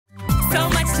So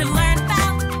much to learn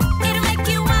about. It'll make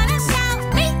you wanna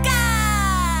shout,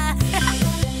 Meekah!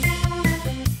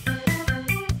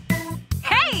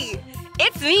 Hey,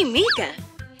 it's me, Meekah.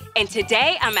 And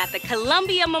today I'm at the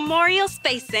Columbia Memorial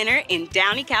Space Center in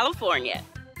Downey, California.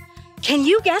 Can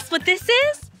you guess what this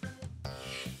is?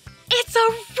 It's a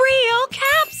real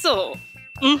capsule.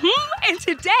 And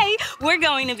today we're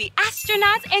going to be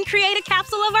astronauts and create a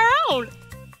capsule of our own.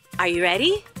 Are you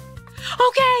ready?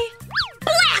 Okay,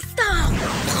 blast off!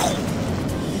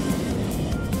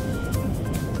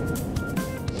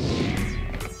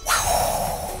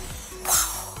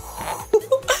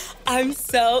 I'm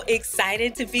so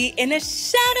excited to be in a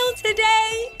shuttle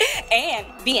today and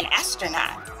be an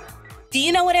astronaut. Do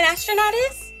you know what an astronaut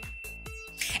is?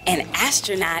 An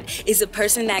astronaut is a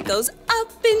person that goes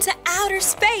up into outer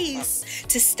space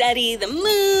to study the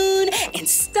moon and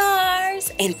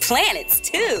stars and planets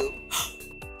too.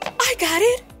 I got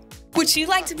it. Would you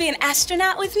like to be an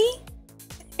astronaut with me?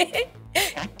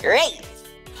 Great.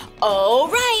 All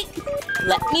right,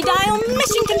 let me dial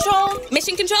mission control.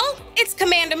 Mission control, it's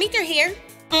Commander Meekah here.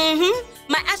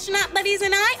 My astronaut buddies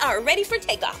and I are ready for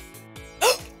takeoff.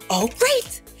 Oh,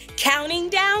 great. Counting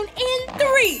down in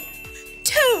 3,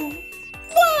 2,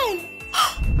 1.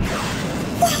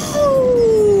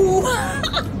 Whoa!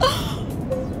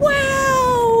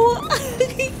 Wow!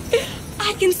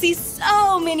 I can see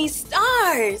so many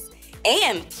stars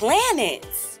and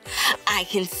planets. I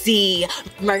can see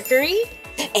Mercury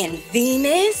and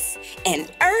Venus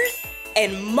and Earth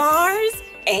and Mars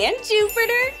and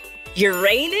Jupiter,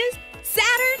 Uranus,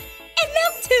 Saturn, and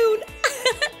Neptune.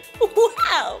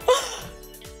 Wow!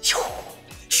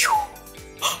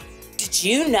 Did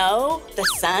you know the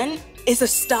sun is a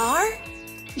star?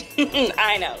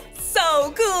 I know,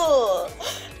 so cool.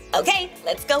 Okay,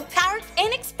 let's go park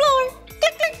and explore.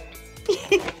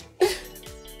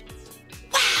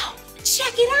 Wow,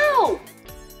 check it out.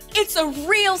 It's a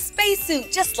real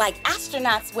spacesuit, just like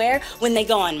astronauts wear when they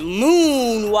go on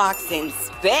moonwalks in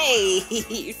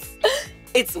space.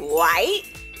 It's white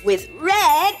with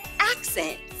red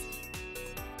accents.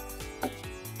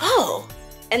 Oh,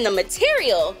 and the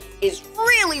material is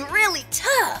really, really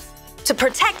tough to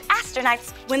protect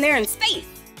astronauts when they're in space.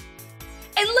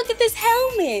 And look at this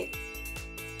helmet.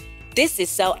 This is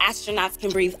so astronauts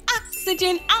can breathe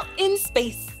oxygen out in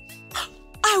space.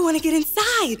 I want to get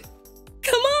inside.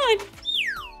 Come on.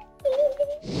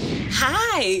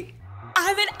 Hi,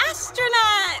 I'm an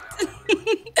astronaut.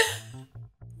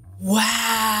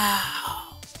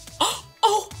 Wow.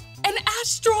 Oh, an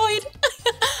asteroid.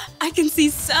 I can see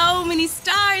so many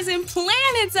stars and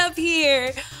planets up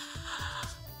here.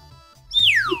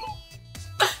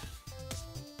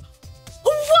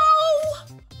 Whoa!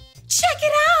 Check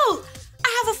it out. I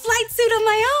have a flight suit of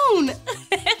my own.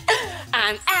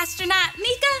 I'm Astronaut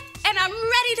Meekah, and I'm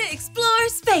ready to explore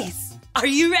space. Are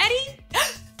you ready?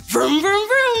 Vroom, vroom,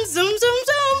 vroom, zoom, zoom,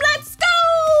 zoom, let's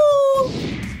go!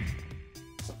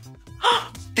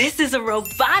 This is a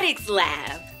robotics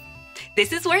lab.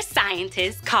 This is where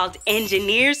scientists called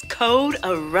engineers code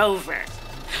a rover.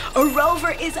 A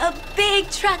rover is a big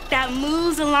truck that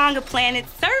moves along a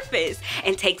planet's surface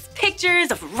and takes pictures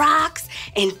of rocks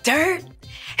and dirt.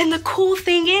 And the cool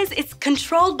thing is, it's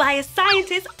controlled by a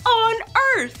scientist on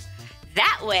Earth.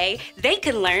 That way, they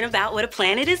can learn about what a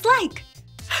planet is like.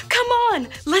 Come on,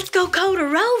 let's go code a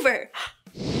rover.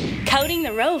 Coding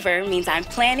the rover means I'm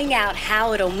planning out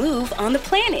how it'll move on the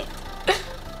planet.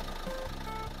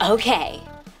 Okay,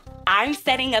 I'm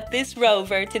setting up this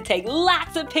rover to take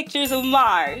lots of pictures of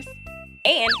Mars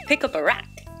and pick up a rock.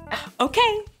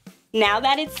 Okay, now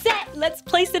that it's set, let's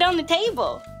place it on the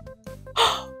table.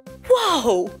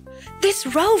 Whoa, this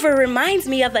rover reminds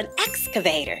me of an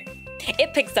excavator.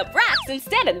 It picks up rocks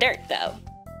instead of dirt, though.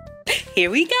 Here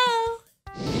we go.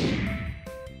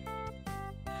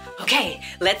 Okay,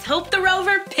 let's hope the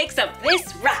rover picks up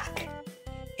this rock.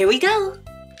 Here we go.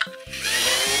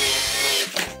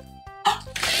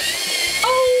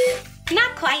 Oh,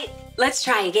 not quite. Let's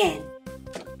try again.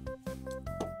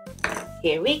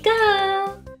 Here we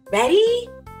go. Ready?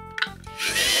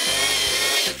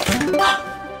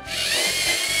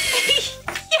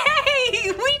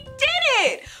 Yay! We did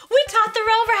it! We taught the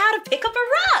rover how to pick up a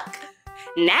rock.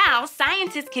 Now,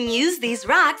 scientists can use these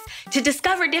rocks to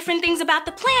discover different things about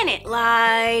the planet,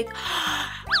 like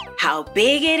how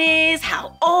big it is,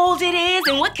 how old it is,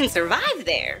 and what can survive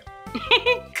there.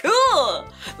 Cool!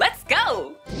 Let's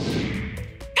go!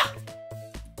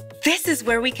 This is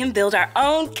where we can build our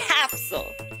own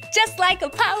capsule, just like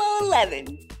Apollo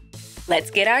 11. Let's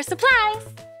get our supplies.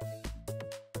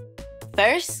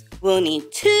 First, we'll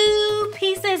need 2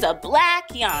 pieces of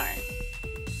black yarn.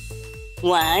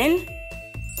 1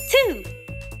 2.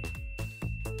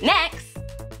 Next,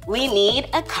 we need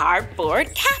a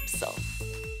cardboard capsule.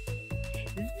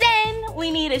 Then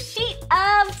we need a sheet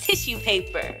of tissue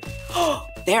paper.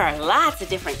 There are lots of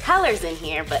different colors in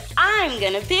here, but I'm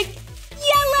gonna pick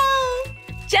yellow,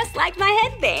 just like my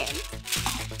headband.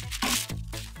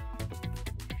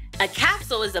 A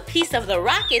capsule is a piece of the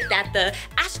rocket that the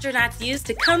astronauts use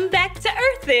to come back to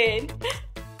Earth in.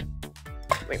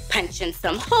 We're punching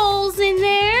some holes in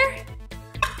there.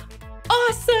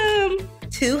 Awesome!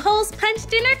 2 holes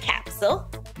punched in our capsule.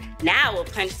 Now we'll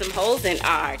punch some holes in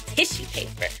our tissue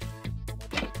paper.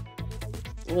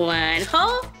 1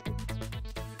 hole.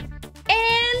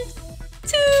 And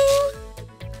 2.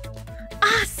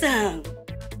 Awesome!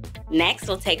 Next,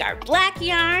 we'll take our black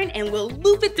yarn and we'll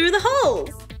loop it through the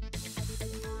holes.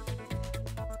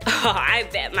 Oh, I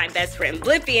bet my best friend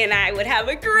Blippi and I would have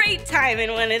a great time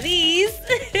in one of these.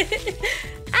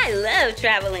 I love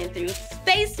traveling through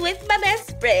space with my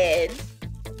best friend.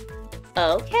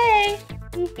 Okay.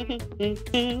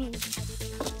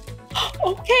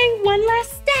 Okay, one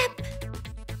last step.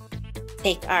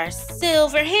 Take our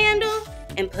silver handle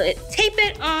and tape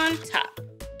it on top.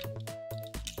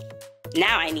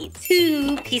 Now I need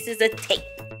 2 pieces of tape.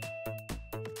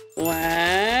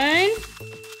 1.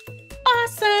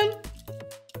 Awesome.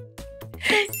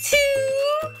 2.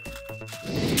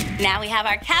 Now we have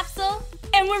our capsule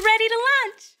and we're ready to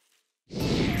launch.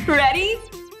 Ready?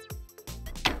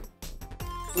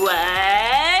 1,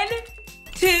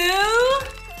 2,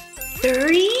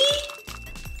 3,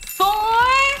 4,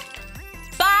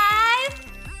 5,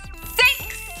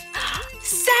 6,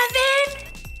 7,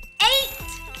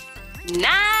 8,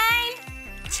 9,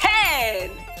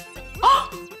 10. Oh!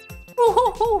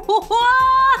 Whoa!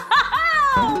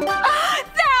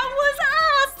 That was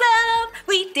awesome!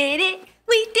 We did it!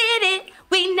 We did it!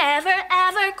 We never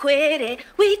ever quit it!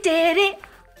 We did it!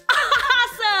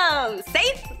 Awesome!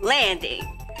 Safe landing!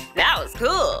 That was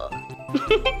cool!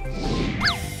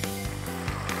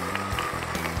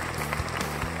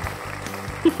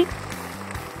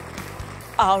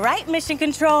 All right, Mission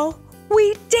Control,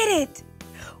 we did it!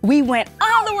 We went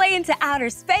all the way into outer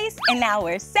space and now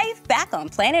we're safe back on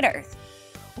planet Earth.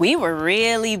 We were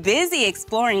really busy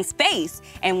exploring space,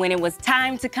 and when it was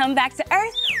time to come back to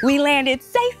Earth, we landed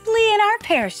safely in our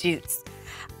parachutes.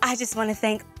 I just want to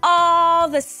thank all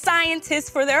the scientists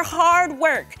for their hard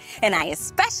work, and I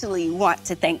especially want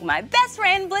to thank my best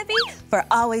friend Blippi for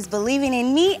always believing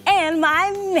in me and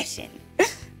my mission.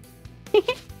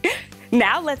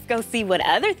 Now let's go see what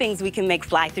other things we can make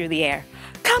fly through the air.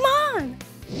 Come on!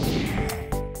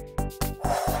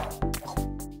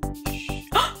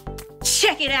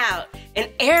 Check it out, an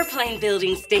airplane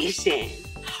building station.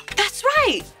 That's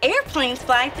right, airplanes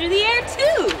fly through the air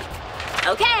too.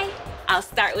 Okay, I'll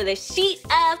start with a sheet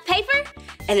of paper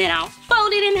and then I'll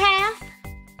fold it in half.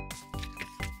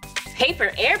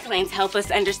 Paper airplanes help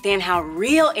us understand how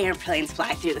real airplanes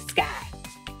fly through the sky.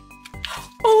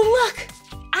 Oh look,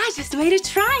 I just made a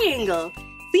triangle.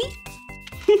 See?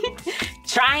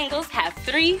 Triangles have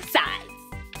 3 sides.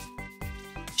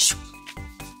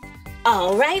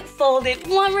 All right, fold it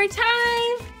one more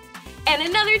time. And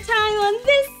another time on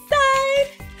this side.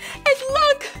 And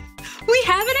look, we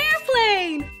have an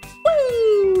airplane.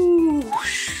 Woo!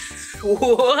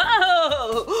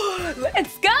 Whoa!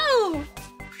 Let's go!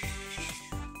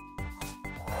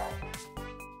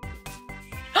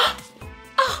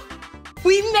 Oh,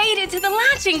 we made it to the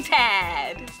launching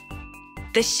pad.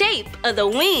 The shape of the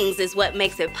wings is what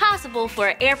makes it possible for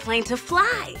an airplane to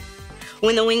fly.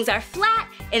 When the wings are flat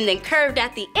and then curved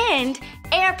at the end,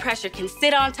 air pressure can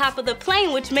sit on top of the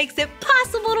plane, which makes it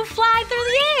possible to fly through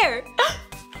the air.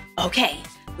 Okay,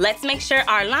 let's make sure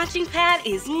our launching pad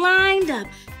is lined up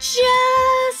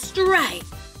just right.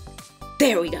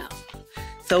 There we go.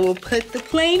 So we'll put the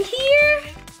plane here,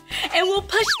 and we'll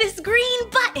push this green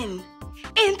button.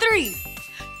 In 3,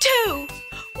 2,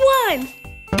 1.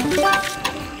 Wow!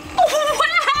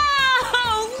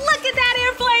 Look at that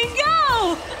airplane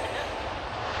go!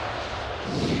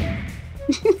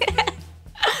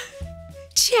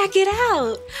 Check it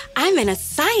out. I'm in a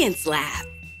science lab.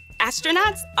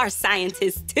 Astronauts are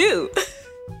scientists too.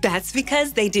 That's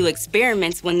because they do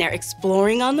experiments when they're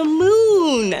exploring on the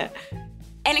moon.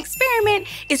 An experiment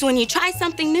is when you try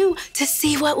something new to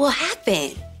see what will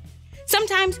happen.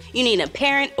 Sometimes you need a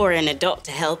parent or an adult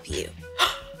to help you.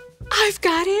 I've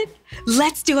got it.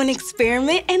 Let's do an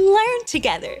experiment and learn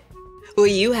together. Will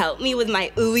you help me with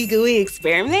my ooey gooey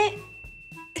experiment?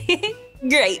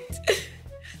 Great.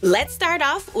 Let's start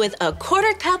off with a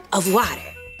 1/4 cup of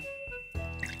water.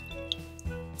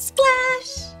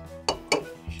 Splash.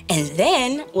 And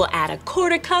then we'll add a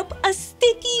 1/4 cup of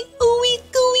sticky ooey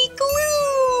gooey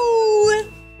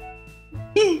glue.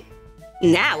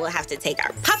 Now we'll have to take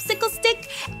our popsicle stick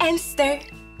and stir,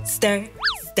 stir,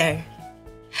 stir.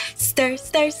 Stir,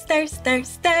 stir, stir, stir,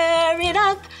 stir it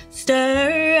up.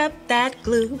 Stir up that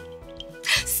glue.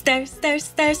 Stir, stir,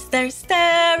 stir, stir,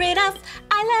 stir it up.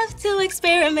 I love to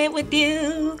experiment with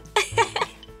you.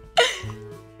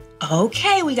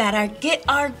 Okay, we got get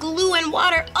our glue and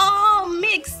water all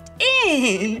mixed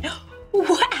in.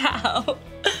 Wow,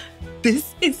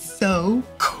 this is so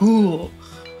cool.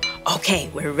 Okay,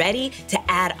 we're ready to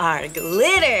add our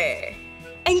glitter.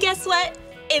 And guess what?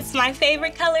 It's my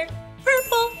favorite color,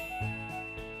 purple.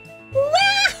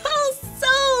 Wow,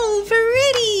 so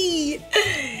pretty.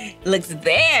 Looks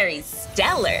very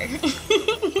stellar.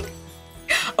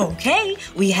 Okay,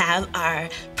 we have our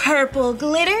purple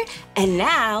glitter, and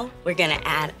now we're gonna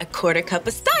add a 1/4 cup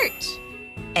of starch.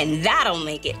 And that'll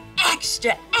make it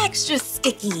extra, extra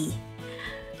sticky.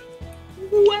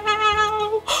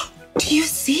 Wow, do you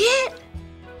see it?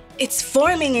 It's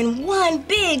forming in one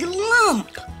big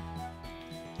lump.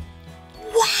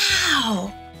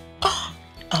 Wow.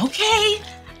 Okay,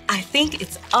 I think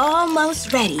it's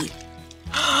almost ready.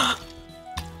 I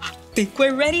think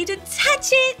we're ready to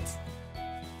touch it.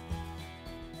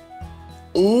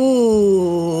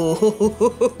 Ooh,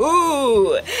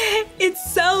 it's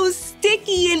so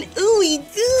sticky and ooey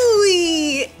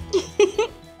gooey.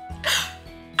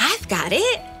 I've got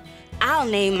it. I'll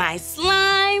name my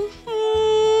slime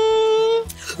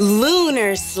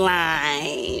Lunar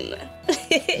Slime.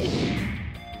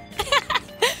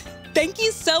 Thank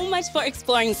you so much for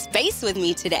exploring space with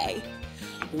me today.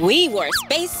 We wore a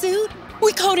spacesuit,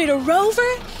 we coded a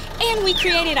rover, and we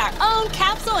created our own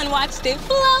capsule and watched it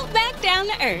float back down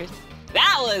to Earth.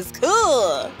 That was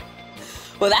cool.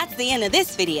 Well, that's the end of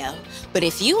this video. But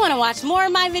if you want to watch more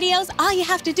of my videos, all you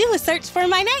have to do is search for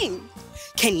my name.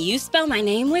 Can you spell my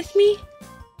name with me?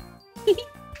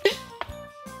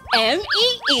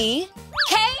 M-E-E-K-A-H.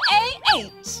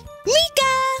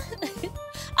 Meekah.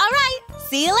 All right,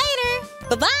 see you later.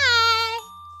 Bye-bye.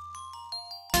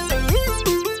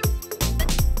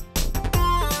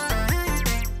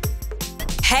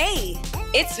 Hey,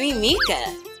 it's me,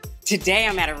 Meekah. Today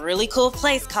I'm at a really cool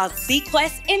place called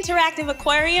SeaQuest Interactive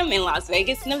Aquarium in Las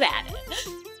Vegas, Nevada.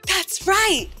 That's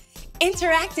right.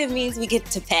 Interactive means we get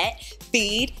to pet,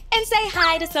 feed, and say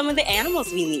hi to some of the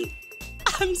animals we meet.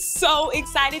 I'm so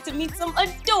excited to meet some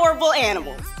adorable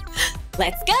animals.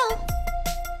 Let's go.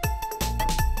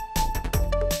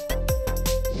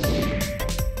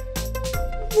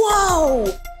 Whoa,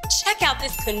 check out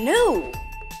this canoe.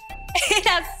 It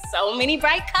has so many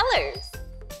bright colors.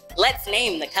 Let's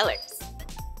name the colors.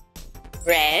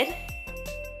 Red,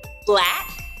 black,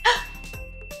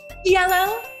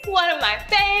 yellow, one of my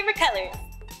favorite colors,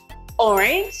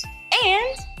 orange,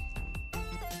 and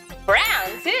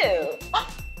brown too.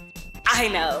 I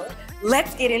know.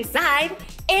 Let's get inside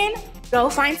and go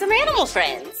find some animal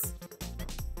friends.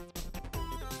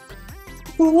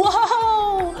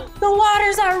 Whoa, the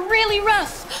waters are really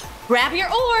rough. Grab your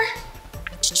oar.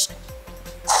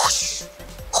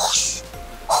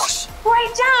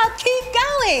 Great job, keep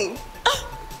going.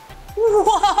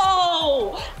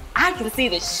 Whoa, I can see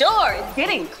the shore is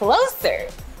getting closer.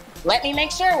 Let me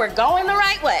make sure we're going the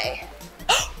right way.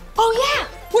 Oh yeah,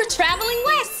 we're traveling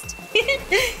west.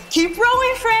 Keep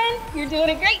rowing, friend. You're doing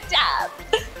a great job.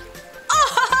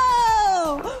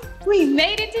 Oh, we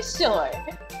made it to shore.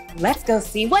 Let's go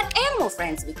see what animal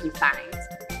friends we can find.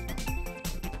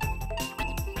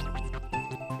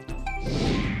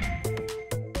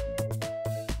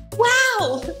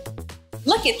 Wow,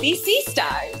 look at these sea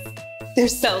stars. They're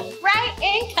so bright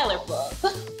and colorful.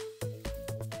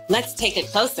 Let's take a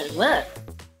closer look.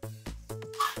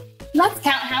 Let's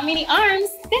count how many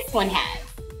arms this one has.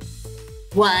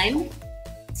 1,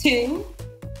 2,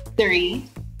 3,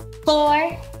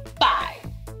 4, 5.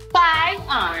 5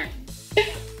 arms.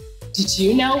 Did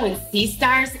you know when sea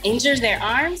stars injure their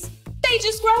arms, they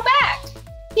just grow back?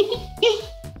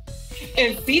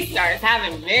 And sea stars have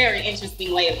a very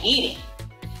interesting way of eating.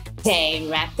 They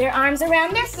wrap their arms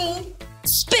around their food,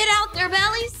 spit out their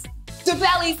bellies. The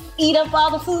bellies eat up all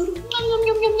the food, yum, yum,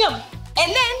 yum, yum, yum.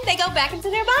 And then they go back into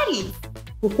their bodies.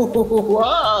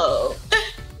 Whoa.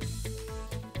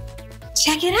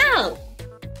 Check it out.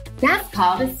 That's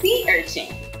called a sea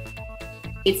urchin.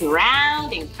 It's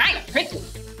round and kind of prickly.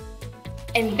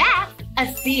 And that's a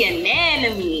sea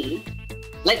anemone.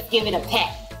 Let's give it a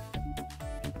pet.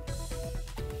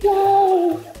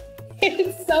 Whoa,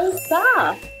 it's so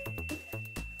soft.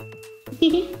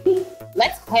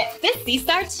 Let's pet this sea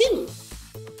star too.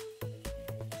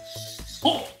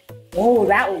 Oh,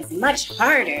 that was much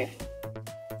harder.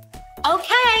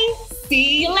 Okay,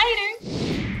 see you later.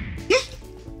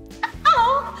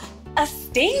 Oh, a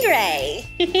stingray.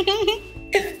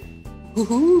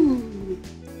 Ooh.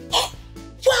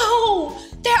 Whoa,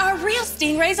 there are real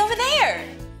stingrays over there.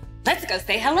 Let's go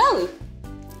say hello.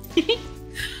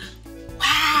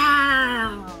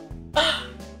 Wow.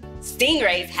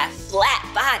 Stingrays have flat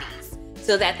bodies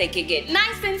so that they can get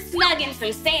nice and snug in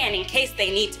some sand in case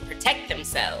they need to protect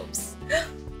themselves.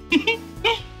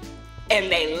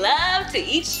 And they love to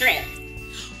eat shrimp.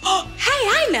 Oh, hey,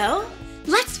 I know.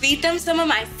 Let's feed them some of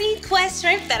my sequest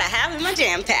shrimp that I have in my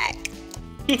jam pack.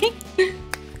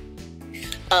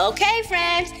 Okay,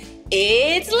 friends,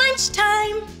 it's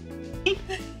lunchtime.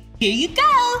 Here you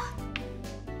go.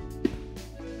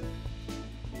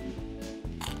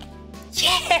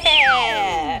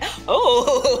 Yeah!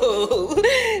 Oh!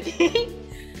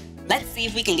 Let's see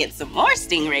if we can get some more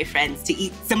stingray friends to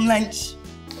eat some lunch.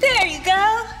 There you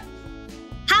go.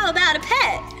 How about a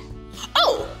pet?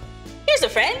 Oh, here's a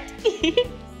friend.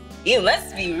 You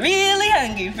must be really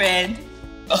hungry, friend.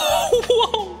 Oh,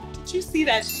 whoa! Did you see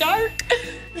that shark?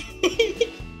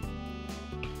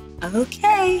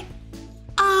 Okay.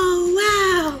 Oh,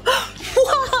 wow.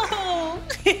 Whoa!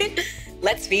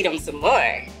 Let's feed him some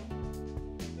more.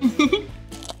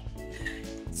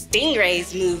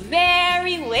 Stingrays move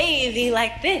very wavy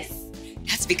like this.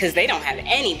 That's because they don't have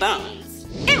any bones.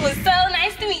 It was so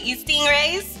nice to meet you,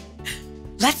 stingrays.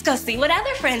 Let's go see what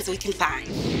other friends we can find.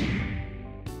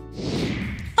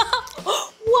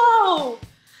 Whoa!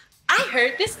 I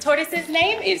heard this tortoise's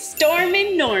name is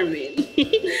Stormin' Norman.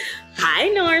 Hi,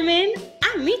 Norman.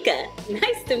 I'm Meekah.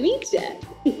 Nice to meet ya.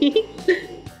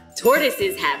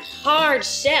 Tortoises have hard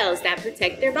shells that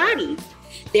protect their bodies.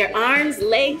 Their arms,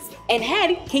 legs, and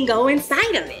head can go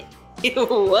inside of it.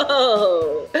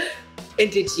 Whoa!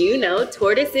 And did you know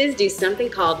tortoises do something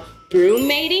called brood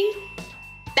mating?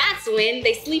 That's when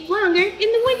they sleep longer in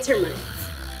the winter months.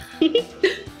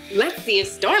 Let's see if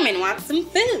Stormin wants some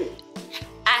food.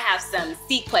 I have some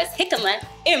sequest jicama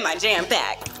in my jam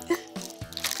pack.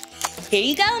 Here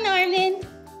you go, Norman.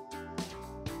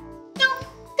 No,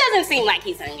 doesn't seem like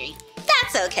he's hungry.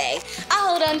 That's okay.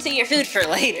 I'll hold on to your food for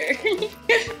later.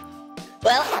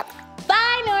 Well,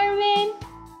 bye, Norman.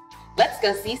 Let's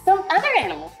go see some other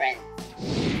animal friends.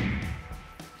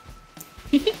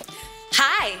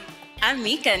 Hi, I'm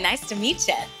Meekah. Nice to meet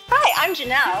ya. Hi, I'm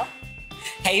Janelle.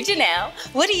 Hey, Janelle.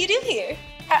 What do you do here?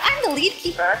 I'm the lead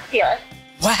keeper here.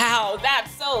 Wow,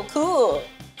 that's so cool.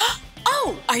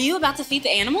 Oh, are you about to feed the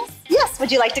animals? Yes,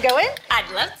 would you like to go in? I'd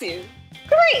love to.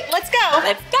 Great, let's go.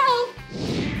 Let's go.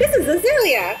 This is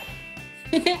Azalea.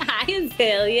 Hi,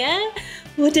 Azalea.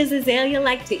 What does Azalea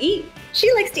like to eat?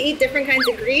 She likes to eat different kinds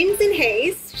of greens and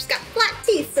hays. She's got flat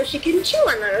teeth so she can chew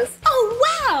on those. Oh,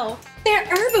 wow. They're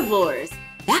herbivores.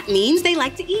 That means they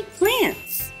like to eat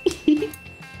plants.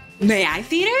 May I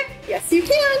feed her? Yes, you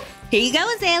can. Here you go,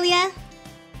 Azalea.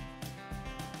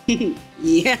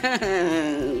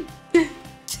 Yeah.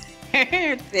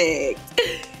 Perfect.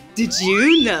 Did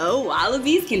you know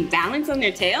wallabies can balance on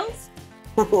their tails?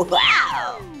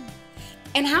 Wow.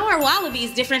 And how are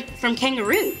wallabies different from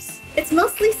kangaroos? It's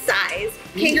mostly size.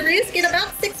 Kangaroos get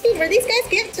about 6 feet, where these guys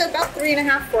get to about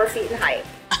 3.5, 4 feet in height.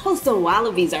 Oh, so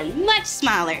wallabies are much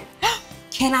smaller.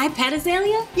 Can I pet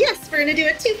Azalea? Yes, we're gonna do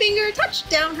a 2-finger touch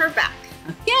down her back.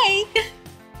 Okay.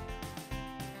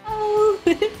 Oh,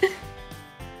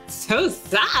 so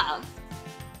soft.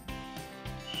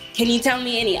 Can you tell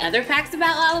me any other facts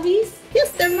about wallabies?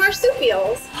 Yes, they're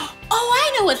marsupials. Oh,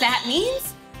 I know what that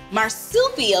means.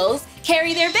 Marsupials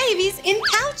carry their babies in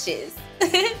pouches.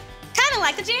 Kind of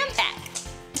like a jam pack.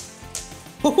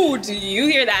 Oh, do you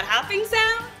hear that hopping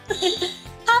sound?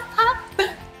 Hop, hop.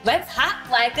 Let's hop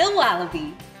like a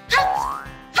wallaby. Hop,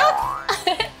 hop.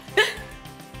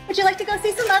 Would you like to go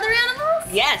see some other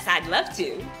animals? Yes, I'd love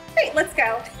to. Great, let's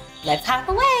go. Let's hop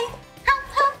away. Hop,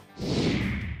 hop.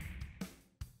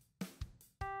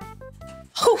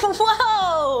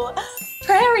 Whoa!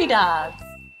 Prairie dogs.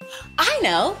 I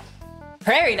know.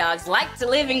 Prairie dogs like to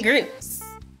live in groups.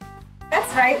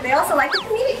 That's right, they also like to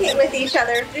communicate with each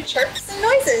other through chirps and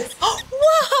noises.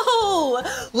 Whoa!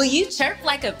 Will you chirp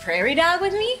like a prairie dog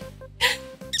with me?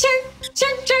 Chirp,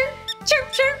 chirp, chirp,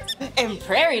 chirp, chirp. And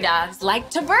prairie dogs like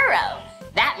to burrow.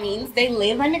 That means they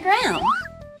live underground.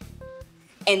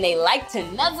 And they like to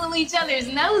nuzzle each other's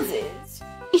noses.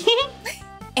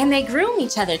 And they groom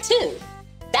each other too.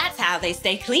 That's how they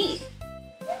stay clean.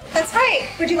 That's right.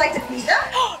 Would you like to feed them?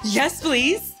 Yes,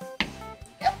 please.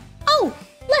 Yep. Oh,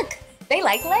 look, they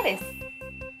like lettuce.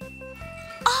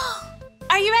 Oh,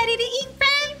 are you ready to eat,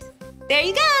 friend? There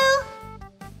you go.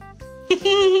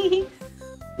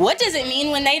 What does it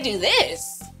mean when they do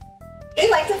this? They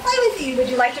like to play with you. Would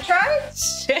you like to try?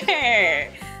 Sure.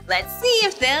 Let's see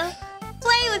if they'll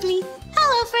play with me.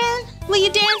 Hello, friend. Will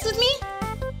you dance with me?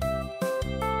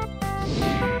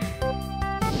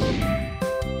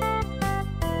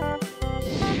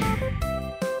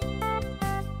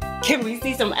 Can we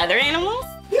see some other animals?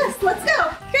 Yes, let's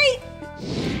go. Great.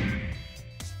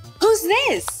 Who's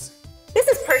this? This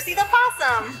is Percy the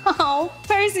possum. Oh,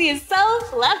 Percy is so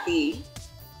fluffy.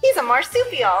 He's a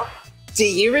marsupial. Do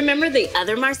you remember the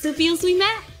other marsupials we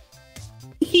met?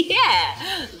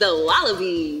 Yeah, the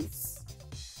wallabies.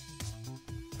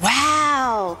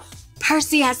 Wow,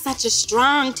 Percy has such a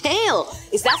strong tail.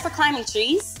 Is that for climbing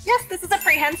trees? Yes, this is a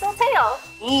prehensile tail.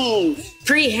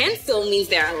 Prehensile means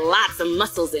there are lots of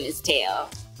muscles in his tail.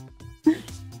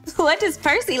 What does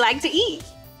Percy like to eat?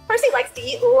 Percy likes to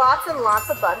eat lots and lots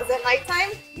of bugs at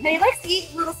nighttime, and he likes to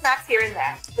eat little snacks here and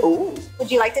there. Ooh.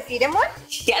 Would you like to feed him one?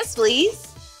 Yes, please.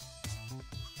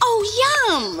 Oh,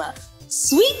 yum!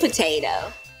 Sweet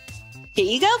potato. Here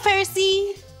you go,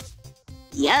 Percy.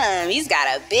 Yum, he's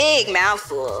got a big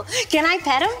mouthful. Can I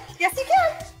pet him? Yes, you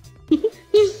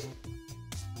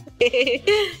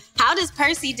can. How does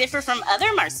Percy differ from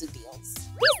other marsupials?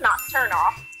 He's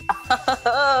nocturnal.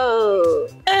 Oh,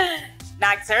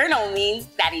 nocturnal means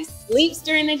that he sleeps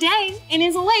during the day and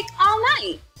is awake all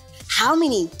night. How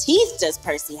many teeth does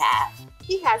Percy have?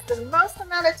 He has the most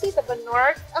amount of teeth of a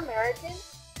North American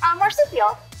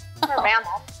marsupial, or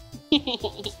mammal.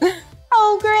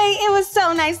 Oh, great. It was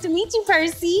so nice to meet you,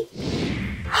 Percy.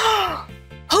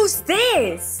 Who's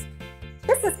this?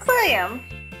 This is Quilliam.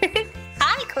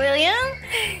 Hi, Quilliam.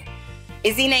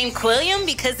 Is he named Quilliam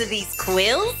because of these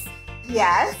quills?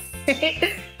 Yes.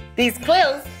 These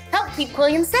quills help keep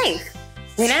Quilliam safe.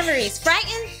 Whenever he's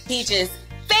frightened, he just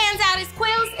fans out his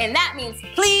quills, and that means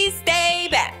please stay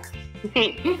back.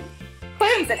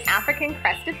 Quilliam's an African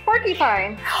crested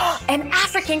porcupine. An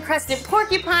African crested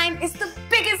porcupine is the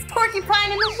biggest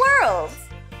porcupine in the world.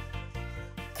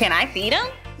 Can I feed him?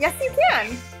 Yes, you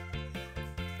can.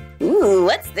 Ooh,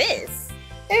 what's this?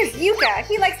 There's yucca.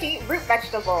 He likes to eat root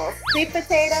vegetables. Sweet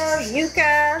potato,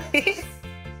 yucca.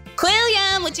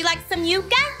 Quilliam, would you like some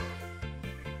yucca?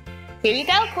 Here you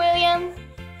go, Quilliam.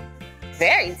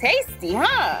 Very tasty,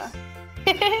 huh?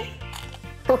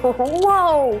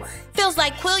 Whoa, feels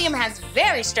like Quilliam has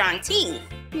very strong teeth.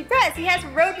 He does. He has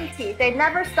rodent teeth. They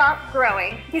never stop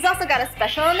growing. He's also got a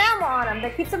special enamel on him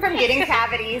that keeps him from getting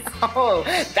cavities. Oh,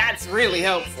 that's really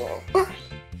helpful.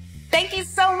 Thank you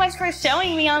so much for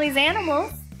showing me all these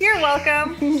animals. You're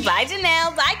welcome. Bye,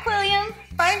 Janelle. Bye, Quilliam.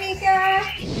 Bye, Meekah.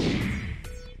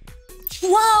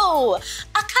 Whoa, a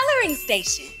coloring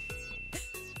station.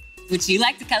 Would you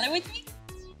like to color with me?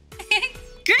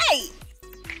 Great.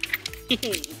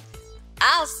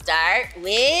 I'll start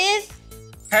with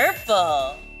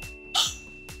purple.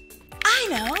 I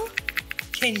know.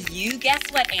 Can you guess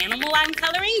what animal I'm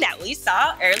coloring that we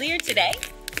saw earlier today?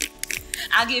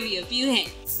 I'll give you a few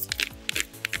hints.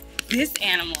 This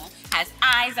animal has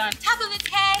eyes on top of its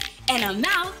head and a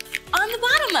mouth on the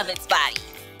bottom of its body.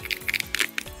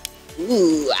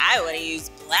 Ooh, I want to use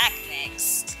black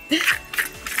next.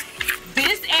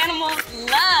 This animal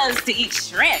loves to eat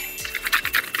shrimp.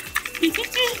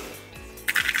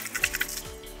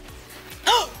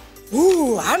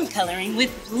 Ooh, I'm coloring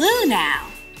with blue now.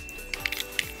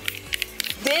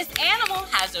 This animal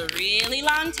has a really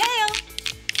long tail.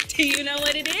 Do you know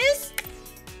what it is?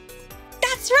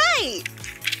 That's right,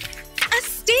 a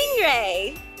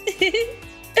stingray.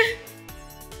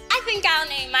 I think I'll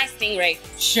name my stingray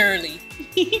Shirley.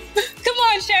 Come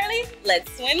on, Shirley,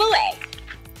 let's swim away.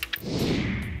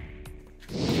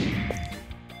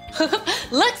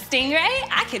 Look, Stingray,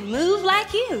 I can move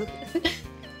like you.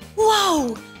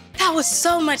 Whoa, that was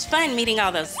so much fun meeting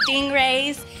all those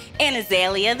stingrays, and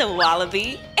Azalea the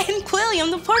wallaby, and Quilliam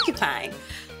the porcupine.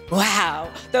 Wow,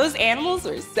 those animals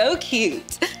were so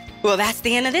cute. Well, that's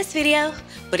the end of this video.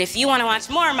 But if you want to watch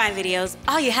more of my videos,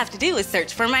 all you have to do is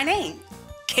search for my name.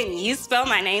 Can you spell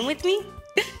my name with me?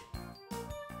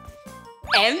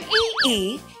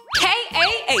 M-E-E-K-A-H,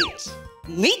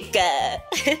 Meekah.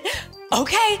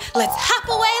 Okay, let's hop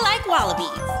away like wallabies.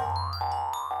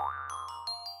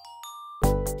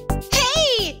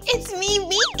 Hey, it's me,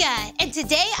 Meekah, and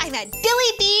today I'm at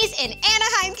Billy Beez in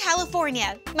Anaheim,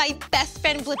 California. My best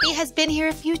friend Blippi has been here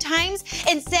a few times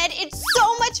and said it's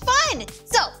so much fun.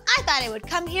 So I thought I would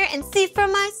come here and see for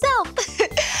myself.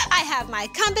 I have my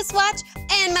compass watch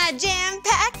and my jam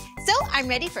pack, so I'm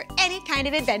ready for any kind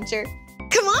of adventure.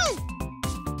 Come on.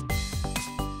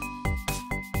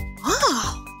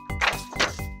 Oh,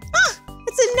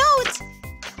 it's a note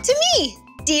to me.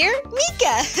 Dear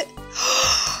Meekah.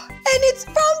 And it's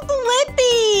from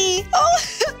Blippi. Oh,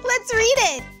 let's read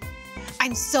it.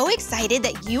 I'm so excited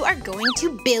that you are going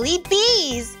to Billy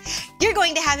Beez. You're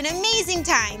going to have an amazing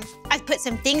time. I've put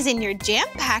some things in your jam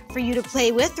pack for you to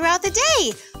play with throughout the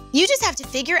day. You just have to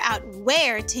figure out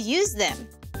where to use them.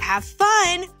 Have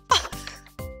fun. Oh,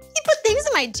 you put things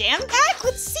in my jam pack?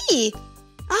 Let's see.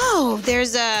 Oh,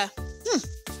 there's a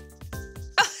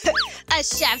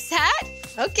chef's hat.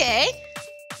 Okay.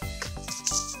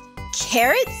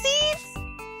 Carrot seeds?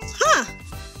 Huh.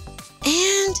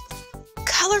 And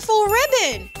colorful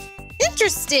ribbon.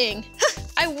 Interesting.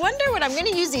 I wonder what I'm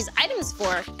gonna use these items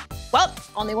for. Well,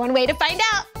 only one way to find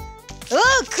out.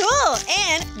 Oh, cool.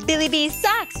 And Billy Beez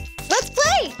socks. Let's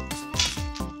play.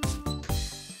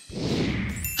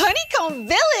 Honeycomb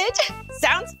Village.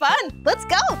 Sounds fun. Let's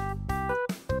go.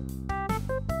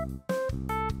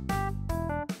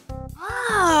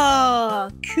 Oh,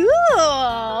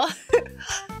 cool.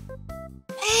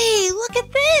 Hey, look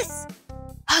at this.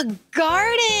 A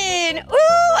garden.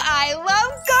 Ooh, I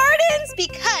love gardens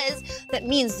because that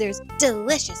means there's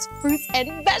delicious fruits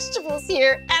and vegetables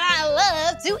here, and I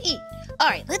love to eat. All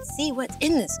right, let's see what's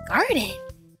in this garden.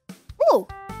 Ooh,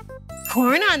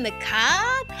 corn on the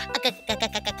cob.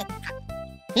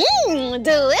 Mmm,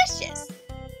 delicious.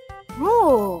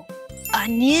 Ooh,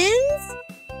 onions.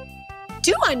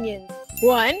 2 onions.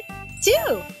 1, 2.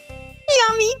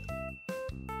 Yummy.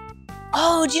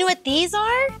 Oh, do you know what these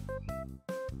are?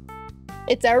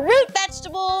 It's a root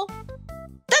vegetable.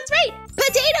 That's right,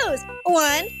 potatoes.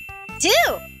 1, 2.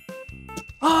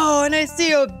 Oh, and I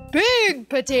see a big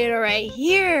potato right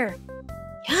here.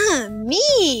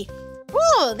 Yummy.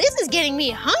 Oh, this is getting me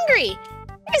hungry.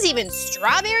 There's even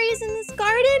strawberries in this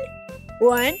garden.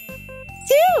 1,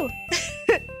 2.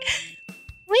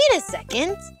 Wait a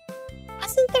second.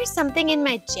 Wasn't there something in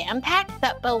my jam pack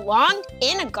that belonged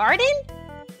in a garden?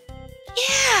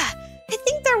 Yeah, I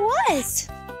think there was.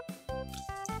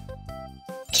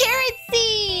 Carrot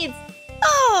seeds!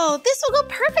 Oh, this will go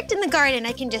perfect in the garden.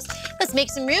 I can let's make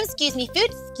some room, excuse me, food,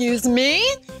 excuse me,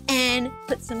 and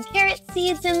put some carrot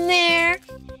seeds in there.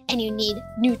 And you need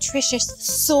nutritious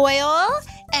soil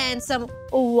and some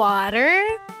water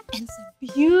and some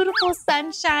beautiful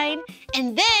sunshine.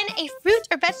 And then a fruit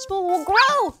or vegetable will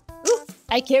grow. Ooh,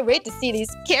 I can't wait to see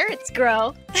these carrots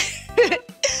grow.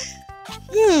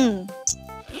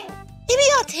 Maybe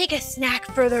I'll take a snack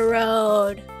for the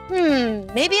road.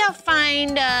 Maybe I'll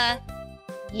find a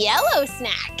yellow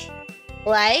snack,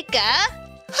 like a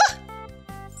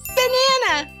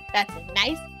banana. That's a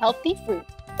nice, healthy fruit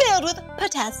filled with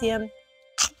potassium.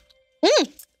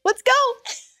 Let's go.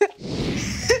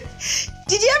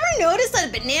 Did you ever notice that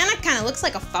a banana kind of looks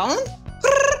like a phone?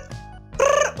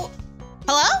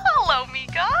 Hello? Hello,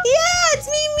 Meekah. Yeah, it's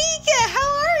me, Meekah. How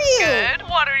are you? Good.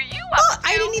 What are you up to?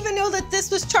 I didn't even know that this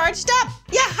was charged up.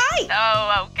 Yeah, hi.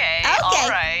 Oh, okay. All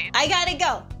right. I gotta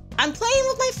go. I'm playing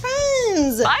with my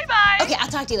friends. Bye-bye. Okay, I'll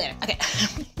talk to you later. Okay.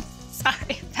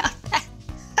 Sorry about that.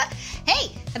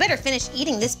 Hey, I better finish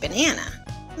eating this banana.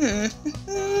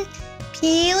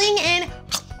 Peeling and...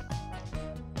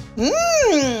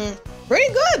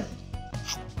 pretty good.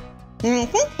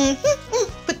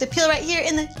 Put the peel right here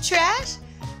in the trash.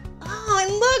 Oh,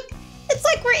 and look, it's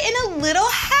like we're in a little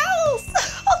house.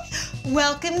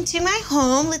 Welcome to my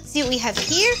home. Let's see what we have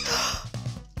here.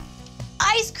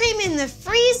 Ice cream in the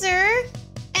freezer.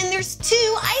 And there's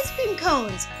 2 ice cream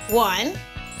cones. 1,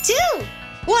 2.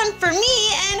 1 for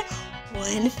me and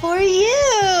 1 for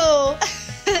you.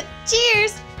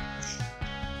 Cheers.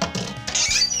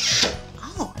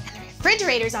 Oh, and the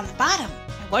refrigerator's on the bottom.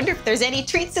 I wonder if there's any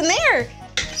treats in there.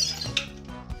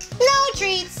 No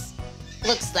treats.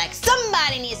 Looks like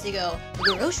somebody needs to go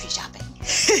grocery shopping.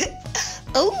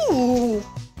 Oh,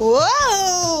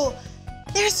 whoa.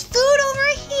 There's food over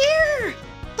here.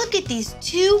 Look at these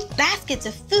 2 baskets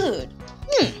of food.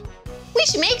 We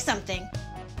should make something.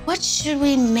 What should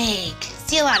we make?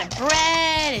 See a lot of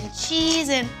bread and cheese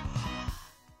and...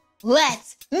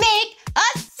 Let's make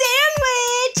a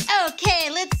sandwich. Okay,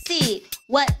 let's see.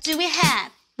 What do we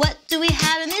have? What do we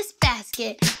have in this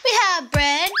basket? We have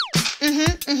bread.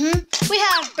 We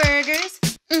have burgers.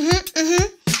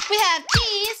 We have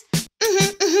cheese.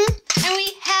 And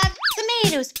we have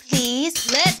tomatoes,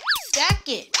 please. Let's stack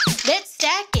it. Let's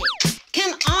stack it.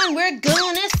 Come on, we're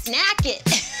gonna snack it.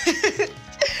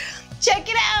 Check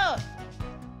it out.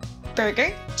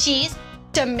 Burger, cheese,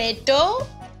 tomato.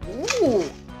 Ooh,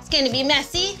 it's gonna be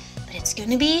messy, but it's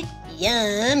gonna be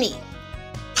yummy.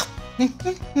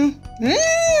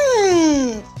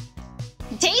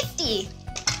 Tasty.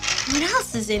 What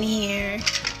else is in here?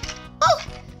 Oh,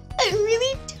 a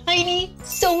really tiny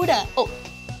soda. Oh,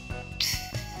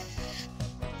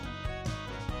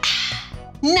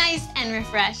 nice and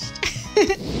refreshed.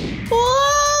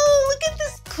 Whoa, look at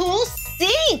this cool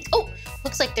sink. Oh,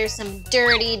 looks like there's some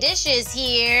dirty dishes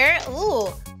here.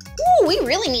 Ooh, we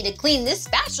really need to clean this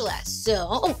spatula.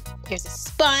 So, here's a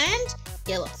sponge,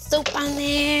 get a little soap on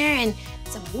there, and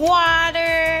some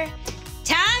water.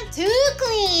 Time to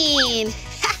clean.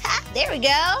 There we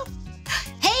go.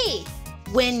 Hey,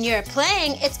 when you're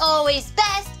playing, it's always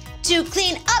best to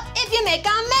clean up if you make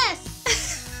a mess.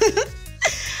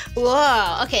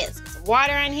 Whoa, okay, let's get some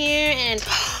water on here and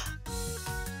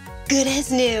good as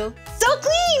new. So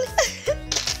clean.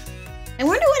 I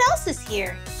wonder what else is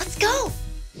here. Let's go.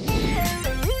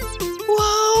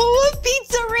 Whoa, a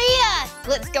pizzeria.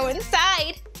 Let's go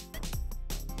inside.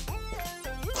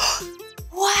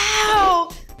 Wow,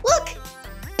 look,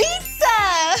 pizza.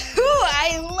 Ooh,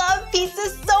 I love pizza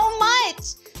so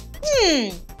much.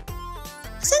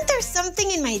 Wasn't there something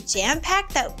in my jam pack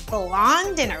that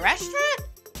belonged in a restaurant?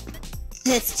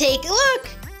 Let's take a look.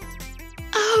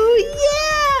 Oh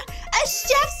yeah, a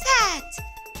chef's hat.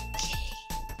 Okay,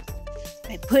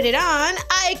 if I put it on,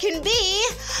 I can be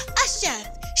a chef.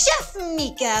 Chef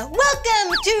Meekah,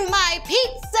 welcome to my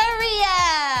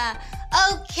pizzeria.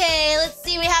 Okay, let's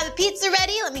see, we have the pizza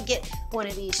ready. Let me get one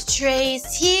of these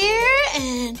trays here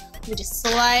and let me just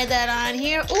slide that on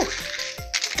here. Ooh,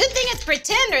 good thing it's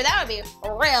pretend or that would be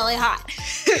really hot.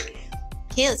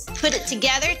 Okay, let's put it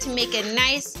together to make a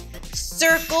nice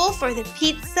circle for the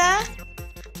pizza.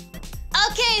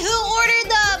 Okay, who ordered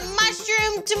the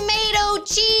mushroom, tomato,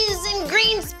 cheese, and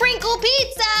green sprinkle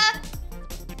pizza?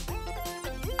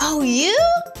 Oh, you?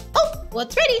 Oh, well,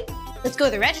 it's ready. Let's go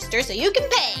to the register so you can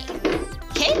pay.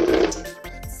 Okay, let's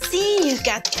see, you've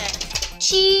got the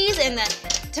cheese and the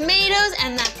tomatoes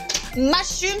and the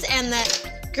mushrooms and the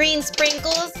green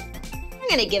sprinkles. I'm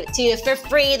gonna give it to you for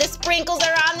free. The sprinkles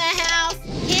are on the house.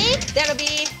 Okay, that'll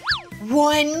be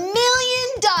 $1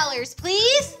 million,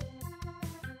 please.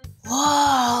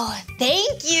 Whoa,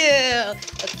 thank you.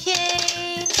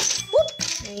 Okay, whoop,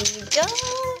 there you go.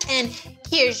 And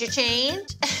here's your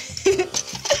change.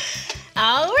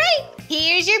 All right,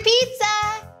 here's your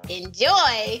pizza.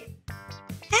 Enjoy.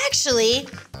 Actually,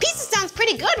 pizza sounds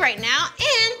pretty good right now.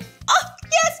 And, oh,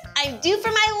 yes, I'm due for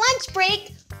my lunch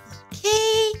break.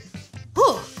 Okay.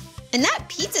 Ooh, and that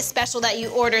pizza special that you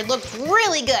ordered looked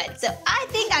really good. So I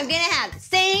think I'm gonna have the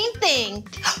same thing.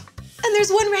 And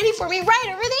there's one ready for me right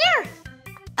over there.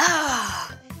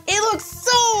 Ah, it looks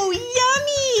so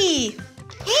yummy.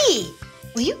 Hey,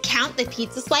 will you count the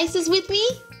pizza slices with me?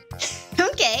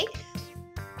 Okay.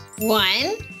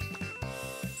 1,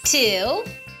 2,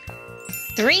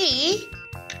 3,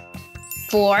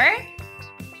 4,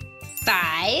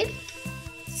 5,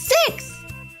 6.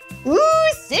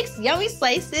 Ooh, 6 yummy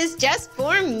slices just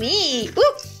for me.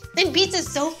 Ooh, and pizza's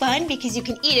so fun because you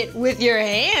can eat it with your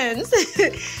hands.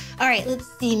 All right, let's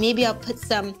see. Maybe I'll put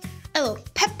a little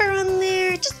pepper on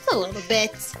there, just a little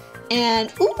bit.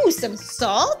 And ooh, some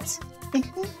salt.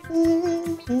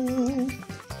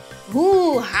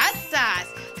 Ooh, hot sauce.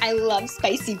 I love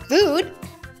spicy food.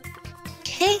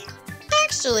 Okay,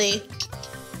 actually.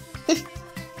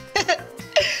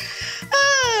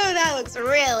 Oh, that looks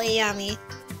really yummy.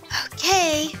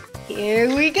 Okay, here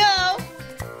we go.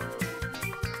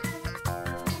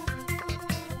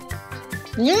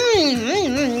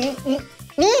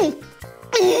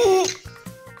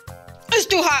 It's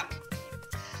too hot.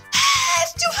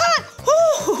 It's too hot.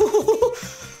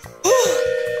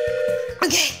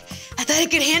 Okay, I thought I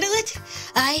could handle it.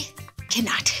 I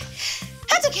cannot.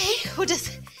 That's okay. We'll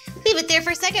just leave it there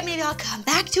for a second. Maybe I'll come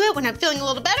back to it when I'm feeling a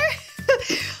little better.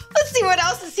 Let's see what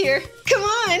else is here. Come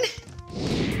on.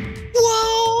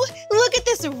 Whoa, look at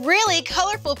this really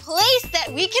colorful place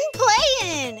that we can play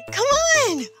in. Come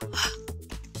on.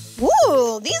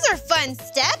 Ooh, these are fun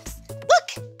steps.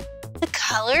 Look, the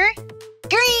color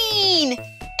green.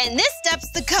 And this step's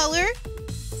the color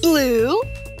blue.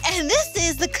 And this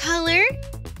is the color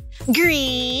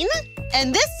green.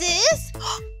 And this is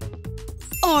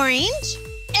orange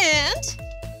and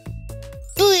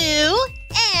blue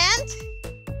and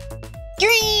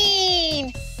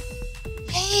green.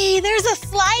 Hey, there's a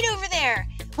slide over there.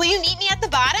 Will you meet me at the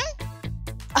bottom?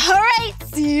 All right,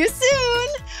 see you soon.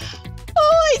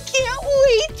 Oh, I can't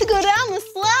wait to go down the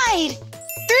slide.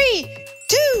 3,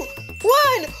 2,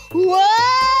 1. Whoa!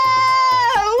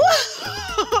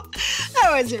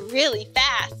 That was really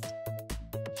fast.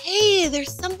 Hey,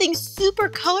 there's something super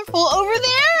colorful over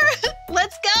there.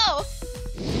 Let's go.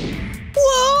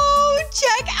 Whoa,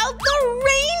 check out the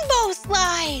rainbow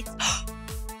slides.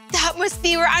 That must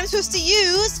be where I'm supposed to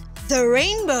use the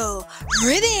rainbow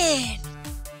ribbon.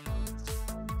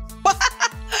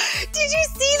 Did you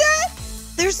see that?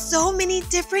 there's so many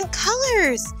different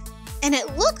colors. And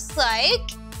it looks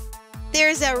like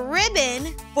there's a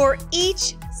ribbon for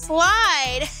each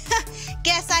slide.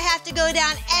 Guess I have to go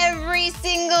down every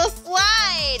single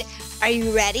slide. Are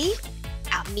you ready?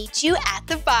 I'll meet you at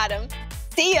the bottom.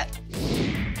 See ya.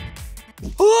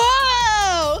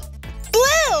 Whoa!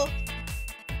 Blue!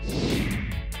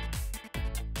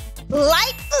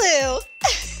 Light blue.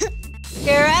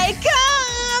 Here I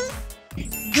come.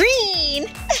 Green.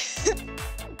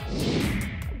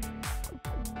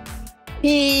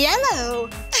 Yellow.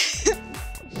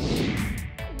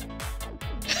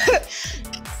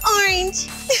 Orange.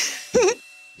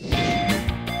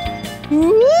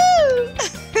 Woo!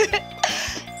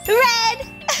 Red.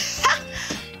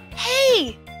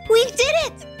 Hey, we did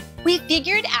it. We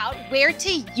figured out where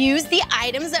to use the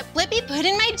items that Blippi put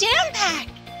in my jam pack.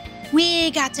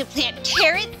 We got to plant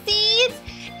carrot seeds,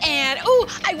 and oh,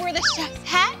 I wore the chef's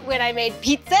hat when I made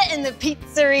pizza in the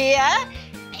pizzeria.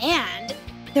 And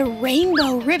the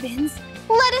rainbow ribbons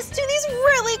let us do these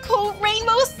really cool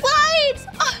rainbow slides.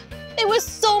 Oh, it was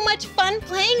so much fun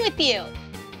playing with you.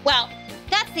 Well,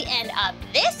 that's the end of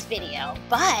this video,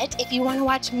 but if you want to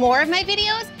watch more of my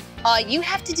videos, all you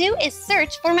have to do is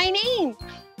search for my name.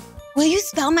 Will you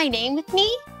spell my name with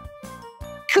me?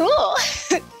 Cool.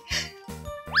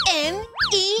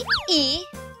 M-E-E-K-A-H.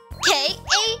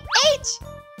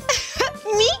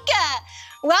 Meekah.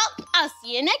 Well, I'll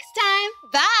see you next time.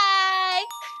 Bye.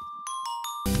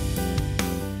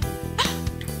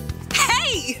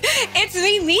 Hey, it's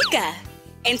me, Meekah.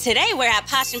 And today we're at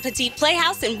Posh and Petite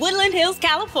Playhouse in Woodland Hills,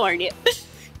 California.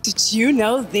 Did you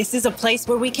know this is a place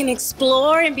where we can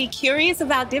explore and be curious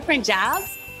about different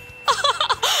jobs?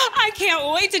 I can't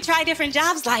wait to try different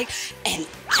jobs like an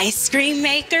ice cream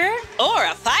maker or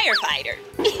a firefighter.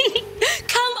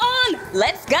 Come on,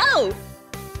 let's go.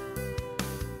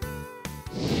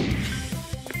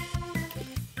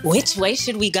 Which way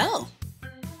should we go?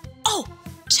 Oh,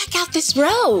 check out this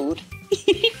road.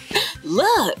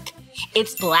 Look,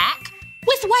 it's black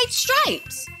with white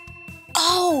stripes.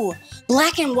 Oh,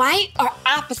 black and white are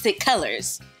opposite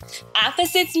colors.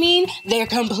 Opposites mean they're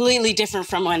completely different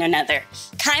from one another.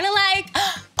 Kind of like,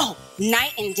 oh,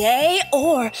 night and day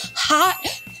or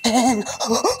hot and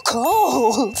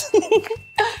cold.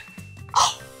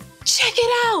 Oh, check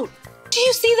it out. Do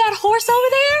you see that horse over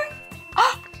there?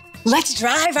 Oh, let's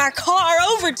drive our car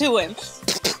over to him.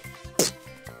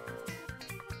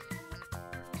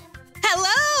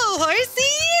 Hello,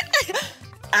 horsey.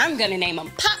 I'm gonna name him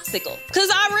Popsicle, because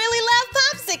I really love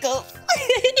popsicles.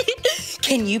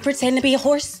 Can you pretend to be a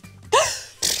horse?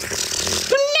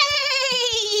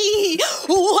 Nay!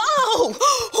 Whoa!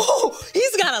 Oh,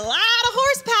 he's got a lot of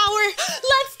horsepower.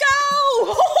 Let's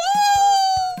go!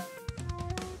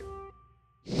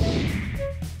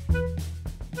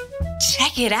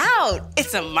 Check it out.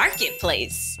 It's a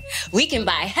marketplace. We can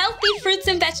buy healthy fruits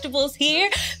and vegetables here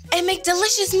and make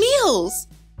delicious meals.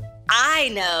 I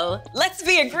know. Let's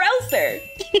be a grocer.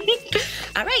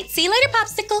 All right, see you later,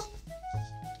 Popsicle.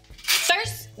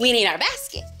 First, we need our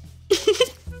basket.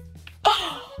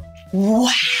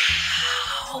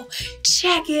 Wow!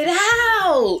 Check it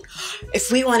out.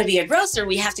 If we want to be a grocer,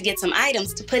 we have to get some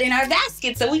items to put in our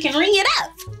basket so we can ring it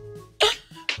up.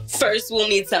 First, we'll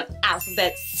need some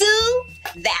alphabet soup.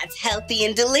 That's healthy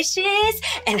and delicious.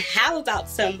 And how about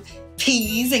some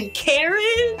peas and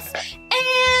carrots?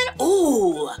 And,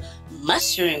 ooh,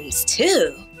 mushrooms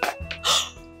too.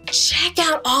 Check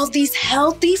out all these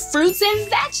healthy fruits and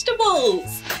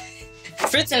vegetables.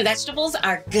 Fruits and vegetables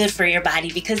are good for your body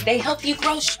because they help you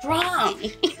grow strong.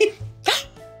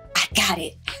 I got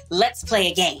it. Let's play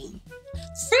a game.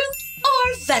 Fruit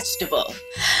or vegetable?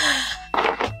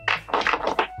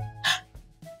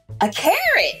 A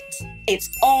carrot. It's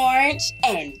orange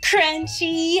and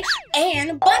crunchy,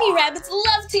 and bunny rabbits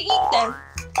love to eat them.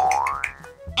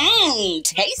 Mmm,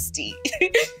 tasty.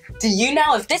 Do you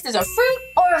know if this is a fruit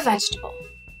or a vegetable?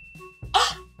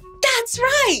 Oh, that's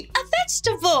right, a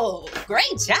vegetable.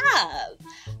 Great job.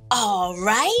 All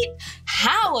right,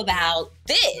 how about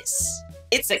this?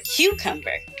 It's a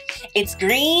cucumber. It's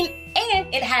green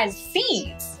and it has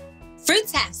seeds.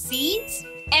 Fruits have seeds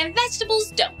and vegetables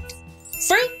don't.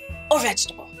 Fruit or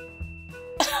vegetable?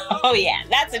 Oh yeah,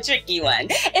 that's a tricky one.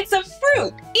 It's a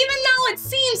fruit, even though it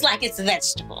seems like it's a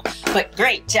vegetable. But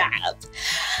great job.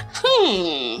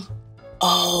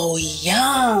 Oh,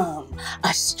 yum.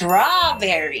 A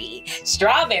strawberry.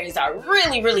 Strawberries are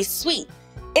really, really sweet.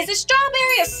 Is a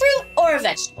strawberry a fruit or a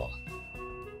vegetable?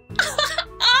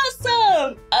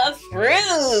 Awesome, a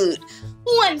fruit.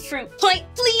 1 fruit point,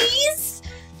 please.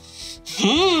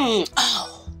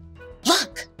 Oh,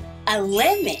 look, a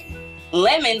lemon.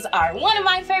 Lemons are one of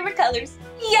my favorite colors,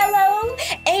 yellow,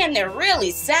 and they're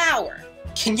really sour.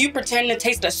 Can you pretend to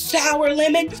taste a sour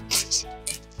lemon?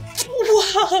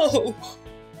 Whoa!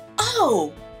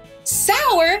 Oh,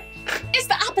 sour is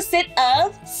the opposite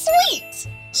of sweet.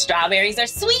 Strawberries are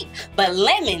sweet, but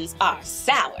lemons are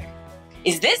sour.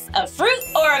 Is this a fruit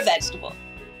or a vegetable?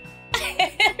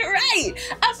 Right,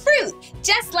 a fruit,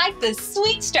 just like the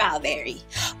sweet strawberry.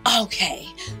 Okay.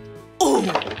 Ooh,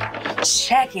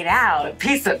 check it out, a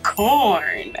piece of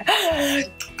corn.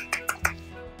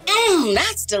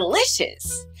 That's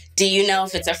delicious. Do you know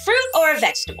if it's a fruit or a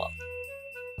vegetable?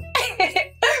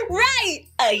 Right,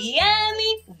 a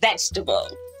yummy vegetable.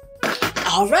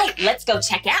 All right, let's go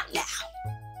check out now.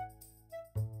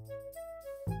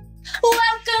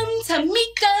 Welcome to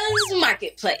Meekah's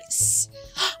Marketplace.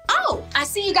 Oh, I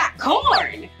see you got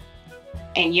corn.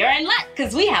 And you're in luck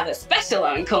because we have a special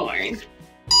on corn.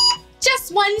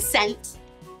 Just 1 cent.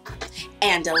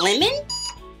 And a lemon.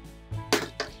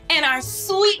 And our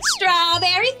sweet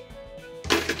strawberry.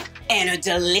 And a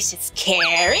delicious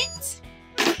carrot.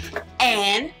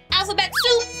 And alphabet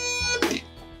soup.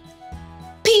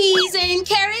 Peas and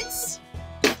carrots.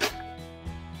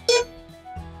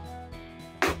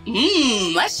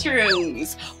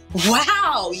 Mushrooms.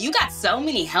 Wow, you got so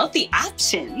many healthy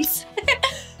options.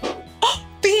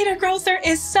 Being a grocer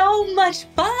is so much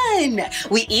fun.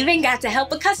 We even got to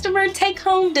help a customer take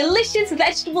home delicious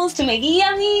vegetables to make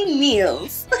yummy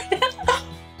meals.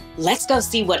 Let's go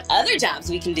see what other jobs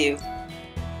we can do.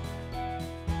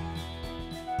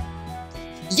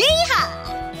 Yeehaw!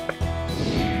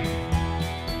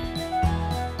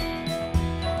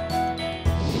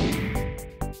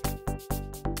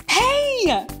 Hey,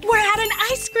 we're at an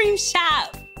ice cream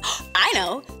shop. I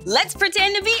know, let's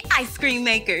pretend to be ice cream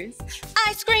makers.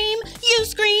 I scream, you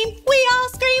scream, we all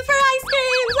scream for ice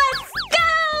cream. Let's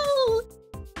go!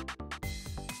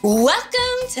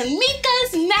 Welcome to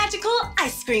Meekah's Magical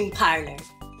Ice Cream Parlor.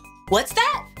 What's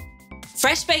that?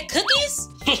 Fresh baked cookies?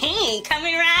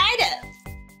 Coming right up.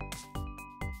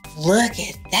 Look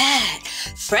at that,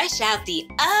 fresh out the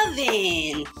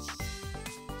oven.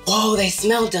 Whoa, they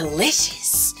smell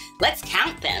delicious. Let's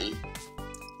count them.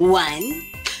 1,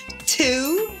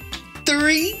 2,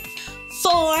 3,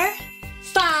 4,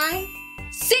 5,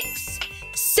 6,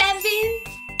 7, 8,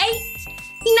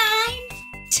 9,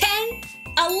 10,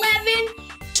 11,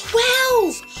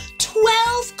 12.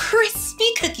 12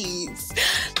 crispy cookies.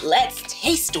 Let's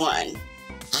taste one.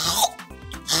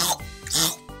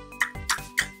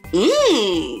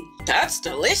 That's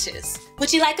delicious.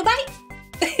 Would you like a bite?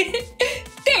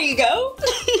 There you go.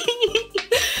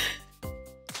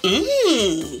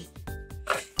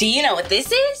 Do you know what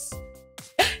this is?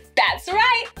 That's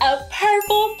right, a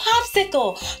purple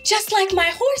popsicle, just like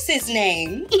my horse's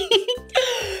name.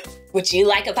 Would you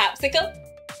like a popsicle?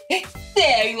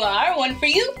 There you are, one for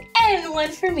you and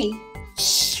one for me.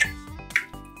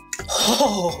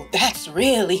 Oh, that's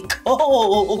really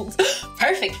cold.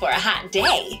 Perfect for a hot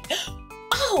day.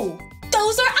 Oh,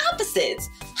 those are opposites,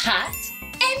 hot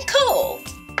and cold.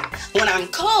 When I'm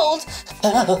cold,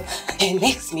 it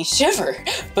makes me shiver.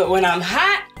 But when I'm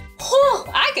hot,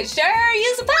 I could sure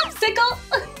use a popsicle.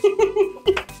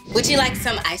 Would you like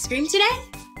some ice cream today?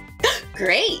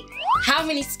 Great. How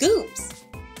many scoops?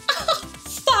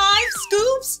 5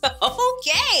 scoops?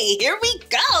 Okay, here we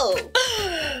go.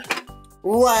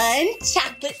 1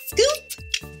 chocolate scoop.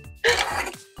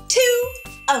 2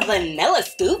 a vanilla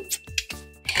scoop.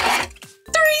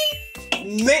 3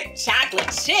 mint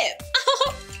chocolate chip.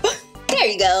 There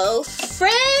you go,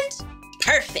 friend.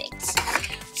 Perfect.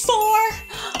 4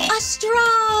 a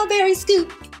strawberry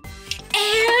scoop.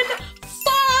 And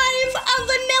 5 a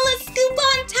vanilla scoop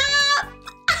on top.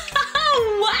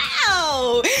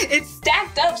 Wow, it's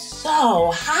stacked up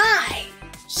so high.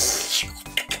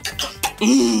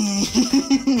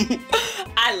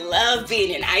 I love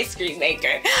being an ice cream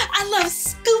maker. I love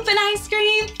scooping ice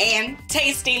cream and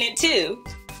tasting it too.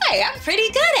 Hey, I'm pretty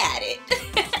good at it.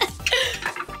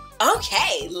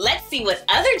 Okay, let's see what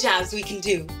other jobs we can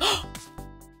do.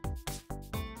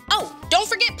 Oh, don't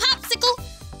forget Popsicle.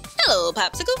 Hello,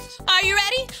 Popsicle. Are you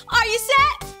ready? Are you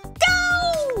set?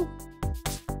 Go!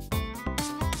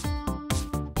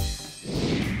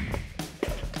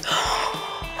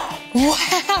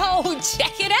 Wow,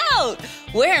 check it out.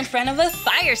 We're in front of a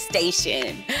fire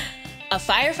station. A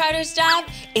firefighter's job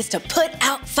is to put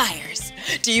out fires.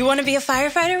 Do you want to be a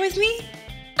firefighter with me?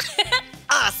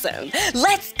 Awesome,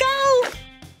 let's go.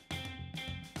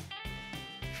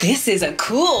 This is a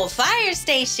cool fire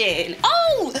station.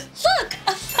 Oh, look,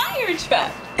 a fire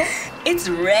truck. It's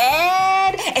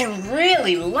red and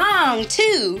really long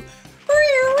too.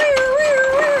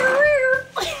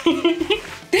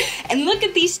 And look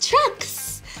at these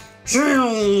trucks.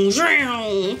 Vroom,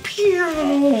 vroom,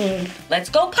 pew. Let's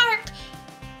go park.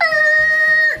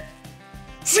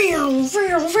 Vroom,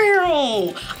 vroom,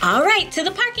 vroom. All right, to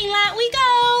the parking lot we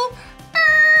go.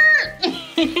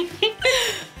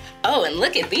 Oh, and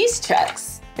look at these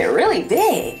trucks. They're really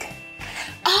big.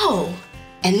 Oh,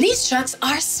 and these trucks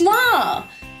are small.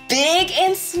 Big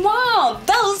and small.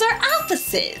 Those are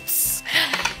opposites.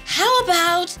 How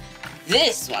about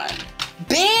this one?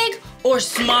 Big or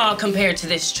small compared to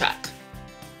this truck?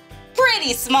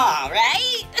 Pretty small,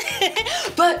 right?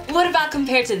 But what about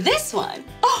compared to this one?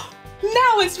 Oh,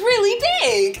 now it's really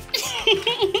big.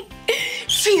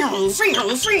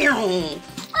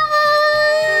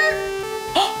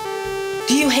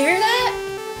 Do you hear that?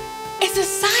 It's a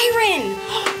siren.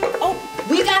 Oh,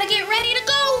 we gotta get ready to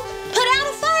go. Put out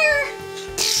a fire.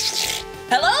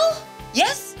 Hello?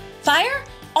 Yes? Fire?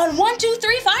 On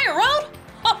 123 Fire Road?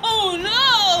 Oh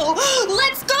no!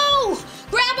 Let's go!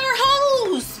 Grab our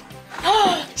hose!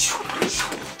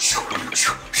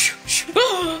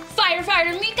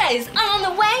 Firefighter Meekah is on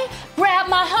the way. Grab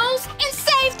my hose and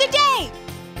save the day.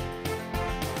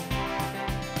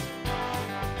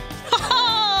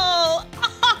 Oh,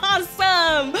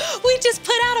 awesome! We just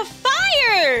put out a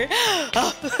fire.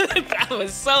 Oh, that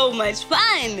was so much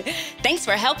fun. Thanks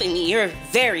for helping me. You're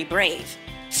very brave.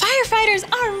 Firefighters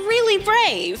are really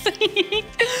brave.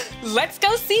 Let's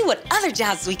go see what other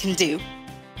jobs we can do.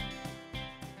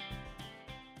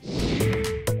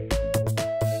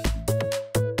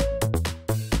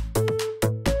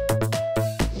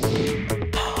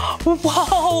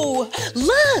 Whoa,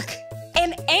 look,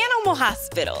 an animal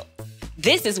hospital.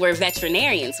 This is where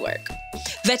veterinarians work.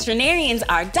 Veterinarians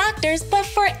are doctors, but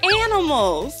for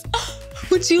animals.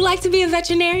 Would you like to be a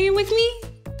veterinarian with me?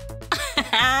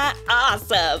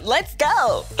 Awesome, let's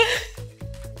go.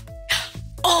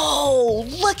 Oh,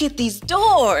 look at these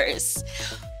doors.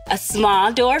 A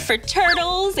small door for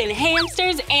turtles and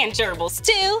hamsters and gerbils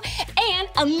too, and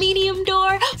a medium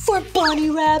door for bunny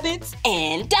rabbits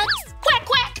and ducks, quack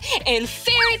quack, and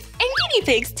ferrets and guinea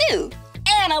pigs too,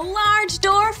 and a large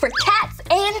door for cats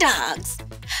and dogs.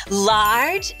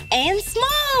 Large and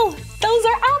small, those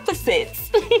are opposites.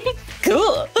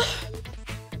 Cool.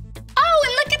 Oh,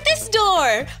 and look at this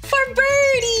door for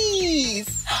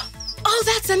birdies. Oh,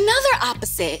 that's another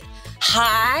opposite.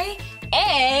 High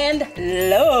and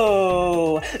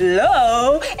low.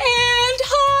 Low and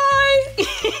high.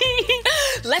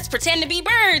 Let's pretend to be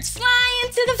birds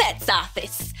flying to the vet's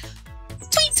office.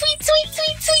 Tweet, tweet, tweet,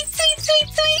 tweet, tweet, tweet,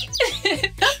 tweet,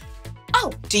 tweet.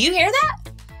 Oh, do you hear that?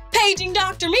 Paging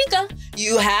Dr. Meekah,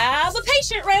 you have a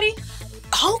patient ready.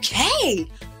 Okay.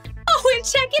 Oh, and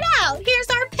check it out. Here's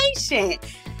our patient.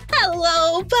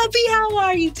 Hello, puppy. How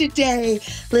are you today?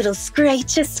 Little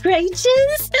scratches.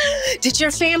 Did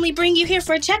your family bring you here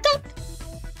for a checkup?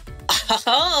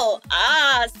 Oh,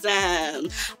 awesome.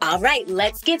 All right,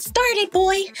 let's get started,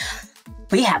 boy.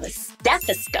 We have a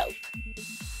stethoscope.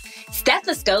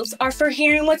 Stethoscopes are for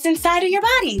hearing what's inside of your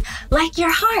body, like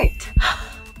your heart.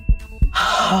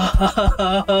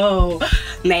 Oh,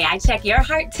 may I check your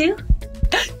heart too?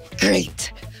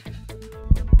 Great.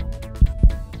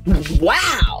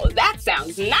 Wow, that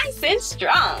sounds nice and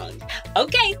strong.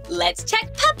 Okay, let's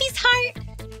check Puppy's heart.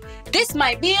 This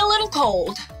might be a little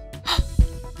cold.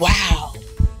 Wow,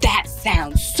 that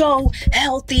sounds so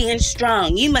healthy and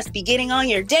strong. You must be getting on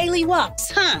your daily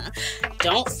walks, huh?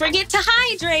 Don't forget to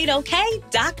hydrate, okay?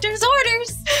 Doctor's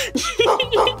orders.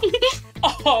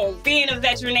 Oh, being a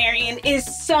veterinarian is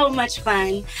so much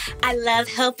fun. I love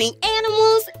helping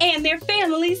animals and their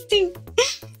families too.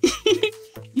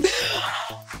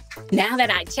 Now that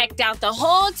I checked out the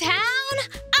whole town,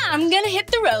 I'm gonna hit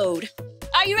the road.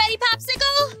 Are you ready,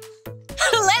 Popsicle?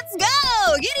 Let's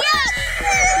go! Giddy up!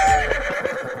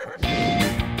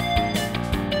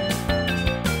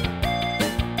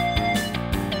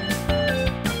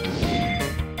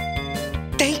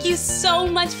 Thank you so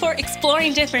much for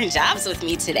exploring different jobs with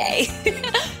me today.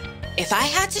 If I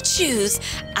had to choose,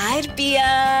 I'd be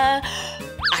a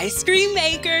ice cream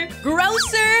maker,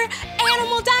 grocer,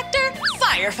 animal doctor,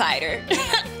 firefighter.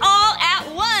 All at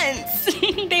once.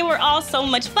 They were all so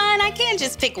much fun, I can't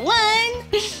just pick one.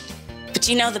 But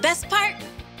you know the best part?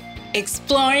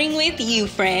 Exploring with you,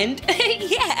 friend.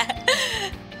 Yeah.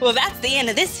 Well, that's the end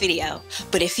of this video.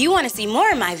 But if you want to see more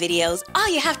of my videos, all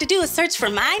you have to do is search for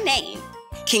my name.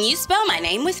 Can you spell my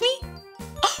name with me?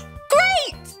 Oh,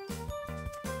 great!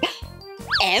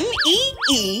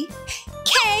 M-E-E-K-A-H.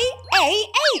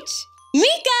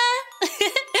 Meekah!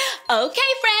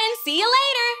 Okay, friends, see you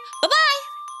later. Bye-bye.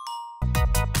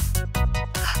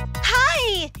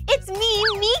 Hi, it's me,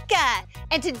 Meekah.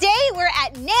 And today we're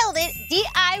at Nailed It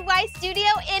DIY Studio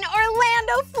in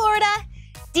Orlando, Florida.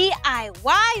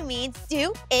 DIY means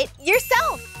do it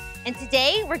yourself. And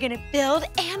today we're gonna build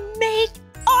and make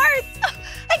art.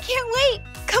 I can't wait,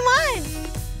 come on.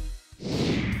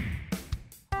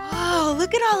 Whoa,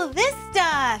 look at all of this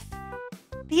stuff.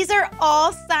 These are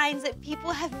all signs that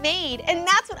people have made, and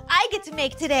that's what I get to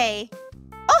make today.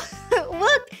 Oh,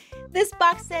 look, this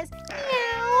box says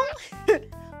meow.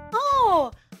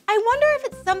 Oh, I wonder if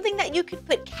it's something that you could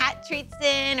put cat treats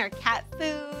in or cat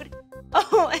food.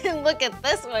 Oh, and look at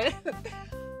this one.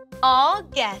 All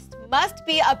guests must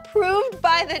be approved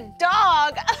by the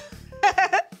dog.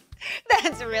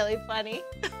 That's really funny.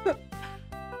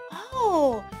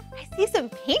 Oh, I see some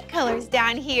paint colors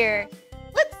down here.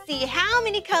 Let's see how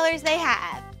many colors they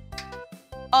have.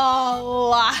 A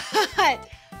lot.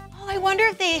 Oh, I wonder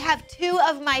if they have two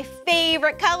of my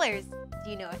favorite colors. Do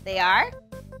you know what they are?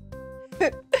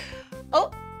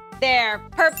 Oh, they're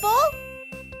purple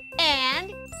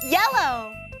and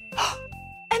yellow.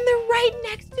 And they're right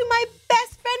next to my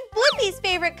best friend Blippi's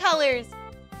favorite colors,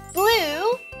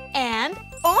 blue and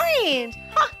orange.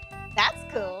 Huh, that's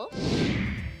cool.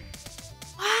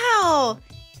 Wow,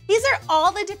 these are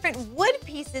all the different wood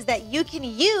pieces that you can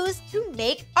use to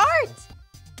make art.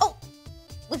 Oh,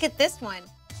 look at this one.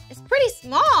 It's pretty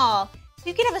small.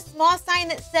 You can have a small sign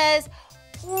that says,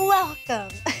 welcome.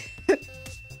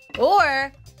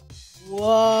 Or,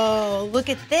 whoa, look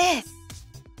at this.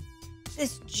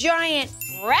 This giant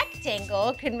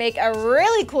rectangle could make a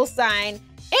really cool sign, and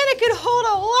it could hold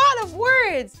a lot of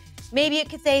words. Maybe it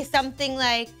could say something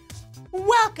like,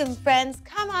 welcome friends,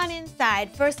 come on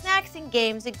inside for snacks and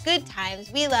games and good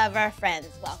times. We love our friends,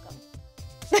 welcome.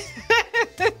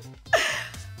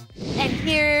 And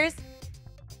here's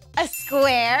a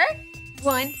square.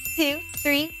 1, 2,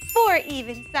 3, 4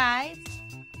 even sides.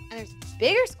 And there's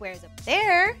bigger squares up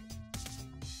there.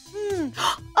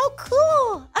 Oh,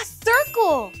 cool, a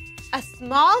circle. A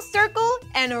small circle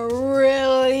and a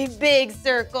really big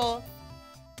circle.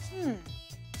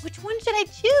 Which one should I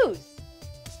choose?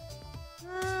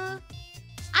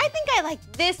 I think I like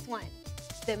this one,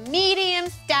 the medium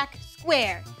stack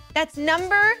square. That's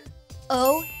number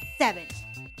 07.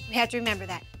 We have to remember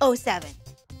that, 07.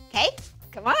 Okay,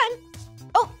 come on.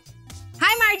 Oh,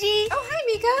 hi Margie. Oh, hi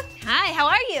Meekah. Hi, how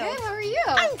are you? Good, how are you?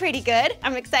 I'm pretty good.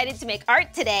 I'm excited to make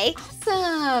art today.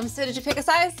 Awesome. So did you pick a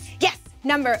size? Yes,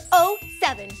 number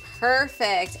 07.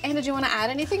 Perfect. And did you want to add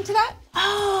anything to that?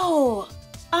 Oh,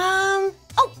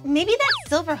 maybe that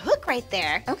silver hook right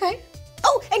there. Okay.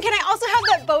 Oh, and can I also have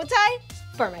that bow tie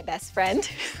for my best friend?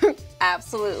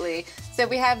 Absolutely. So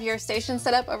we have your station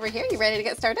set up over here. You ready to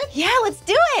get started? Yeah, let's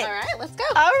do it. All right, let's go.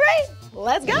 All right,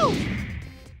 let's go.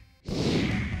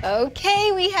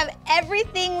 Okay, we have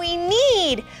everything we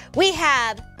need. We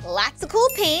have lots of cool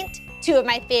paint, two of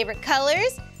my favorite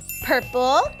colors,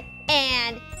 purple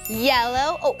and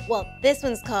yellow. Oh, well, this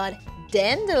one's called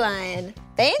dandelion.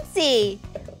 Fancy.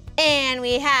 And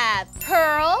we have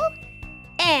pearl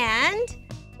and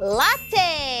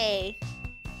latte.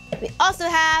 We also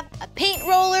have a paint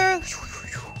roller,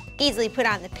 easily put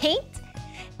on the paint.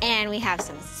 And we have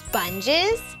some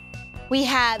sponges. We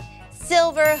have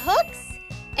silver hooks.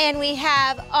 And we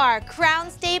have our crown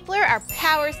stapler, our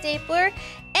power stapler,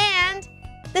 and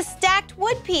the stacked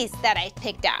wood piece that I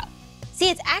picked out. See,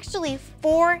 it's actually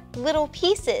 4 little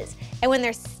pieces. And when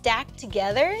they're stacked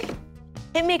together,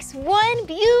 it makes one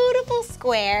beautiful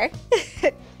square.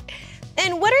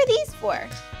 And what are these for?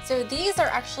 So these are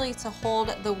actually to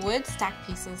hold the wood stack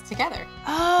pieces together.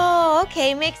 Oh,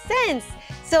 okay, makes sense.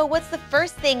 So what's the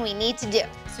first thing we need to do?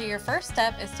 So your first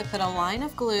step is to put a line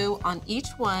of glue on each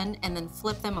one and then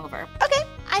flip them over. Okay,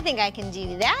 I think I can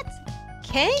do that.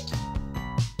 Okay.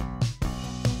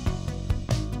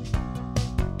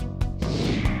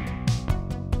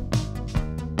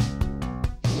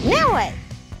 Now what?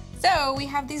 So we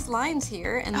have these lines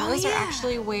here, and those are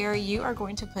actually where you are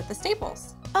going to put the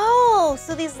staples. Oh,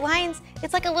 so these lines,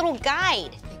 it's like a little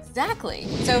guide. Exactly.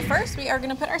 So first we are going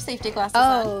to put our safety glasses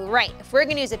on. Oh, right. If we're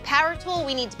going to use a power tool,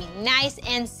 we need to be nice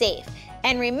and safe.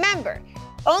 And remember,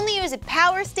 only use a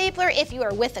power stapler if you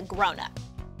are with a grown-up.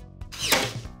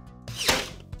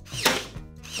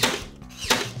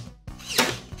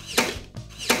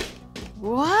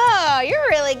 Whoa, you're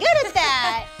really good at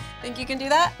that. Think you can do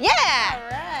that? Yeah. All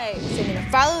right. So I'm gonna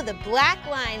follow the black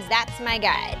lines. That's my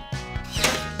guide.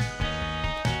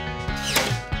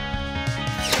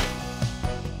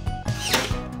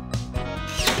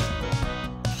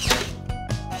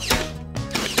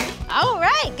 All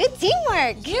right, good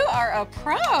teamwork. You are a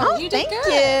pro. Oh, you did thank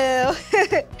good.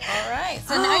 you. All right.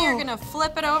 So now you're going to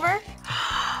flip it over.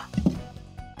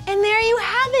 And there you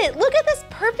have it. Look at this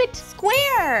perfect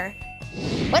square.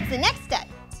 What's the next step?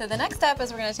 So the next step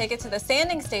is we're gonna take it to the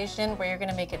sanding station where you're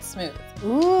gonna make it smooth.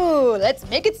 Ooh, let's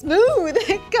make it smooth.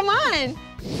 Come on.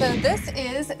 So this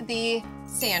is the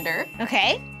sander.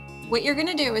 Okay. What you're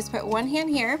gonna do is put one hand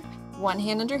here, one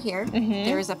hand under here.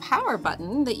 There is a power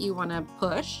button that you wanna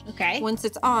push. Okay. Once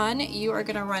it's on, you are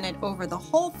gonna run it over the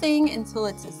whole thing until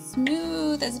it's as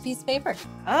smooth as a piece of paper.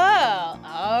 Oh,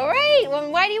 all right. Well,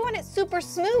 why do you want it super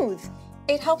smooth?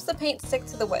 It helps the paint stick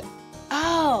to the wood.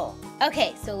 Oh,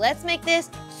 okay. So let's make this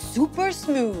super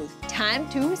smooth. Time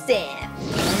to sand.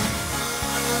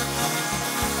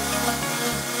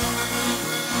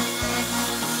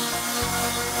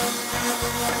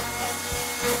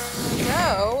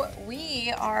 So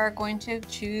we are going to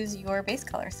choose your base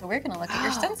color. So we're gonna look at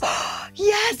your stencil.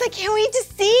 Yes, I can't wait to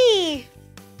see.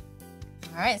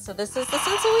 All right, so this is the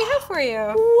stencil we have for you.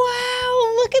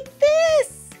 Wow, look at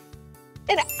this.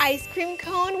 An ice cream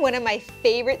cone, one of my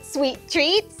favorite sweet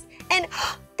treats. And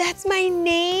that's my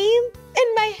name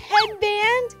and my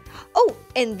headband. Oh,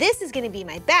 and this is gonna be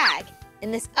my bag.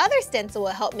 And this other stencil will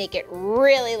help make it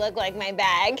really look like my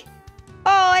bag.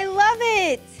 Oh, I love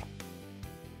it.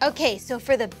 Okay, so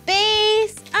for the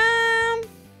base, I'm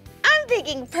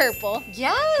thinking purple.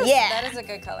 Yes, Yeah. that is a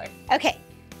good color. Okay,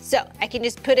 so I can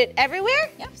just put it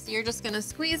everywhere? Yep, so you're just gonna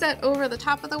squeeze that over the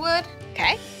top of the wood.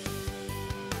 Okay.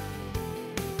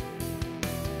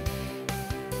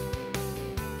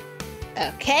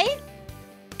 Okay,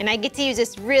 and I get to use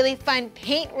this really fun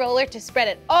paint roller to spread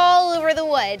it all over the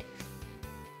wood.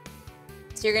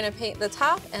 So you're gonna paint the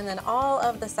top and then all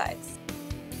of the sides.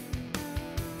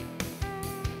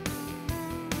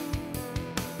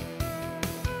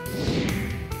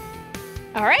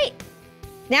 All right,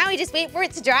 now we just wait for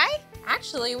it to dry?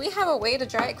 Actually, we have a way to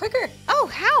dry it quicker. Oh,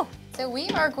 how? So we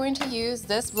are going to use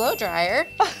this blow dryer.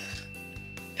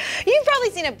 You've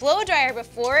probably seen a blow dryer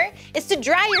before. It's to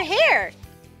dry your hair.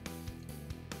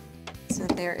 So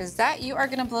there is that. You are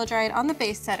gonna blow dry it on the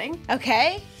base setting.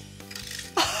 Okay.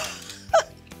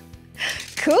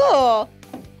 Cool.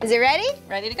 Is it ready?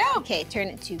 Ready to go. Okay, turn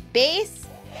it to base,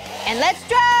 and let's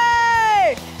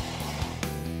dry!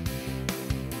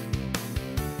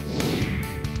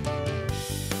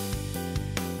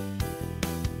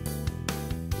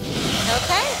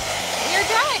 Okay, you're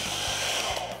dry.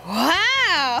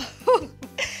 Wow!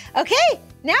 Okay,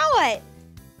 now what?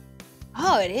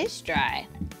 Oh, it is dry.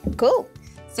 Cool.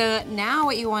 So now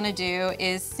what you wanna do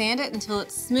is sand it until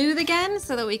it's smooth again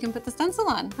so that we can put the stencil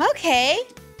on. Okay.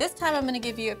 This time I'm gonna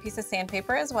give you a piece of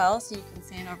sandpaper as well so you can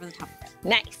sand over the top of it.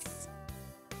 Nice.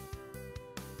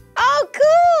 Oh,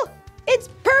 cool! It's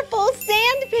purple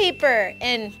sandpaper,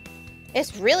 and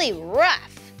it's really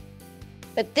rough.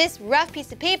 But this rough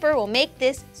piece of paper will make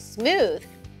this smooth.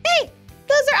 Hey,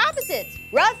 those are opposites,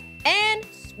 rough and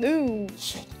smooth.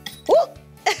 Woo!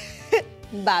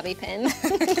 Bobby pin.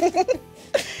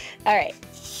 All right,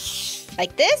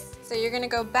 like this? So you're gonna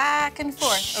go back and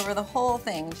forth over the whole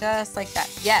thing, just like that.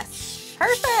 Yes,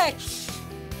 perfect.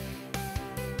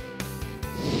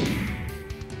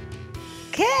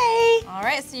 Okay. All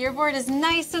right, so your board is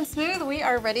nice and smooth. We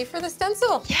are ready for the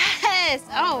stencil. Yes,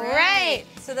 all right.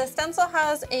 So the stencil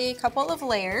has a couple of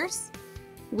layers.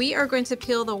 We are going to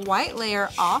peel the white layer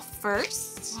off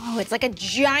first. Oh, it's like a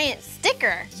giant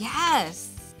sticker. Yes.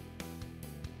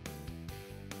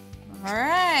 All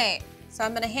right, so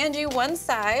I'm gonna hand you one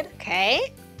side.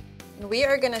 Okay. And we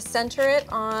are gonna center it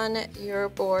on your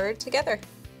board together.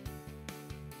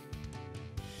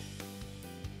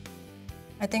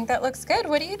 I think that looks good.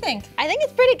 What do you think? I think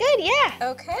it's pretty good, yeah.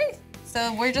 Okay,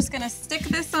 so we're just gonna stick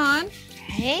this on.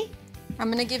 Okay.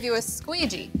 I'm gonna give you a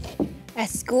squeegee. A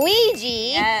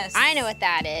squeegee? Yes. I know what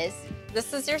that is.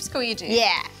 This is your squeegee.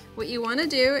 Yeah. What you wanna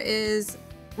do is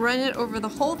run it over the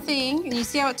whole thing, and you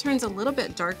see how it turns a little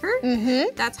bit darker?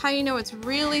 Mm-hmm. That's how you know it's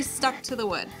really stuck to the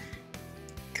wood.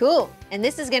 Cool. And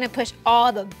this is gonna push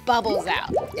all the bubbles out.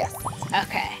 Yes.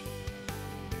 Okay.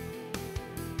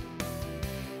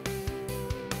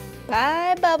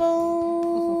 Bye,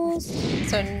 bubbles.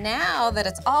 So now that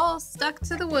it's all stuck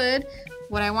to the wood,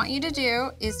 what I want you to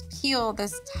do is peel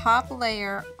this top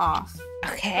layer off.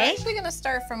 We're Okay. actually gonna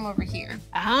start from over here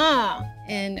Ah.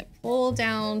 and pull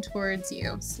down towards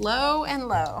you, slow and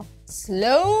low.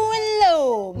 Slow and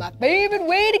low, my favorite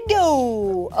way to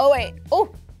go. Oh, wait. Oh,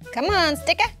 come on,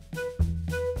 sticker.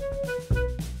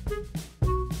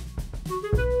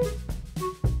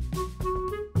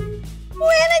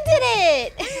 Anna did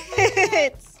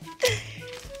it!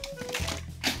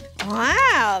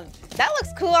 Wow, that looks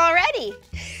cool already.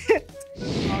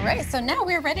 All right, so now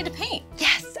we're ready to paint.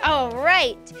 Yes, all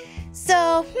right.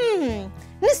 So, I'm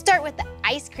gonna start with the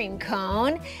ice cream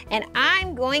cone, and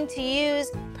I'm going to use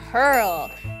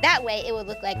pearl. That way it would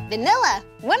look like vanilla,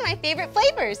 one of my favorite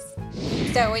flavors.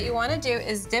 So what you want to do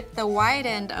is dip the wide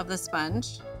end of the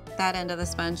sponge, that end of the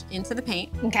sponge, into the paint.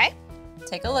 Okay.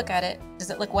 Take a look at it.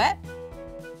 Does it look wet?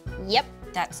 Yep.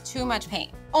 That's too much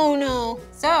paint. Oh no.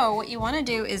 So what you want to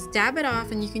do is dab it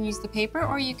off, and you can use the paper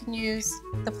or you can use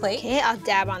the plate. Okay, I'll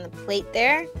dab on the plate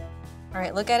there. All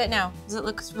right, look at it now. Does it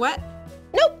look wet?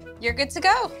 Nope. You're good to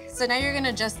go. So now you're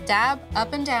gonna just dab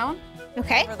up and down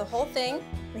Okay, over the whole thing.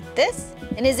 like this.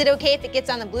 And is it okay if it gets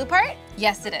on the blue part?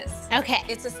 Yes, it is. Okay.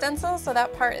 It's a stencil, so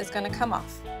that part is gonna come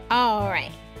off. All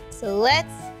right. So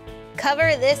let's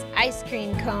cover this ice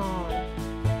cream cone.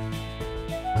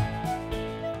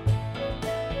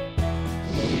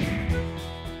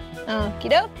 Okie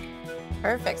doke.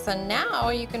 Perfect. So now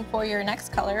you can pour your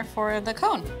next color for the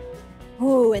cone.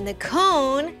 Ooh, and the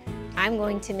cone, I'm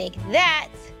going to make that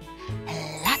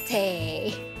a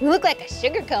latte. We look like a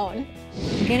sugar cone.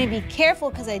 I'm gonna be careful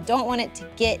because I don't want it to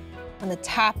get on the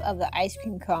top of the ice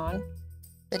cream cone.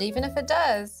 But even if it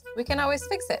does, we can always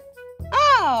fix it.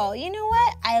 Oh, you know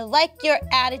what? I like your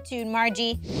attitude,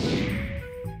 Margie.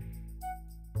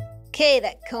 Okay,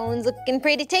 that cone's looking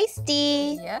pretty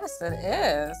tasty. Yes, it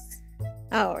is.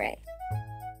 All right.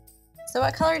 So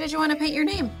what color did you want to paint your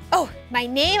name? Oh, my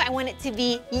name, I want it to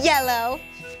be yellow.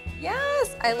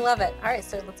 Yes, I love it. All right,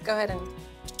 so let's go ahead and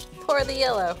pour the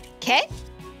yellow. Okay.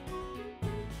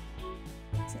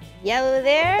 So yellow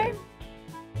there.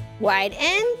 Wide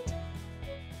end.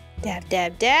 Dab,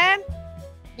 dab, dab.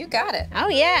 You got it. Oh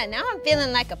yeah, now I'm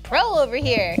feeling like a pro over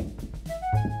here.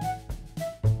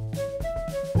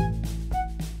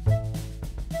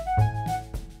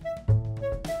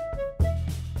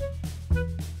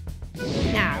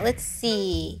 Now, let's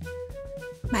see.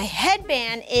 My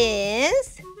headband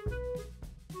is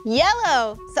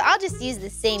yellow, so I'll just use the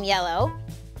same yellow.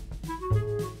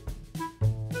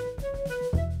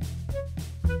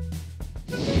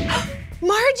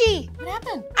 Margie, What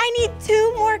happened? I need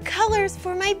 2 more colors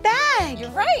for my bag. You're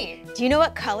right. Do you know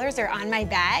what colors are on my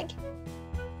bag?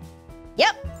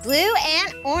 Yep, blue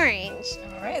and orange.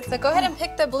 All right, so go ahead and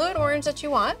pick the blue and orange that you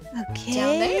want. Okay.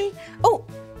 Down there. Oh,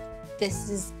 this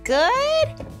is good.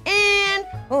 And,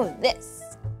 oh, this.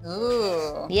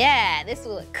 Ooh. Yeah, this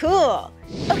will look cool.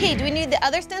 Okay, do we need the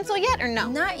other stencil yet or no?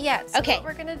 Not yet. So Okay. what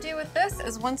we're gonna do with this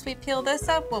is once we peel this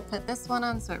up, we'll put this one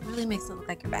on so it really makes it look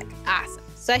like your bag. Awesome.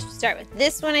 So I should start with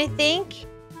this one, I think.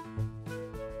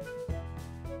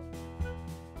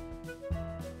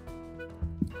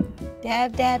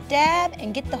 Dab, dab, dab,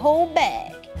 and get the whole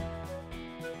bag.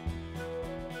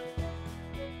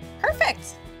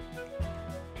 Perfect.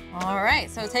 All right,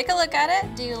 so take a look at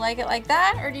it. Do you like it like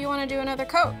that, or do you want to do another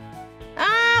coat?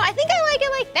 I think I like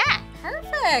it like that.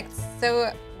 Perfect.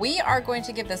 So we are going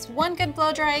to give this one good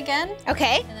blow dry again,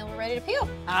 Okay. and then we're ready to peel.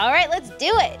 All right, let's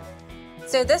do it.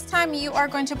 So this time you are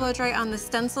going to blow dry on the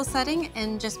stencil setting,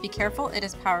 and just be careful, it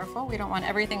is powerful. We don't want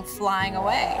everything flying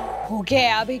away. Okay,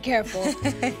 I'll be careful.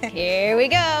 Here we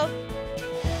go.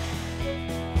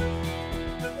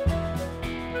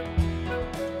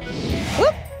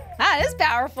 Whoop. Ah, that is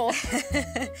powerful.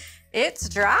 It's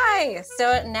dry.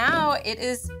 So now it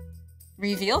is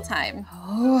reveal time.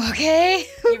 Oh, okay.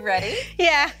 You ready?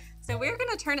 Yeah. So we're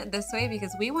gonna turn it this way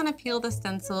because we wanna peel the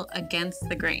stencil against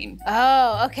the grain.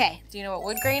 Oh, okay. Do you know what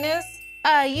wood grain is?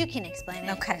 You can explain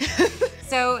it. Okay.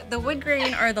 So the wood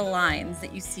grain are the lines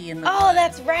that you see in the Oh, wood.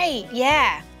 that's right.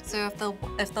 Yeah. So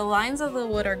if the lines of the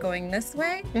wood are going this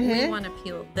way, we Mhm. wanna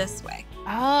peel this way.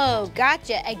 Oh,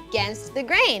 gotcha. Against the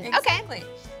grain. Okay. Exactly.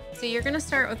 So you're gonna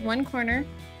start with one corner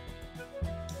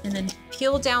and then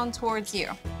peel down towards you.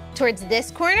 Towards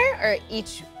this corner or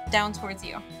each? Down towards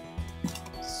you.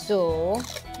 So,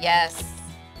 Yes.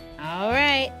 all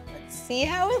right. Let's see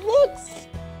how it looks.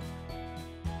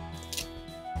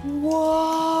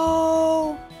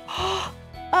 Whoa.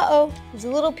 Uh-oh, there's a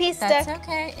little piece That's stuck.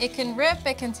 okay. It can rip,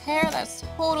 it can tear, that's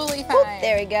totally Oop, fine.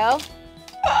 there we go.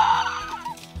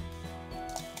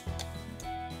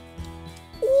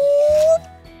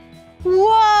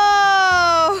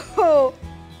 Whoa!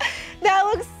 That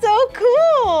looks so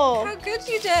cool. How good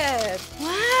you did.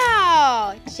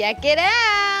 Wow, check it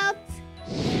out.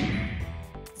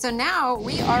 So now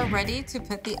we are ready to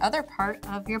put the other part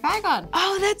of your bag on.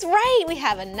 Oh, that's right. We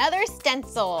have another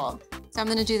stencil. So I'm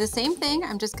gonna do the same thing.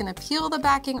 I'm just gonna peel the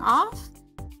backing off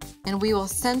and we will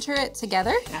center it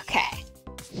together. Okay.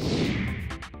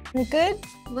 We're good?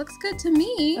 Looks good to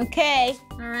me. Okay.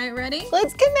 All right, ready?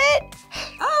 Let's commit.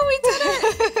 Oh, we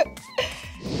did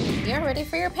it. You're ready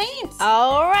for your paint.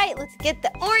 All right, let's get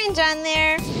the orange on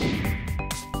there.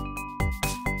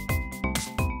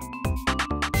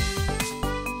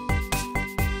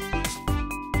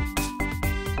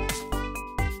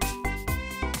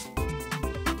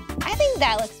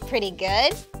 that looks pretty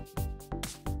good.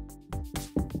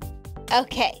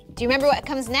 Okay, do you remember what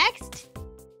comes next?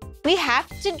 We have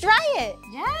to dry it.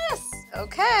 Yes,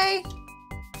 okay.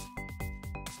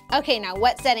 Okay, now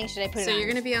what setting should I put it on? So you're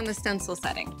gonna be on the stencil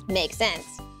setting. Makes sense.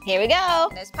 Here we go.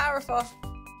 That's powerful.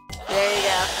 There you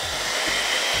go.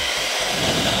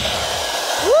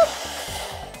 Whoop.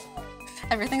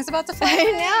 Everything's about to fly.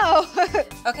 I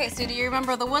know. Okay, so do you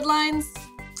remember the wood lines?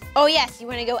 Oh yes, you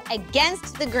wanna go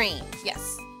against the grain.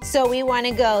 Yes. So we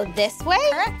wanna go this way?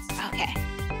 Correct. Okay.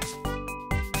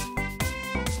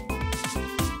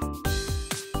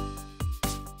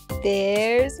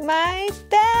 There's my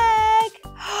bag.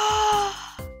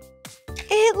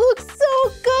 It looks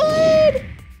so good.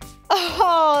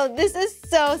 Oh, this is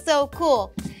so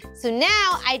cool. So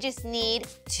now I just need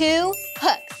 2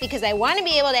 hooks because I want to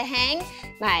be able to hang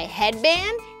my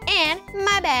headband and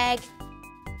my bag.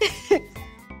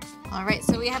 All right,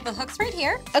 so we have the hooks right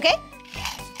here. Okay.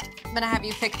 I'm gonna have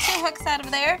you pick 2 hooks out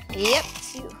of there. Yep,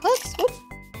 2 hooks. Whoop.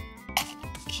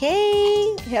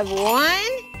 Okay, we have 1,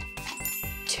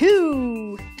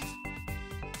 2.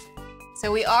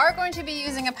 So we are going to be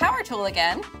using a power tool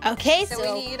again. Okay, So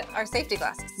we need our safety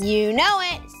glasses. you know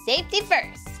it, safety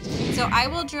first. So I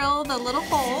will drill the little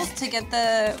holes to get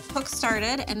the hooks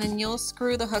started, and then you'll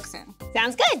screw the hooks in.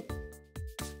 Sounds good.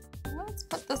 Let's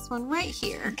put this one right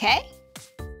here. Okay.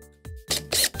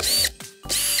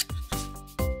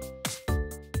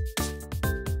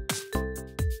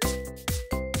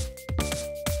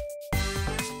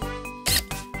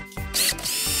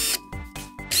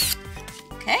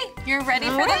 Okay, you're ready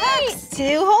All for the right, hooks.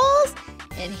 2 holes,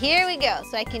 and here we go.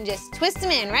 So I can just twist them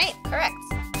in, right? Correct.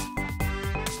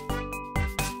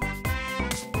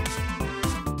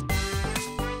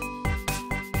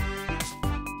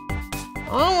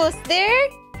 Almost there.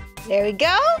 There we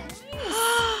go.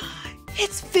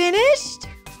 It's finished.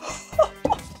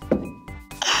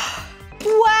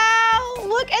 Wow,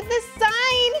 look at the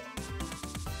sign.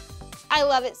 I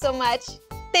love it so much.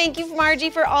 Thank you, Margie,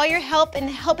 for all your help in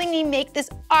helping me make this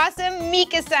awesome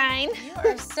Meekah sign. You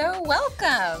are so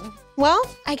welcome. Well,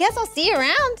 I guess I'll see you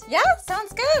around. Yeah,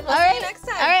 sounds good. We'll All see right. you next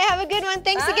time. All right, have a good one.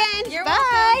 Thanks Bye. again. You're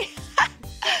Bye.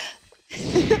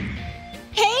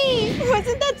 Hey,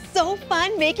 wasn't that so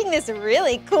fun making this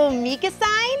really cool Meekah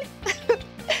sign?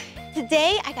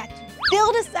 Today, I got to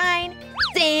build a sign,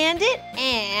 sand it,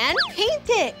 and paint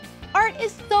it. Art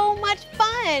is so much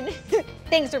fun.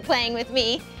 Thanks for playing with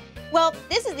me. Well,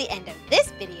 this is the end of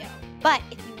this video, but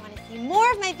if you want to see more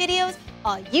of my videos,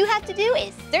 all you have to do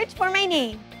is search for my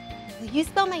name. Will you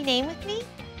spell my name with me?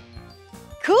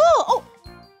 Cool. Oh,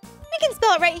 we can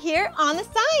spell it right here on the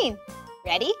sign.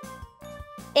 Ready?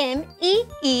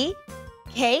 M-E-E-K-A-H.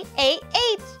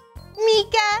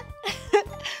 Meekah.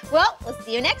 Well, we'll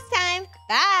see you next time.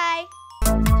 Bye.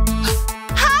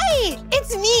 Hi,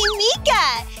 it's me,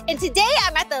 Meekah. And today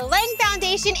I'm at the Lang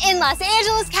Foundation in Los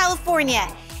Angeles, California.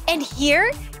 And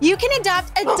here, you can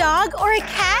adopt a dog or a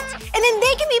cat, and then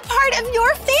they can be part of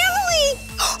your family.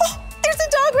 Oh, there's a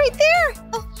dog right there.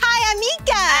 Oh, hi, I'm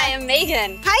Meekah. Hi, I'm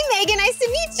Megan. Hi, Megan. Nice to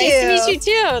meet you. Nice to meet you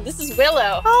too. This is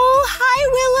Willow. Oh, hi,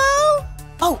 Willow.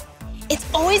 Oh, it's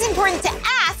always important to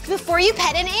ask before you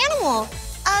pet an animal.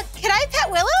 Can I pet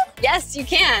Willow? Yes, you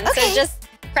can. Okay. So just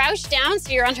crouch down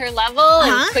so you're on her level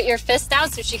and put your fist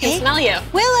out so she can smell you.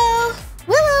 Willow,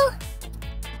 Willow.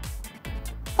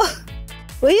 Oh,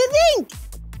 what do you think?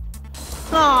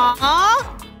 Aww.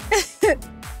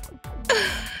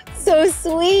 So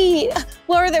sweet.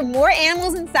 Well, are there more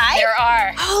animals inside? There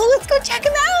are. Oh, let's go check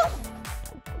them out.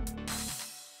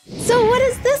 So what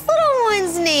is this little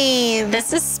one's name?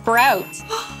 This is Sprout.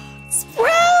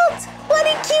 Sprout! What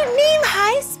a cute name.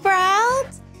 Hi, Sprout.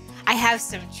 I have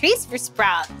some treats for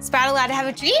Sprout. Sprout allowed to have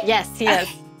a treat? Yes, he is.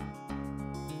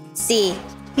 See,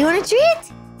 you want a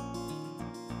treat?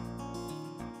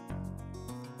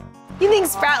 You think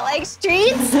Sprout likes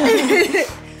treats?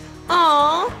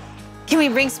 Aw. Can we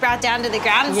bring Sprout down to the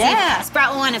ground and see if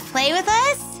Sprout will want to play with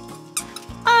us?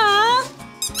 Aw.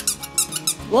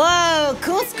 Whoa,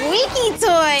 cool squeaky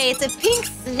toy. It's a pink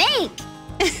snake.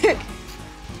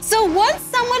 So once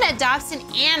someone adopts an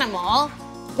animal,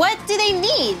 what do they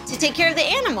need to take care of the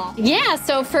animal? Yeah,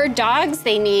 so for dogs,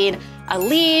 they need a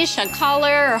leash, a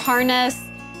collar or harness,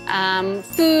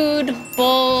 food,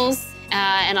 bowls,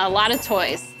 and a lot of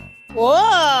toys.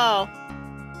 Whoa.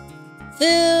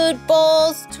 Food,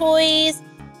 bowls, toys.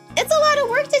 It's a lot of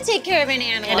work to take care of an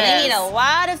animal. They need a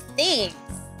lot of things.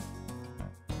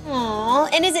 Aw,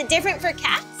 and is it different for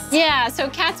cats? Yeah, so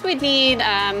cats would need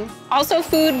also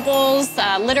food bowls,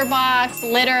 litter box,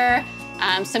 litter,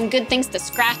 some good things to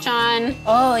scratch on,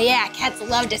 Oh yeah, cats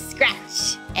love to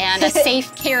scratch. and a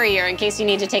safe carrier in case you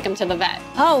need to take them to the vet.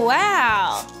 Oh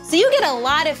wow. So you get a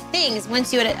lot of things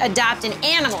once you adopt an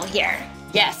animal here.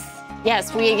 Yes,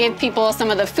 yes, we give people some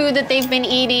of the food that they've been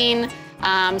eating,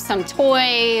 some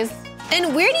toys.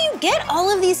 And where do you get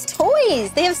all of these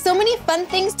toys? They have so many fun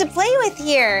things to play with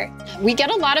here. We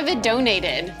get a lot of it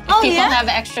donated. If Oh, people yeah? have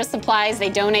extra supplies, they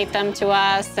donate them to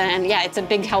us, and yeah, it's a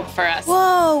big help for us.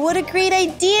 Whoa, what a great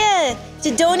idea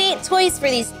to donate toys for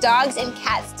these dogs and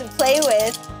cats to play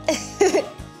with.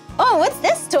 Oh, what's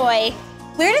this toy?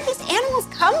 Where did these animals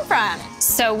come from?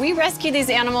 So we rescue these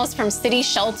animals from city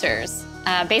shelters.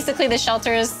 Basically, the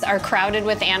shelters are crowded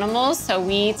with animals, so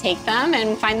we take them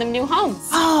and find them new homes.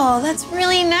 Oh, that's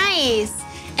really nice.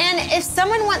 And if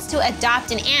someone wants to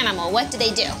adopt an animal, what do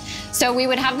they do? So we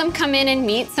would have them come in and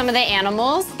meet some of the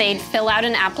animals. They'd fill out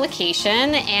an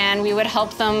application, and we would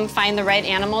help them find the right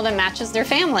animal that matches their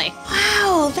family.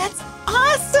 Wow, that's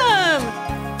awesome!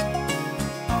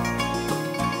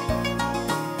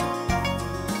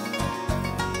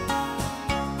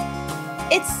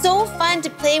 It's so fun to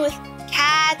play with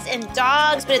cats and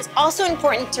dogs, but it's also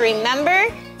important to remember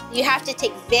you have to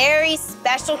take very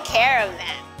special care of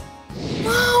them.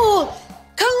 Whoa,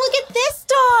 come look at this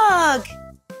dog.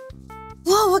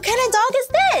 Whoa, what kind of dog is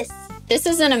this? This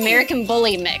is an American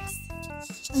Bully mix.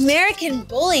 American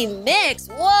Bully mix,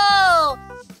 whoa.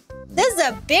 This is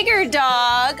a bigger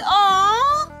dog,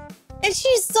 aw. And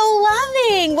she's so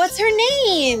loving. What's her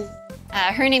name?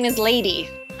 Her name is Lady.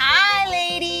 Hi,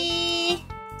 Lady.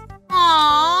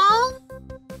 Aww.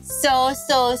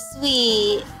 So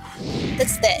sweet.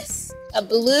 What's this? A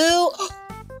blue,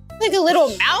 like a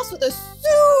little mouse with a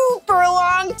super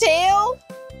long tail?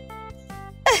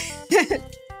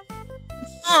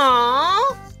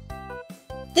 Aww.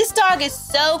 This dog is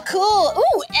so cool.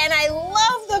 Ooh, and I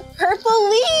love the purple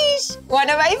leash. One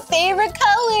of my favorite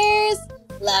colors.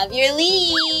 Love your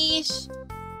leash.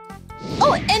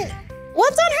 Oh, and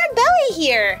what's on her belly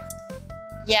here?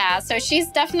 Yeah, so she's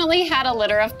definitely had a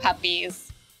litter of puppies.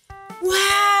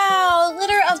 Wow,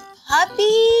 litter of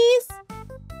puppies?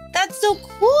 That's so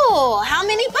cool. How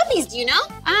many puppies do you know?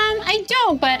 I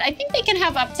don't, but I think they can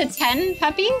have up to 10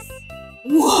 puppies.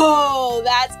 Whoa,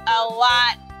 that's a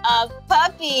lot of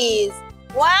puppies.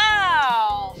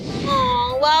 Wow.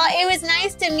 Oh, well, it was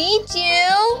nice to meet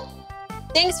you.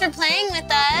 Thanks for playing with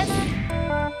us.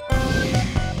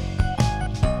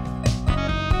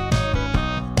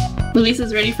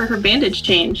 Luisa's ready for her bandage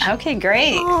change. Okay,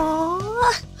 great.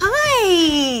 Aw,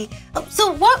 hi. Oh,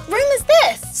 so what room is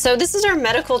this? So this is our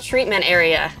medical treatment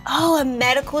area. Oh, a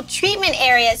medical treatment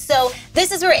area. So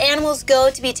this is where animals go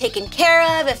to be taken care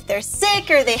of if they're sick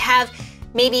or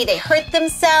maybe they hurt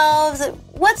themselves.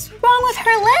 What's wrong with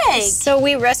her leg? So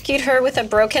we rescued her with a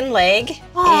broken leg.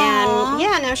 Aw. And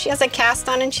yeah, now she has a cast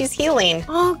on and she's healing.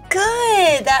 Oh,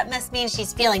 good. That must mean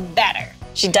she's feeling better.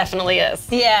 She definitely is.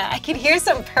 Yeah, I can hear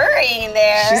some purring in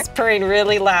there. She's purring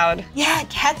really loud. Yeah,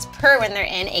 cats purr when they're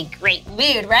in a great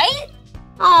mood, right?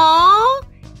 Aww.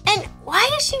 And why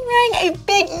is she wearing a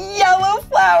big yellow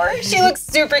flower? She looks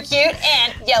super cute,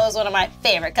 and yellow's one of my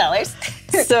favorite colors.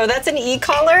 So that's an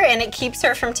e-collar and it keeps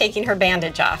her from taking her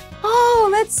bandage off. Oh,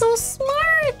 that's so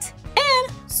smart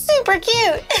and super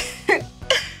cute.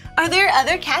 Are there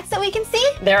other cats that we can see?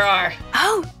 There are.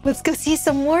 Oh, let's go see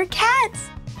some more cats.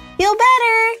 Feel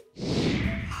better.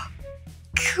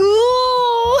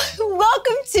 Cool.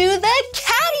 Welcome to the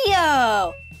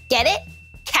catio. Get it?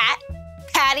 Cat,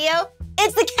 patio.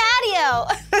 It's the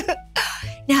catio.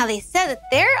 Now, they said that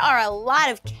there are a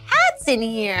lot of cats in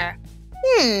here.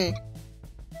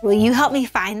 Will you help me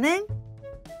find them?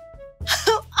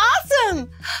 Awesome.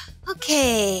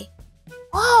 Okay.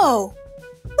 Whoa.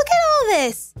 Look at all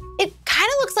this. It kind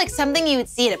of looks like something you would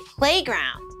see at a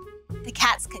playground. The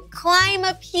cats can climb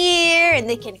up here and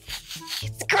they can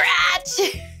scratch.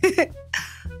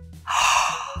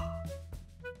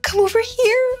 Come over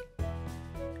here.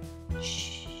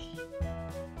 Shh.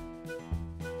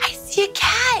 I see a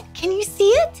cat. Can you see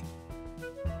it?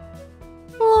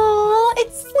 Oh,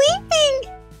 it's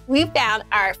sleeping. We found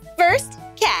our first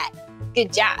cat.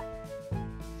 Good job.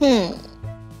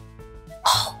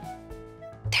 Oh,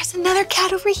 there's another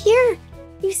cat over here.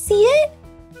 You see it?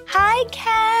 Hi,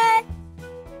 cat.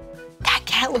 That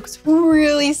cat looks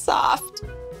really soft.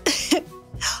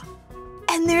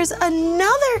 And there's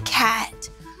another cat.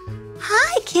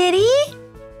 Hi, kitty.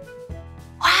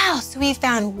 Wow, so we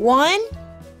found 1,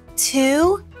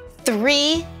 2,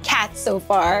 3 cats so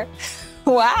far.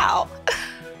 Wow.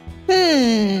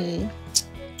 Do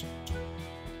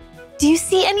you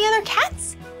see any other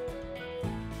cats?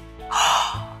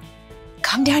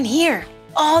 come down here,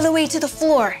 all the way to the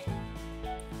floor.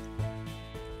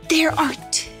 There are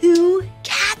 2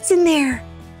 cats in there.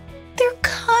 They're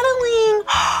cuddling.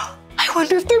 I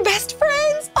wonder if they're best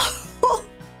friends. Oh,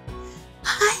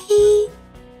 hi.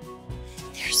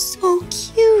 They're so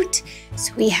cute.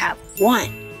 So we have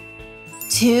 1,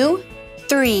 2,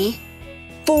 3,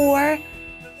 4,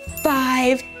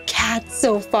 5 cats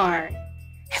so far.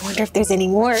 I wonder if there's any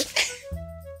more.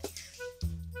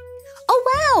 Oh,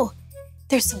 wow.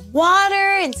 There's some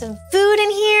water and some food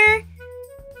in here.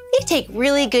 They take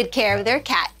really good care of their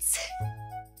cats.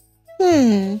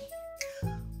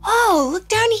 Oh, look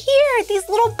down here, these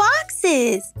little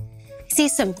boxes. I see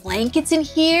some blankets in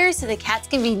here so the cats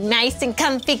can be nice and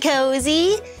comfy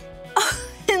cozy. Oh,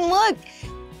 and look,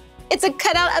 it's a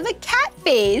cutout of a cat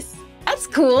face. That's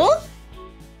cool.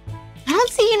 I don't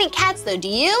see any cats though, do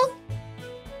you?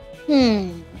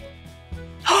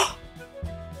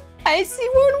 I see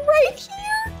one right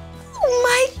here. Oh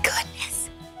my goodness.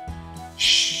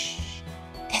 Shh,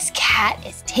 this cat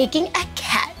is taking a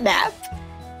cat nap.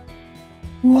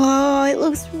 Whoa, it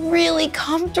looks really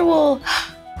comfortable.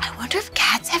 I wonder if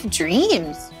cats have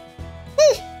dreams.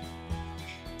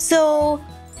 So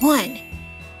 1,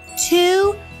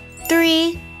 2,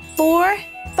 3, 4,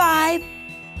 5,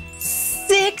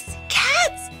 6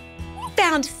 cats. We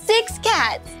found 6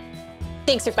 cats.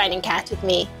 Thanks for finding cats with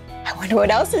me. I wonder what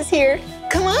else is here.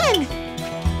 Come on.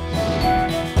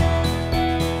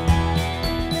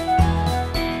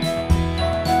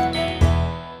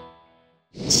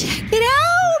 Check it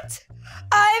out.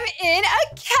 I'm in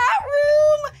a cat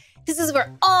room. This is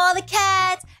where all the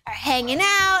cats are hanging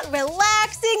out,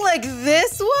 relaxing like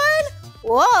this one.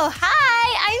 Whoa,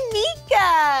 hi, I'm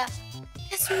Meekah.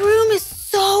 This room is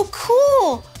so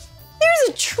cool. There's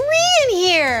a tree in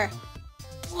here.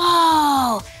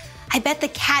 Whoa, I bet the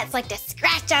cats like to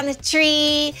scratch on the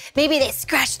tree. Maybe they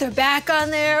scratch their back on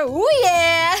there. Ooh,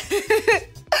 yeah.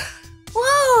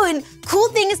 Whoa, and cool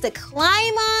things to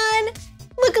climb on.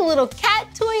 Look, a little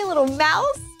cat toy, a little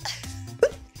mouse.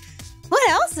 What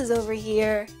else is over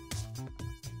here?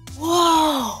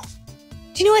 Whoa,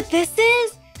 do you know what this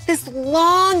is? This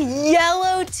long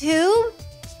yellow tube?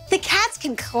 The cats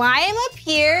can climb up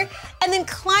here and then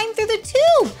climb through the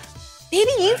tube.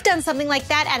 Maybe you've done something like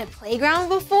that at a playground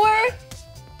before.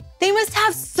 They must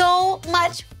have so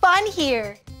much fun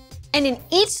here. And in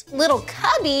each little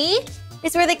cubby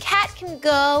is where the cat can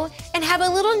go and have a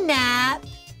little nap.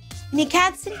 Any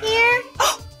cats in here?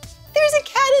 Oh, there's a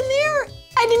cat in there.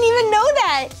 I didn't even know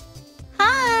that.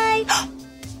 Hi.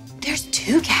 There's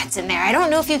 2 cats in there. I don't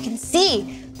know if you can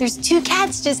see. There's 2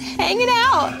 cats just hanging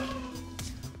out.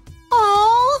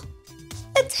 Aw,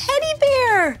 a teddy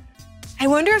bear. I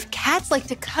wonder if cats like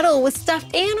to cuddle with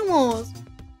stuffed animals.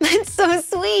 That's so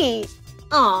sweet.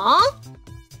 Aw.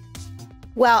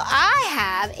 Well, I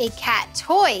have a cat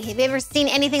toy. Have you ever seen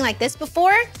anything like this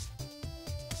before?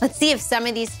 Let's see if some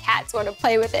of these cats want to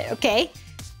play with it, okay?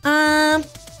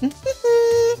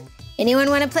 Anyone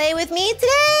want to play with me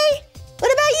today?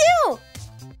 What about you?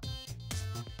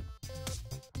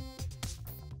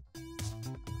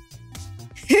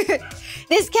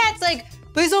 This cat's like,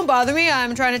 please don't bother me.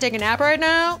 I'm trying to take a nap right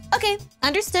now. Okay,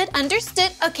 understood,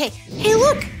 understood. Okay, hey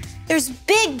look, there's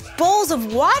big bowls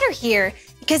of water here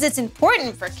because it's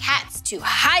important for cats to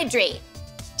hydrate,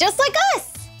 just like us.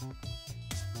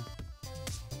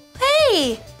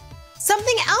 Hey,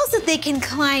 something else that they can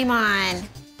climb on.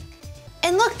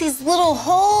 And look, these little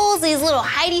holes, these little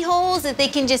hidey holes that they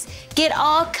can just get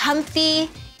all comfy.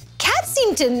 Cats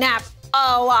seem to nap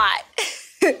a lot.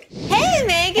 Hey,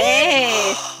 Megan.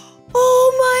 Hey.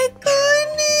 Oh my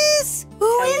goodness.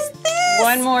 Who is this?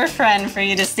 One more friend for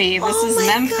you to see. This is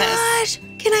Memphis. Oh my gosh.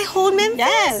 Can I hold Memphis?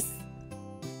 Yes.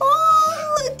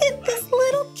 Oh, look at this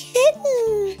little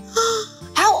kitten.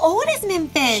 How old is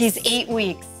Memphis? He's 8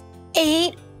 weeks.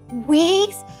 8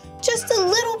 weeks? Just a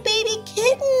little baby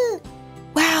kitten.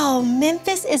 Wow,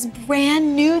 Memphis is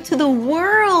brand new to the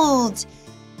world.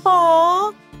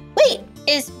 Aw. Wait,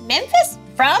 is Memphis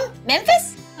from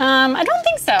Memphis? I don't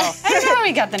think so. I don't know how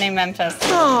we got the name Memphis.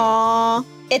 Aw,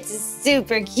 it's a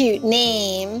super cute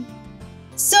name.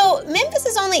 So Memphis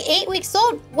is only 8 weeks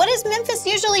old. What does Memphis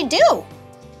usually do?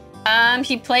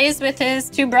 He plays with his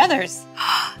 2 brothers.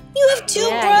 You have 2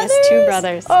 brothers? Yeah, he has 2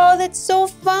 brothers. Oh, that's so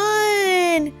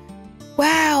fun.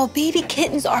 Wow, baby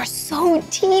kittens are so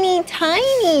teeny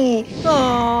tiny.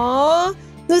 Aw,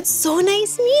 it's so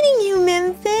nice meeting you,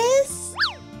 Memphis.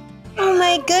 Oh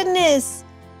my goodness.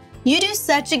 You do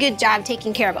such a good job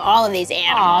taking care of all of these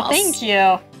animals. Aw, thank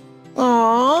you.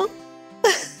 Aw.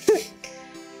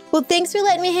 Well, thanks for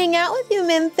letting me hang out with you,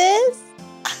 Memphis.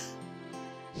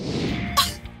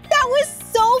 That was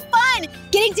so fun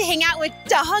getting to hang out with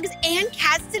dogs and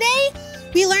cats today.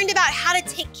 We learned about how to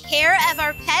take care of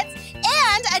our pets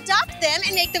and adopt them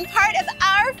and make them part of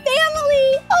our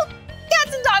family. Oh,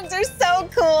 cats and dogs are so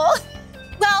cool.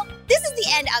 Well, this is the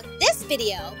end of this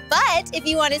video, but if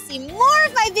you want to see more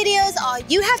of my videos, all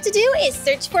you have to do is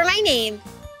search for my name.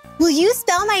 Will you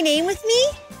spell my name with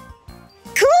me?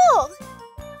 Cool!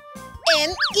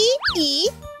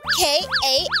 M-E-E-K-A-H.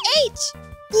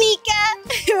 Meekah.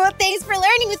 Well, thanks for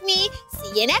learning with me.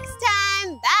 See you next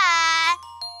time. Bye.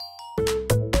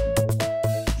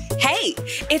 Hey,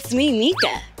 it's me,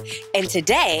 Meekah. And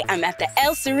today I'm at the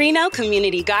El Sereno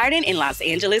Community Garden in Los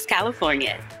Angeles,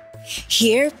 California.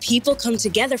 Here, people come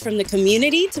together from the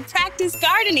community to practice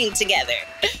gardening together.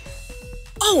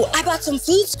 Oh, I bought some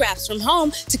food scraps from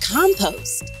home to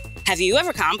compost. Have you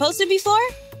ever composted before?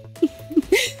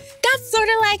 That's sort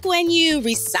of like when you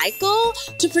recycle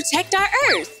to protect our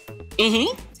earth.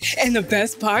 And the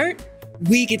best part,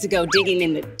 we get to go digging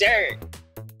in the dirt.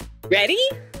 Ready?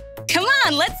 Come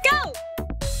on, let's go.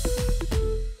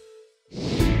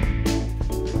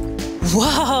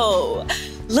 Whoa,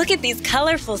 look at these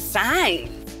colorful signs.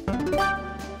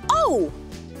 Oh,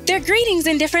 they're greetings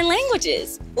in different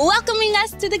languages, welcoming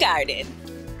us to the garden.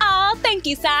 Aw, thank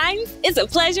you, signs. It's a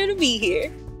pleasure to be here.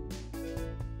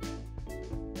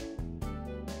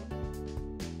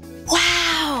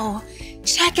 Wow,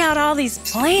 check out all these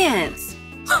plants.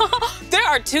 There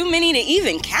are too many to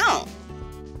even count.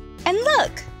 And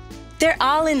look, they're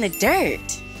all in the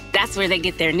dirt. That's where they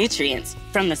get their nutrients,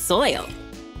 from the soil.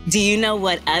 Do you know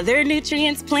what other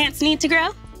nutrients plants need to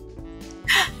grow?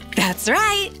 That's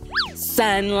right,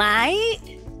 sunlight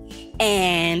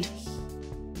and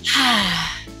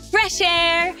fresh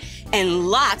air and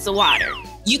lots of water.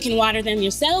 You can water them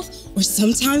yourself, or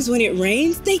sometimes when it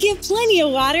rains, they get plenty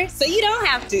of water, so you don't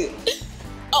have to.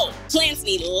 Oh, plants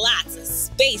need lots of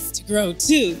space to grow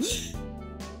too.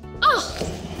 Oh,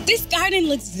 this garden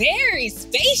looks very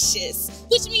spacious,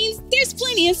 which means there's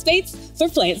plenty of space for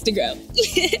plants to grow.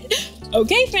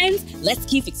 Okay, friends, let's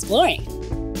keep exploring.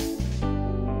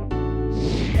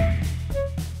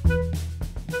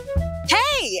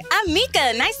 Hey, I'm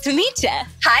Meekah. Nice to meet ya.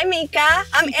 Hi, Meekah.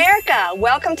 I'm Erica.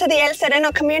 Welcome to the El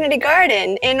Sereno Community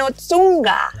Garden in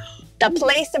Otsunga, the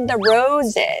place of the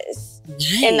roses.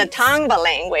 Nice. In the Tongva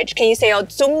language. Can you say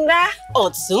Otsunga?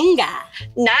 Otsunga.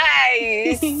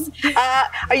 Nice.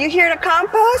 Are you here to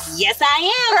compost? Yes, I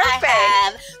am. Perfect. I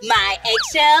have my